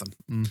was something.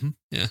 Mm-hmm.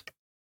 Yeah.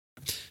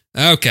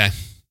 Okay.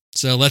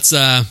 So let's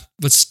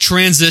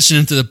transition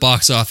into the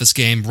box office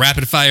game,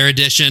 rapid fire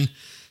edition.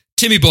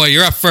 Timmy boy,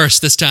 you're up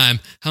first this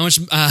time. How much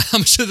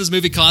did this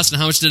movie cost,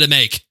 and how much did it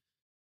make?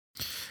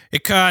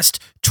 It cost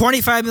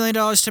 $25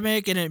 million to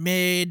make, and it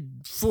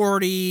made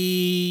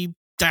 $40,000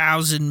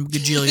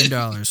 gajillion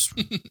dollars.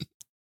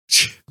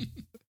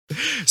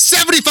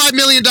 $75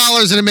 million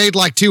and it made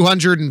like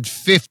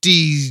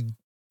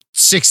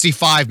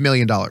 $65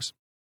 million.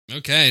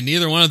 Okay,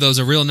 neither one of those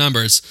are real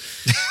numbers.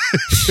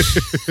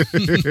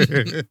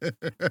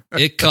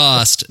 It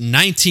cost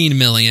 $19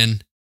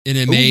 million, and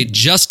it made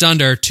just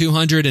under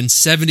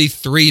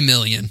 $273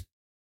 million.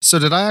 So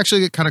did I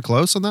actually get kind of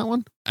close on that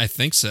one? I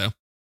think so.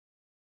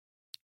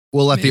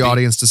 We'll let Maybe. the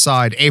audience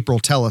decide. April,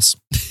 tell us.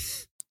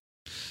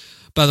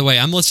 By the way,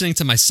 I'm listening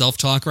to myself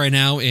talk right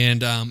now,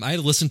 and I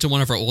listened to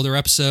one of our older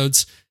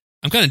episodes.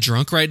 I'm kind of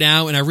drunk right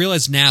now, and I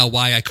realize now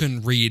why I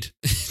couldn't read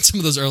some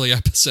of those early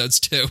episodes,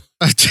 too.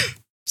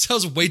 So I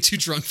was way too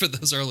drunk for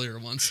those earlier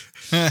ones.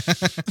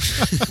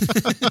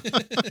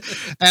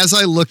 As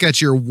I look at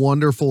your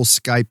wonderful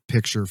Skype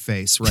picture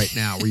face right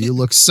now, where you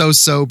look so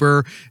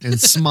sober and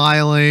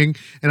smiling,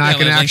 and I Yeah,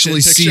 can my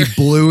actually LinkedIn see picture.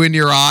 blue in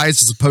your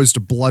eyes as opposed to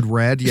blood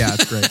red. Yeah,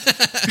 it's great.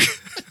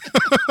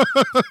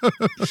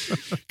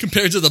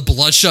 Compared to the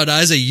bloodshot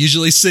eyes I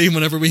usually see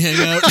whenever we hang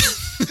out.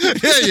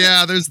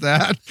 Yeah, there's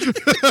that.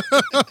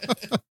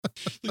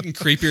 Looking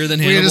creepier than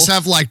We Hannibal.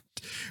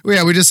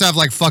 just have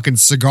like fucking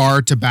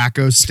cigar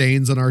tobacco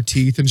stains on our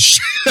teeth and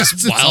shit.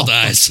 It's wild all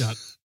eyes. fucked up.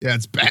 Yeah,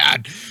 it's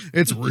bad.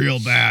 It's real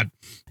bad.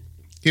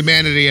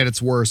 Humanity at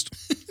its worst.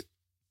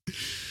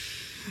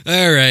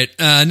 All right.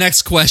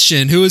 Next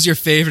question. Who is your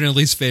favorite and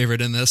least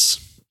favorite in this?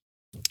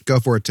 Go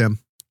for it, Tim.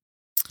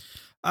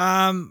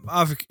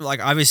 Like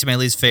obviously my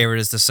least favorite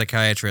is the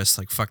psychiatrist.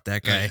 Like fuck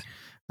that guy.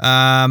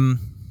 I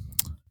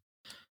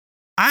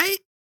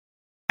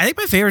think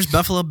my favorite is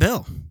Buffalo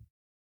Bill.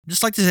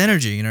 Just like his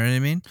energy, you know what I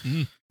mean?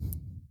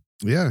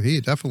 Yeah, he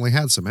definitely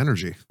had some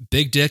energy.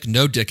 Big dick,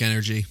 no dick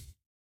energy.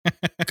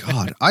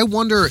 God, I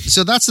wonder.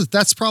 So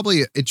that's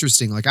probably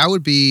interesting. Like I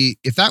would be,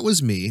 if that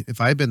was me, if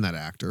I had been that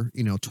actor,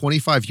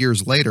 25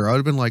 years later, I would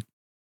have been like,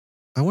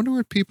 I wonder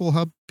how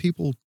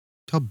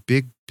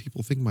big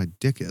people think my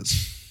dick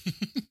is.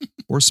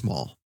 Or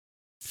small.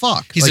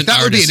 Fuck. He's like an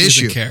that would be artist. an He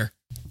doesn't issue. care.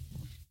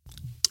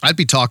 I'd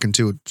be talking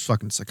to a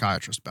fucking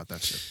psychiatrist about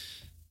that shit.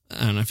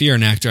 I don't know. If you're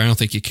an actor, I don't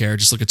think you care.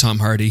 Just look at Tom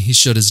Hardy. He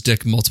showed his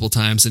dick multiple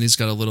times, and he's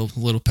got a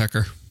little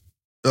pecker.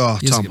 Oh,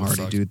 He doesn't Tom give a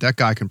Hardy, fuck. dude. That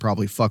guy can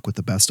probably fuck with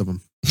the best of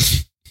them.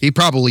 He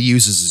probably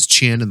uses his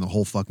chin and the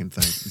whole fucking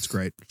thing. It's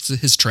great. It's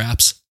his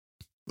traps.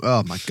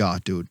 Oh my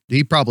God, dude.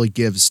 He probably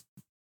gives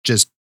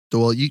just,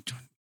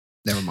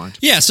 never mind.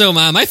 Yeah, so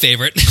my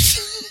favorite.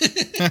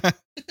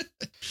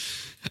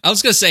 I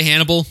was going to say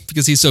Hannibal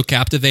because he's so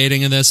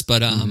captivating in this,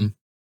 but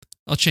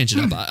I'll change it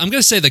up. I'm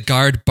going to say the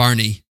guard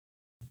Barney.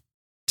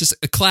 Just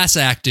a class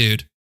act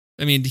dude.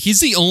 I mean, he's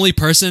the only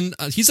person,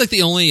 he's like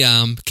the only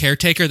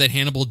caretaker that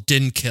Hannibal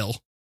didn't kill.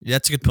 Yeah,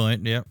 that's a good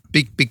point. Yeah.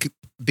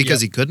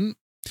 Because he couldn't?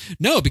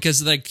 No,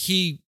 because like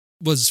he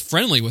was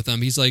friendly with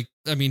him. He's like,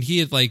 I mean, he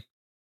had like,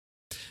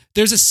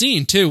 there's a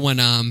scene too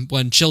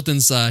when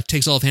Chilton's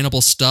takes all of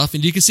Hannibal's stuff,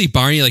 and you can see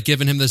Barney like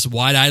giving him this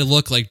wide-eyed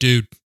look, like,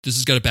 dude, this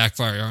is gonna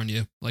backfire on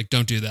you. Like,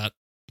 don't do that.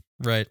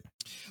 Right.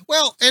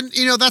 Well, and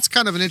that's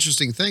kind of an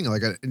interesting thing.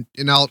 Like,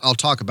 and I'll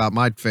talk about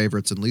my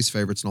favorites and least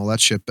favorites and all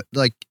that shit. But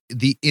like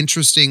the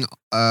interesting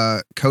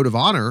code of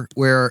honor,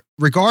 where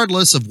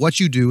regardless of what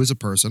you do as a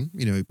person,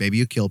 maybe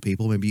you kill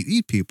people, maybe you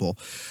eat people,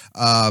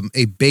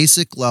 a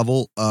basic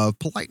level of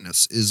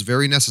politeness is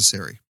very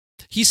necessary.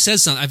 He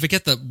says something. I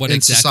forget what In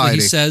exactly society.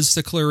 he says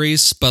to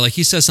Clarice, but like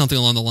he says something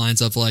along the lines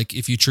of like,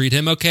 if you treat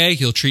him okay,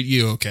 he'll treat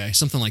you okay,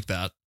 something like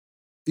that.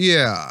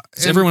 Yeah,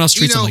 'Cause everyone else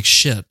treats him like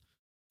shit.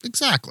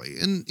 Exactly.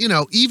 And,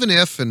 even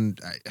if,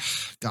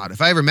 God,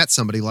 if I ever met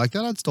somebody like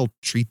that, I'd still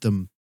treat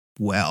them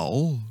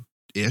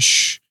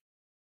well-ish.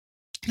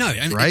 No,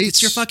 I mean, Right?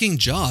 it's your fucking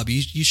job.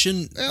 You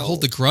shouldn't Well-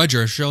 hold the grudge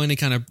or show any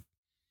kind of,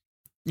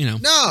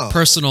 No.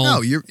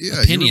 personal you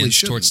opinions really towards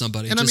shouldn't.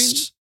 somebody. And I mean,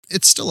 Just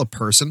it's still a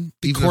person,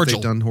 be even if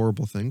cordial. they've done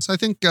horrible things. I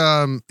think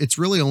it's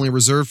really only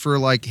reserved for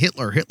like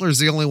Hitler. Hitler's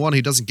the only one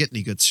who doesn't get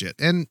any good shit.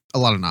 And a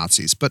lot of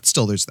Nazis, but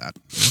still there's that.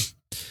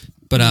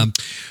 But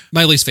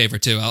my least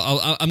favorite too.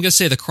 I'm gonna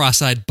say the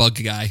cross-eyed bug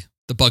guy,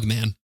 the bug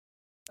man,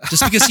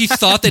 just because he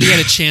thought that he had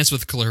a chance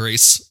with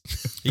Clarice.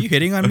 Are you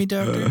hitting on me,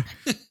 Doctor?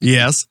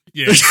 Yes.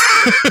 Yeah.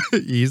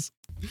 Yes.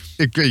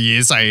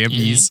 Yes, I am.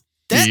 Mhm.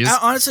 Yes.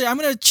 Honestly, I'm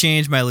gonna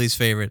change my least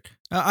favorite.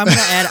 I'm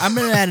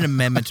gonna add an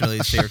amendment to my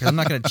least favorite because I'm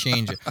not gonna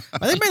change it.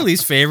 I think my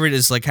least favorite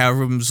is like how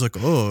everyone's like,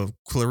 oh,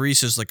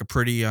 Clarice is like a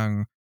pretty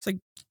young. It's like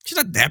she's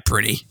not that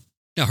pretty.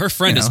 No, her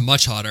friend is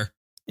much hotter.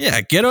 Yeah,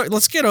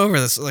 let's get over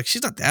this. Like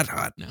she's not that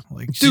hot. No,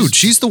 like dude,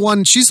 she's the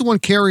one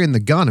carrying the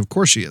gun. Of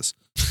course she is.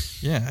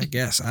 Yeah, I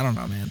guess. I don't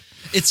know, man.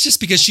 It's just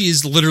because she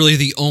is literally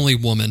the only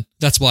woman.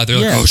 That's why they're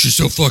like, oh, she's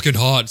so fucking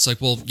hot. It's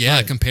like, well, yeah,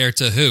 right. Compared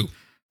to who?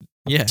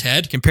 Yeah,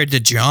 Ted. Compared to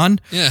John.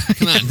 Yeah,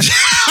 come on.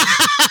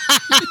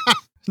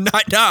 No,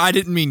 I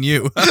didn't mean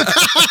you.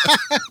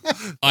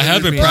 I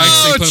have been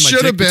practicing putting my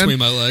dick between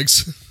my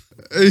legs.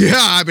 Yeah,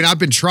 I mean, I've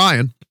been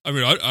trying. I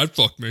mean, I'd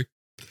fuck me.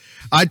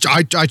 I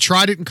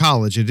tried it in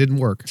college. It didn't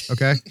work.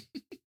 Okay,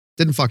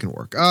 didn't fucking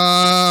work.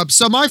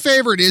 So my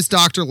favorite is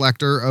Dr.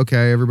 Lecter.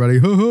 Okay, everybody,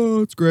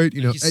 it's great.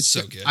 You know, it's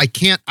so good. I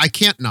can't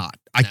not.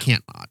 I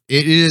can't not.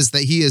 It is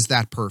that he is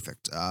that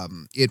perfect.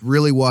 It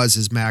really was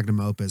his magnum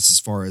opus as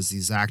far as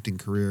his acting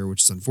career,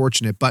 which is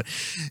unfortunate. But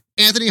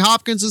Anthony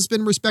Hopkins has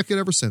been respected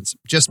ever since,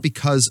 just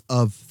because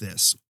of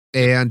this,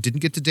 and didn't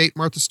get to date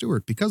Martha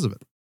Stewart because of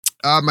it.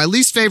 My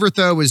least favorite,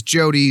 though, is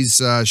Jodie's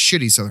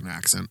shitty Southern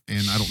accent,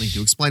 and I don't need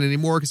to explain it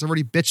anymore because I've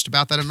already bitched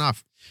about that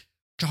enough.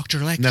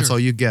 Dr. Lecter. And that's all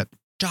you get.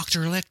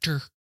 Dr.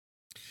 Lecter.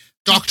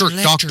 Dr.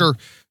 Lecter.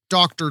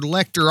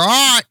 All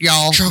right,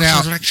 y'all.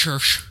 Dr.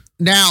 Lecter.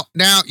 Now,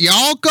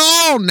 y'all go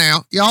on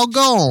now. Y'all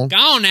go on. Go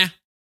on now.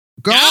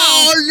 Go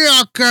on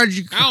now, cause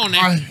you. Go on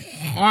now.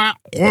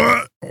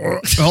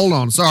 Hold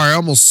on. Sorry, I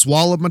almost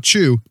swallowed my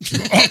chew.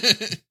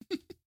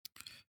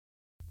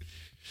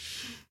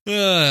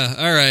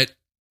 All right.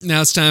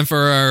 Now it's time for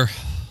our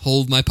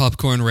hold my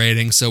popcorn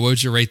rating. So what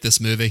would you rate this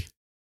movie?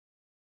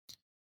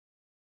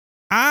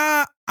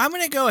 I'm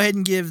going to go ahead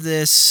and give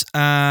this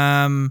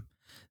the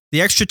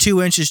extra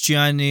 2 inches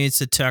John needs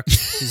to tuck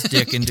his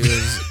dick into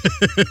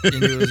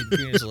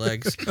between his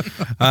legs.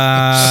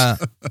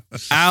 Out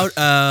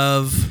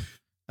of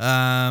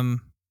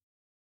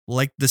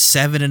like the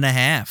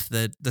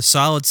 7.5, the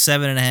solid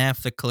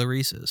 7.5 that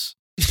Clarice is.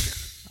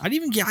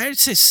 I'd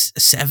say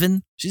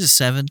 7. She's a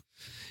 7.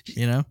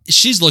 You know,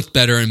 she's looked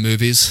better in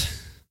movies.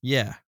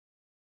 Yeah.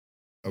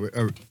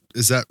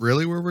 Is that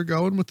really where we're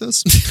going with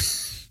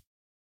this?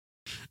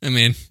 I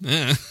mean,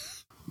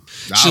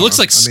 she looks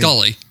like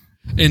Scully.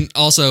 And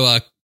also,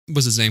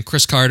 what's his name?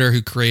 Chris Carter,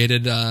 who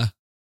created the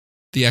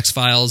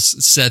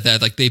X-Files, said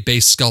that like they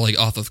based Scully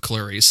off of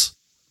Clarice.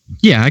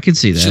 Yeah, I can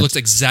see that. She looks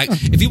exact.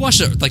 If you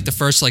watch like the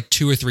first like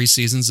 2 or 3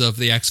 seasons of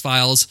the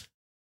X-Files,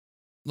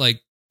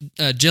 like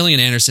Gillian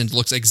Anderson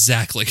looks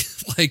exactly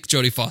like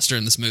Jodie Foster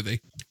in this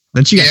movie.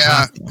 Then she got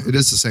hot. It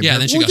is the same. Yeah,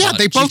 then she got hot.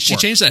 They both she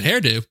changed that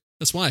hairdo.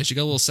 That's why she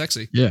got a little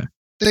sexy. Yeah,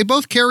 they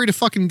both carried a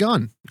fucking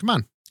gun. Come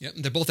on. Yep,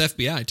 they're both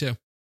FBI too.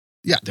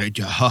 Yeah,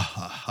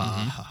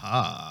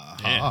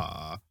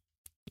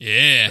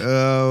 Yeah.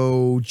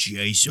 Oh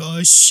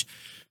Jesus!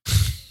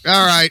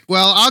 All right.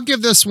 Well, I'll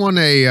give this one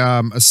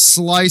a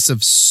slice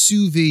of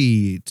sous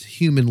vide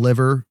human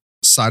liver,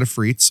 side of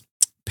frites,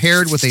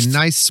 paired with a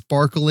nice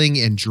sparkling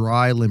and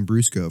dry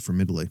Lambrusco from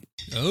Italy.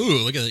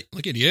 Oh, look at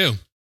you.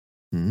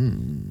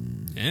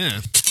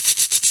 Yeah.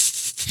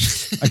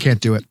 I can't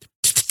do it.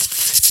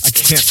 I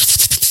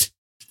can't.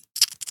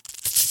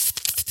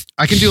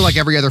 I can do like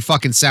every other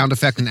fucking sound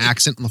effect and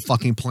accent on the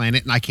fucking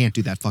planet, and I can't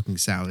do that fucking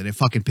sound, and it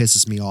fucking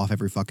pisses me off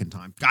every fucking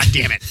time. God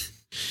damn it.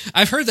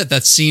 I've heard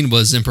that scene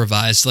was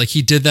improvised. Like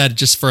he did that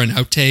just for an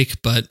outtake,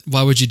 but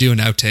why would you do an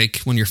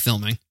outtake when you're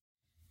filming?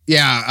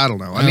 Yeah, I don't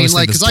know. I mean,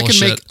 like, because I can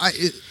make.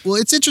 Well,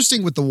 it's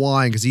interesting with the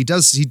wine because he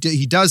does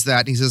that.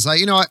 And he says, I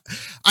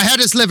had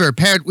his liver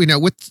paired,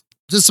 with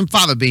just some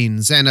fava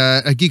beans and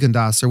a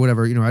Gigondas or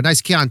whatever, a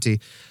nice Chianti.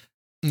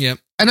 Yep.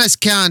 A nice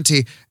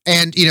Chianti.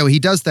 And, he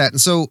does that.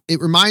 And so it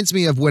reminds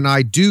me of when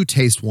I do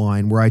taste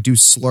wine, where I do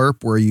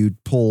slurp, where you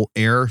pull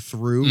air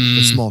through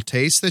the small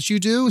taste that you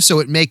do. So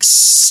it makes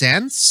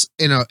sense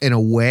in a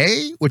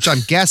way, which I'm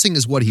guessing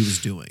is what he was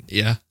doing.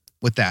 Yeah.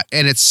 With that.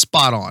 And it's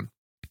spot on.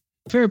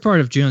 Favorite part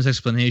of John's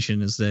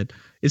explanation is that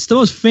it's the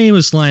most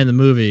famous line in the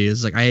movie.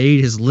 Is like, I ate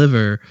his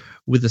liver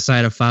with a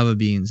side of fava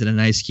beans and a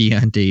nice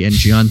Chianti, and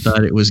John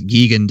thought it was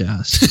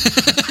Gigondas.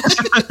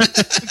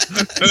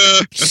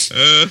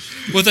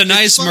 With a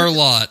nice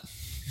Merlot.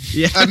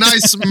 Yeah. A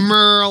nice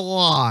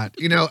Merlot.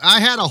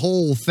 I had a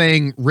whole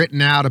thing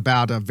written out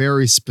about a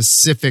very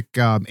specific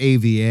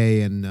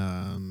AVA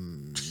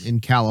in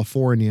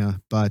California,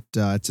 but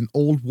it's an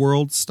old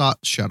world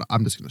stop. Shut up.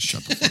 I'm just going to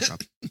shut the fuck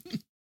up.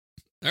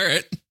 All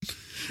right.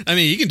 I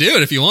mean, you can do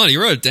it if you want.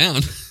 You wrote it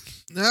down.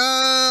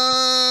 I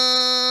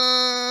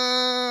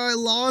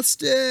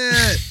lost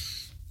it.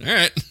 All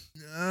right.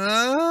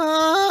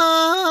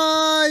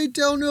 I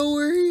don't know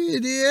where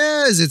it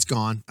is. It's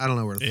gone. I don't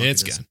know where the fuck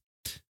it's gone.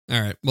 All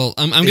right. Well,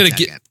 I'm going to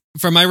get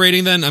for my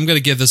rating then, I'm going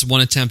to give this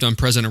one attempt on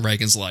President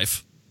Reagan's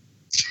life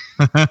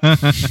to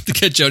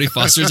get Jodie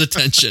Foster's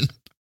attention.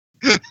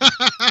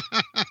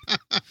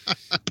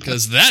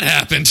 Because that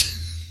happened.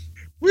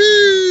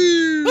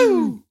 Woo!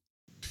 Woo!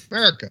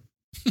 America.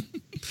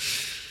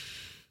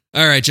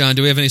 All right, John,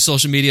 do we have any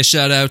social media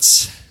shout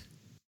outs?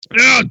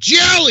 Oh,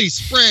 jelly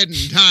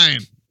spreading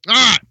time. All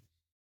right.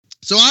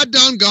 So I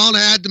done gone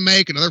ahead to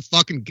make another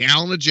fucking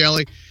gallon of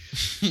jelly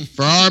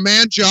for our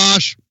man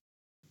Josh.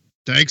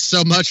 Thanks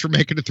so much for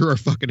making it through our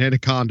fucking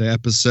Anaconda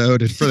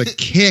episode and for the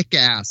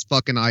kick-ass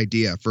fucking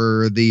idea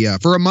for the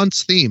for a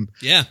month's theme.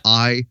 Yeah.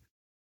 I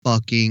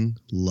fucking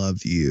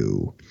love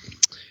you.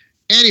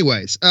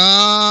 Anyways,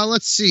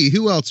 let's see.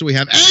 Who else do we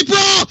have?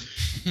 April!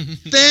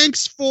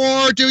 Thanks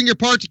for doing your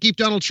part to keep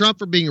Donald Trump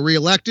from being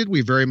reelected.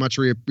 We very much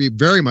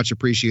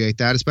appreciate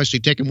that, especially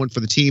taking one for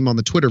the team on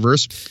the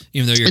Twitterverse.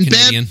 Even though you're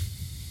Canadian.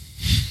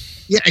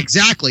 Yeah,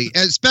 exactly.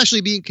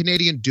 Especially being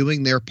Canadian,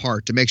 doing their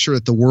part to make sure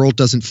that the world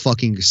doesn't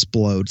fucking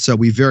explode. So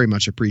we very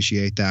much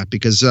appreciate that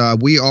because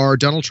we are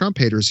Donald Trump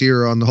haters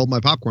here on the Hold My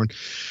Popcorn.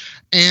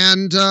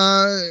 And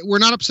we're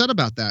not upset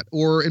about that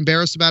or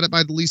embarrassed about it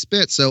by the least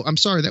bit. So I'm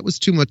sorry, that was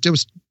too much. It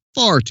was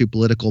far too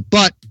political.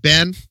 But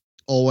Ben,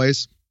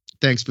 always,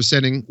 thanks for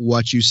sending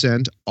what you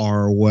send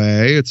our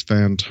way. It's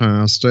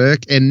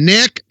fantastic. And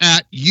Nick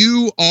at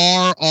You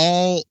Are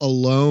All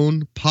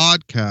Alone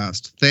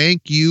podcast.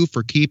 Thank you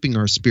for keeping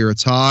our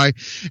spirits high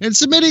and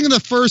submitting the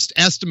first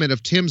estimate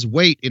of Tim's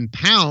weight in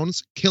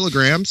pounds,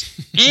 kilograms,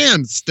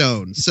 and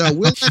stones. So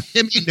we'll let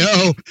him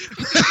know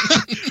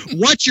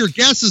what your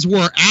guesses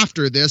were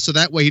after this, so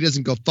that way he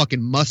doesn't go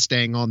fucking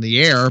Mustang on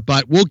the air.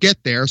 But we'll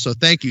get there. So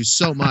thank you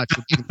so much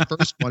for being the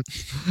first one.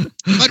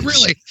 But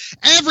really,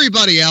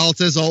 everybody else,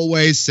 as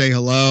always, say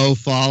hello,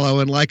 follow,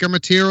 and like our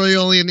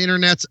material in the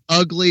internet's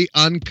ugly,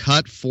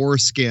 uncut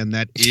foreskin.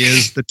 That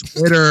is the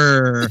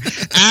Twitter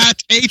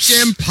at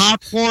HM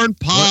Popcorn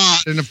Pod.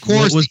 And of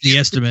course, what was the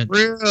estimate?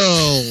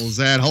 Reels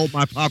at Hold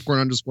My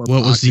Popcorn _.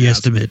 What was the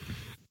estimate?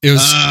 It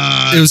was.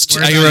 I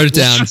wrote it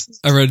down. It was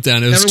everyone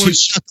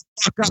shut the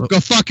fuck up. Go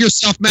fuck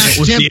yourself, Matt. What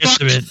was Tim, the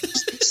estimate?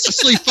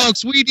 Seriously,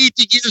 folks, we need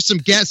to hear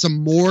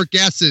some more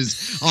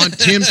guesses on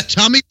Tim's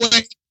tummy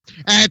weight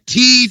at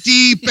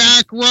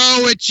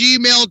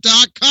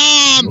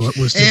tdbackrow@gmail.com. What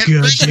was the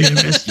goddamn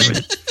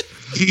estimate?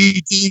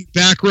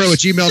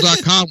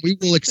 tdbackrow@gmail.com. We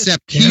will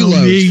accept kilos.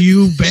 Tell me,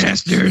 you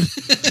bastard.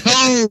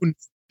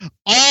 Tones.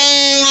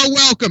 All are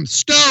welcome.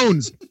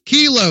 Stones,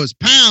 kilos,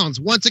 pounds.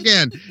 Once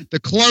again, the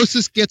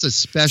closest gets a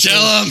special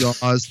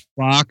Jaws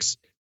box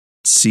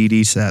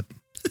CD set,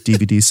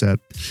 DVD set.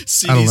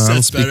 CD I don't know. I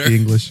don't speak the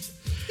English.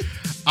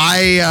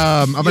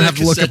 I'm gonna have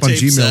to look up on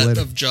Gmail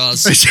later. Of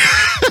Jaws.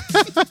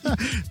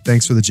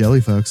 Thanks for the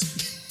jelly,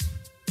 folks.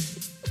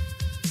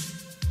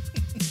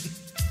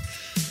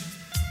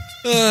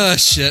 Oh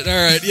shit! All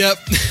right, yep.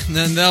 And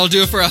then that'll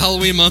do it for a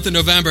Halloween month in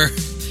November.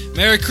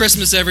 Merry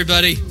Christmas,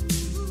 everybody.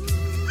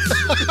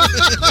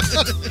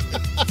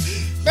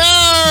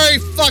 Merry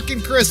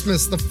fucking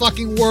Christmas. The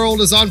fucking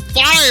world is on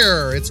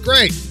fire. It's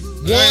great.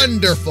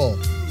 Wonderful.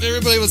 Right.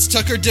 Everybody, let's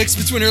tuck our dicks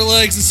between our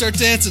legs and start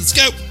dancing. Let's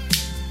go.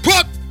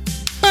 Pop.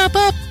 Pop,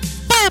 pop,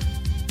 pop,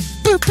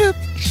 pop, pop.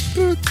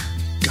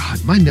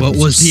 God, my nipples.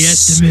 What was the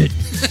estimate?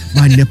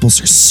 My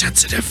nipples are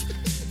sensitive.